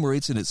 230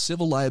 enumerates in its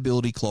civil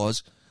liability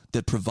clause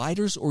that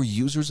providers or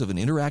users of an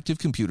interactive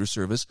computer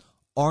service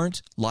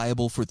aren't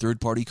liable for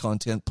third-party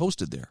content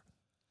posted there.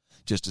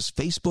 Just as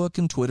Facebook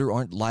and Twitter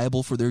aren't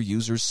liable for their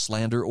users'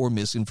 slander or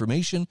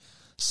misinformation,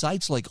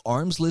 sites like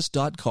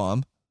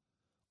armslist.com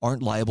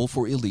aren't liable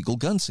for illegal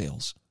gun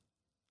sales.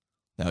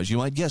 Now, as you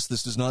might guess,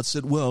 this does not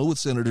sit well with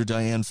Senator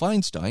Dianne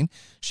Feinstein.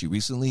 She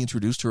recently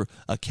introduced her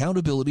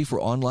Accountability for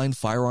Online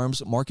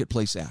Firearms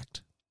Marketplace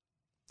Act.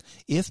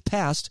 If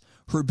passed,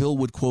 her bill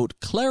would, quote,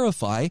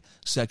 clarify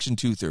Section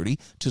 230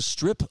 to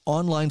strip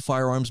online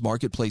firearms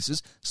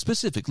marketplaces,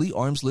 specifically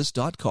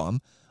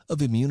armslist.com,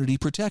 of immunity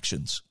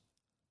protections.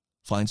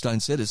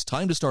 Feinstein said it's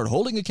time to start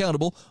holding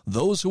accountable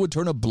those who would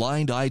turn a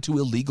blind eye to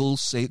illegal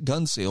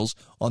gun sales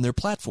on their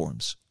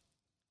platforms.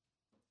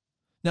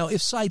 Now,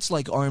 if sites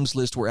like Arms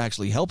List were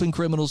actually helping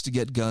criminals to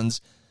get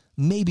guns,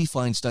 maybe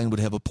Feinstein would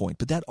have a point,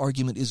 but that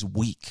argument is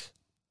weak.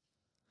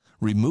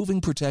 Removing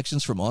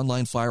protections from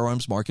online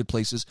firearms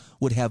marketplaces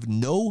would have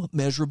no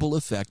measurable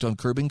effect on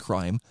curbing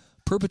crime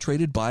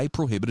perpetrated by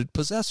prohibited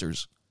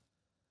possessors.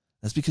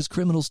 That's because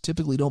criminals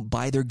typically don't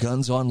buy their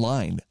guns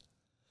online.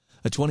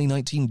 A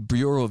 2019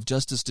 Bureau of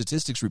Justice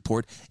Statistics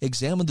report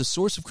examined the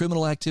source of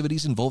criminal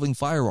activities involving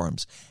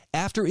firearms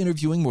after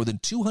interviewing more than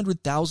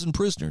 200,000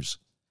 prisoners.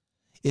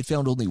 It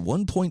found only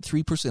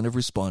 1.3% of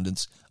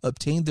respondents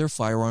obtained their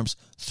firearms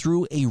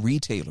through a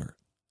retailer.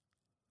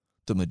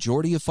 The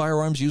majority of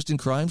firearms used in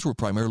crimes were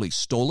primarily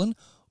stolen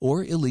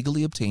or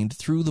illegally obtained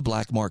through the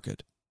black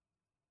market.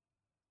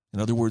 In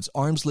other words,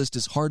 Arms List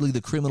is hardly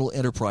the criminal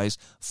enterprise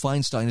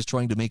Feinstein is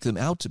trying to make them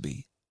out to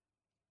be.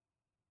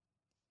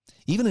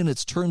 Even in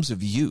its terms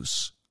of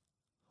use,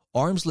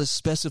 Arms List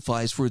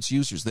specifies for its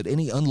users that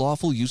any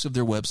unlawful use of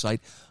their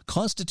website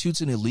constitutes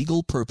an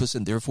illegal purpose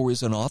and therefore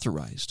is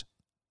unauthorized.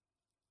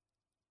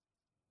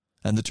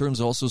 And the terms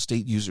also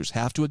state users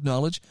have to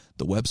acknowledge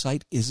the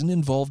website isn't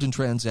involved in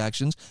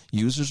transactions.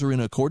 Users are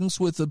in accordance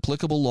with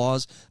applicable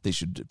laws. They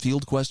should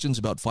field questions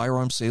about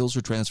firearms sales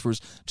or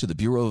transfers to the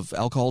Bureau of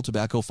Alcohol,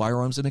 Tobacco,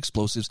 Firearms, and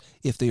Explosives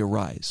if they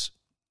arise.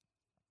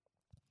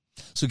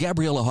 So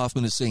Gabriella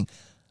Hoffman is saying,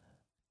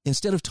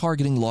 instead of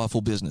targeting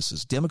lawful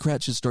businesses,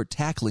 Democrats should start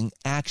tackling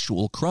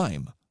actual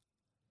crime.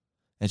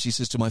 And she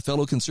says, to my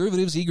fellow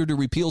conservatives eager to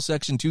repeal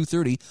Section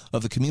 230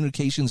 of the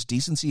Communications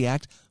Decency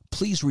Act,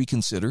 please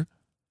reconsider.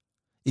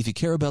 If you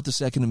care about the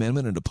Second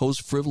Amendment and oppose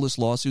frivolous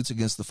lawsuits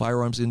against the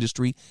firearms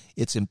industry,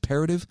 it's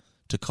imperative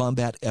to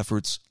combat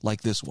efforts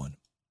like this one.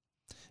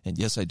 And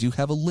yes, I do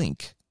have a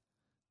link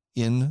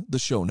in the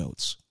show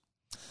notes.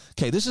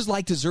 Okay, this is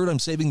like dessert. I'm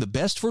saving the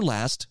best for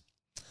last.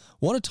 I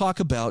want to talk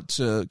about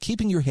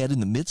keeping your head in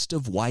the midst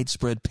of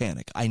widespread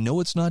panic. I know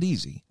it's not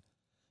easy.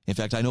 In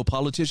fact, I know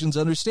politicians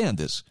understand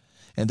this,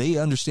 and they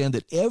understand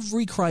that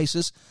every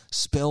crisis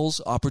spells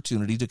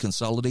opportunity to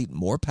consolidate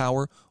more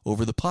power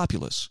over the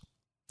populace.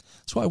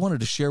 That's why I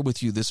wanted to share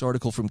with you this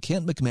article from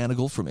Kent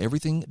McManigal from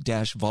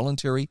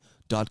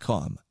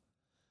everything-voluntary.com.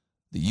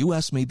 The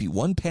U.S. may be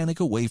one panic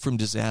away from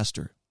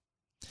disaster.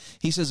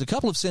 He says, a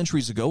couple of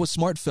centuries ago, a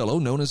smart fellow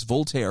known as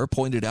Voltaire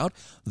pointed out,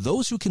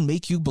 those who can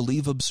make you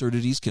believe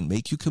absurdities can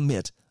make you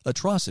commit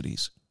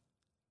atrocities.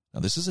 Now,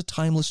 this is a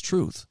timeless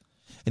truth.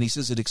 And he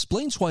says it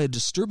explains why a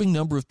disturbing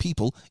number of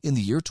people in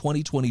the year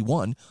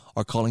 2021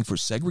 are calling for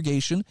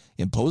segregation,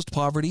 imposed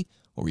poverty,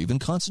 or even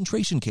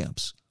concentration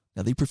camps.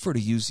 Now, they prefer to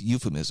use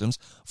euphemisms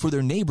for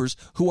their neighbors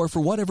who are,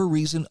 for whatever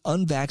reason,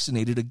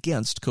 unvaccinated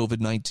against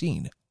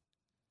COVID-19.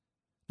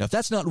 Now, if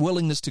that's not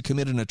willingness to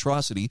commit an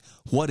atrocity,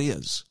 what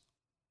is?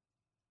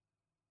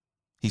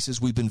 He says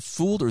we've been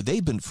fooled, or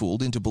they've been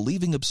fooled, into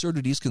believing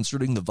absurdities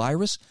concerning the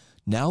virus.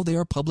 Now they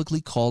are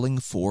publicly calling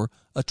for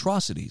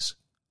atrocities.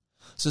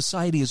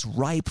 Society is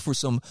ripe for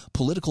some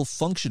political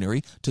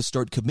functionary to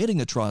start committing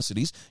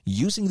atrocities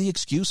using the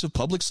excuse of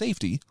public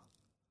safety.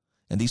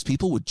 And these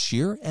people would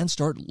cheer and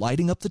start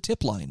lighting up the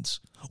tip lines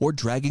or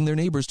dragging their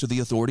neighbors to the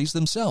authorities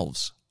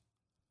themselves.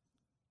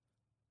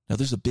 Now,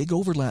 there's a big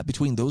overlap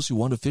between those who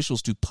want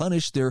officials to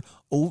punish their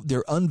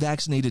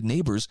unvaccinated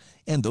neighbors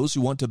and those who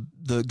want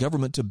the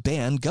government to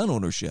ban gun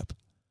ownership.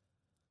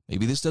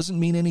 Maybe this doesn't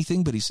mean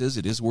anything, but he says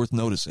it is worth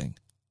noticing.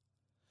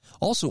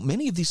 Also,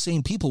 many of these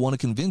same people want to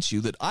convince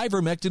you that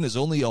ivermectin is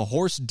only a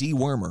horse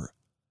dewormer.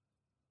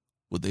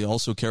 Would they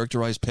also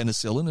characterize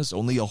penicillin as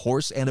only a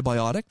horse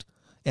antibiotic?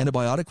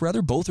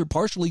 Both are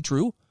partially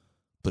true,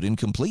 but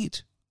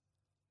incomplete.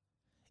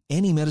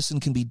 Any medicine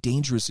can be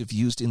dangerous if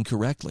used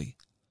incorrectly.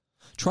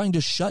 Trying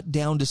to shut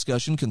down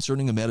discussion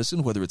concerning a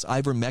medicine, whether it's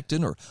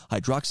ivermectin or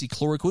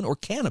hydroxychloroquine or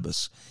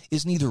cannabis,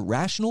 is neither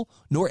rational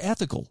nor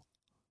ethical.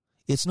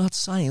 It's not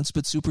science,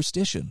 but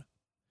superstition.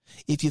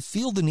 If you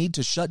feel the need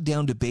to shut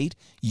down debate,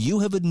 you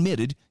have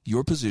admitted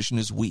your position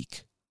is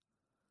weak.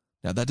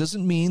 Now, that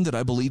doesn't mean that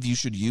I believe you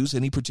should use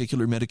any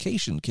particular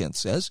medication, Kent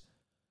says.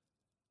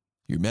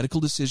 Your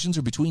medical decisions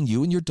are between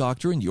you and your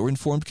doctor, and your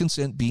informed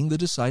consent being the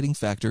deciding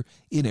factor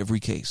in every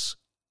case.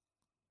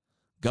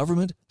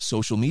 Government,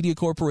 social media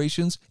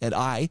corporations, and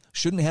I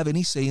shouldn't have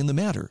any say in the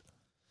matter.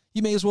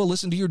 You may as well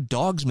listen to your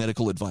dog's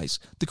medical advice.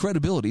 The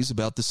credibility is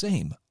about the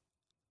same.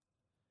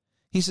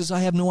 He says, I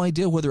have no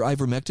idea whether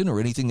ivermectin or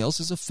anything else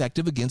is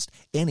effective against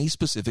any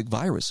specific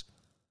virus.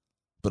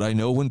 But I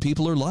know when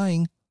people are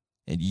lying,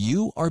 and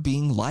you are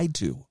being lied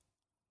to.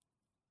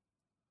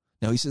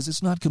 Now, he says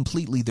it's not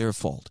completely their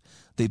fault.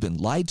 They've been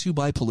lied to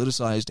by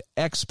politicized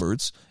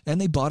experts, and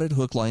they bought it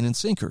hook, line, and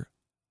sinker.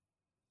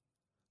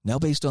 Now,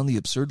 based on the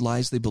absurd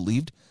lies they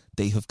believed,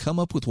 they have come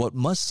up with what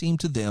must seem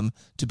to them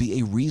to be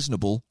a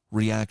reasonable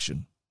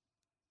reaction.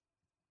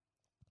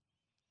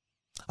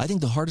 I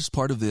think the hardest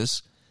part of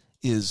this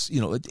is,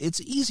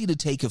 it's easy to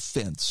take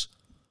offense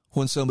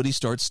when somebody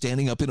starts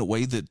standing up in a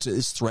way that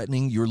is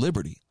threatening your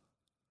liberty.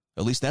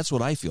 At least that's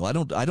what I feel.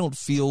 I don't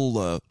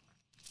feel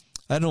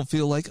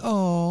like,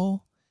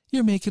 oh,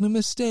 you're making a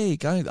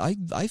mistake.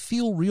 I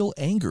feel real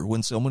anger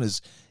when someone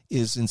is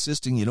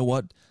insisting, you know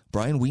what,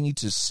 Brian, we need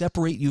to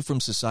separate you from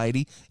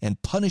society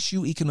and punish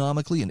you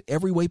economically in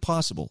every way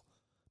possible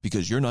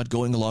because you're not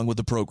going along with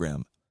the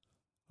program.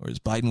 Or as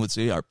Biden would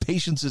say, our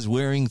patience is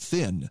wearing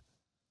thin.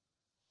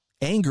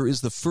 Anger is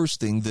the first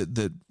thing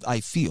that I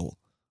feel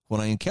when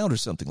I encounter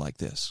something like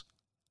this.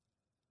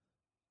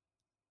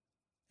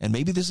 And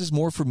maybe this is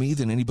more for me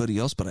than anybody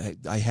else, but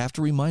I have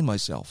to remind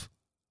myself,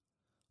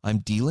 I'm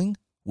dealing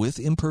with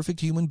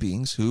imperfect human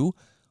beings who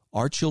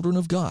are children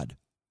of God,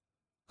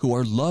 who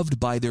are loved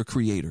by their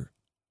Creator,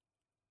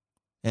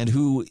 and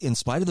who, in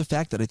spite of the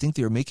fact that I think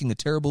they are making a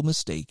terrible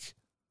mistake,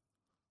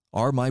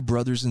 are my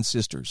brothers and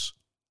sisters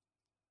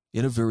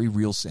in a very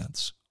real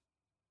sense.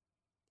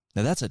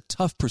 Now, that's a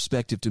tough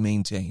perspective to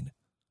maintain.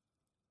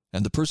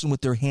 And the person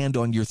with their hand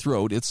on your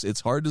throat,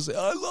 it's hard to say,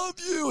 I love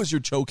you, as you're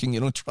choking,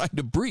 trying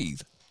to breathe.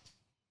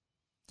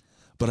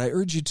 But I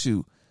urge you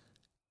to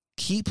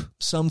keep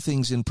some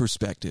things in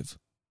perspective.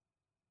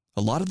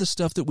 A lot of the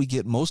stuff that we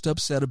get most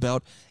upset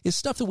about is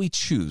stuff that we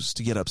choose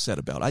to get upset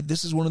about.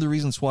 This is one of the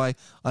reasons why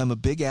I'm a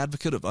big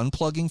advocate of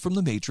unplugging from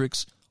the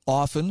matrix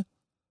often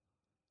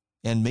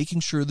and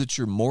making sure that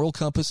your moral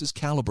compass is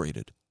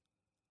calibrated.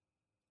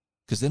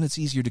 Because then it's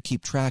easier to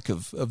keep track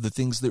of the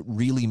things that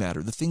really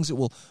matter, the things that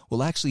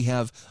will actually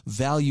have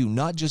value,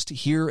 not just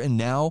here and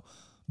now,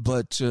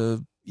 but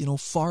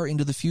far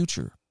into the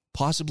future,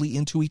 possibly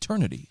into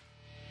eternity.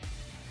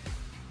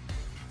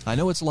 I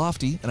know it's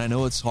lofty, and I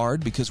know it's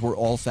hard because we're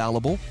all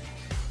fallible.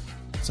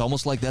 It's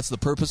almost like that's the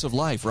purpose of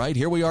life, right?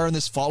 Here we are in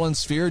this fallen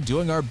sphere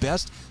doing our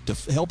best to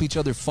help each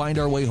other find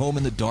our way home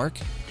in the dark.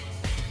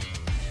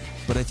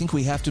 But I think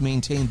we have to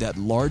maintain that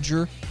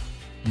larger,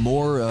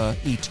 more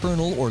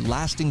eternal or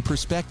lasting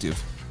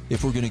perspective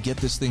if we're going to get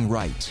this thing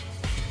right.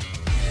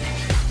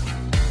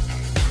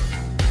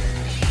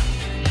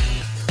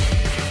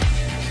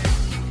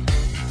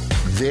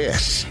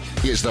 This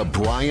is the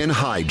Brian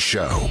Hyde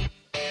Show.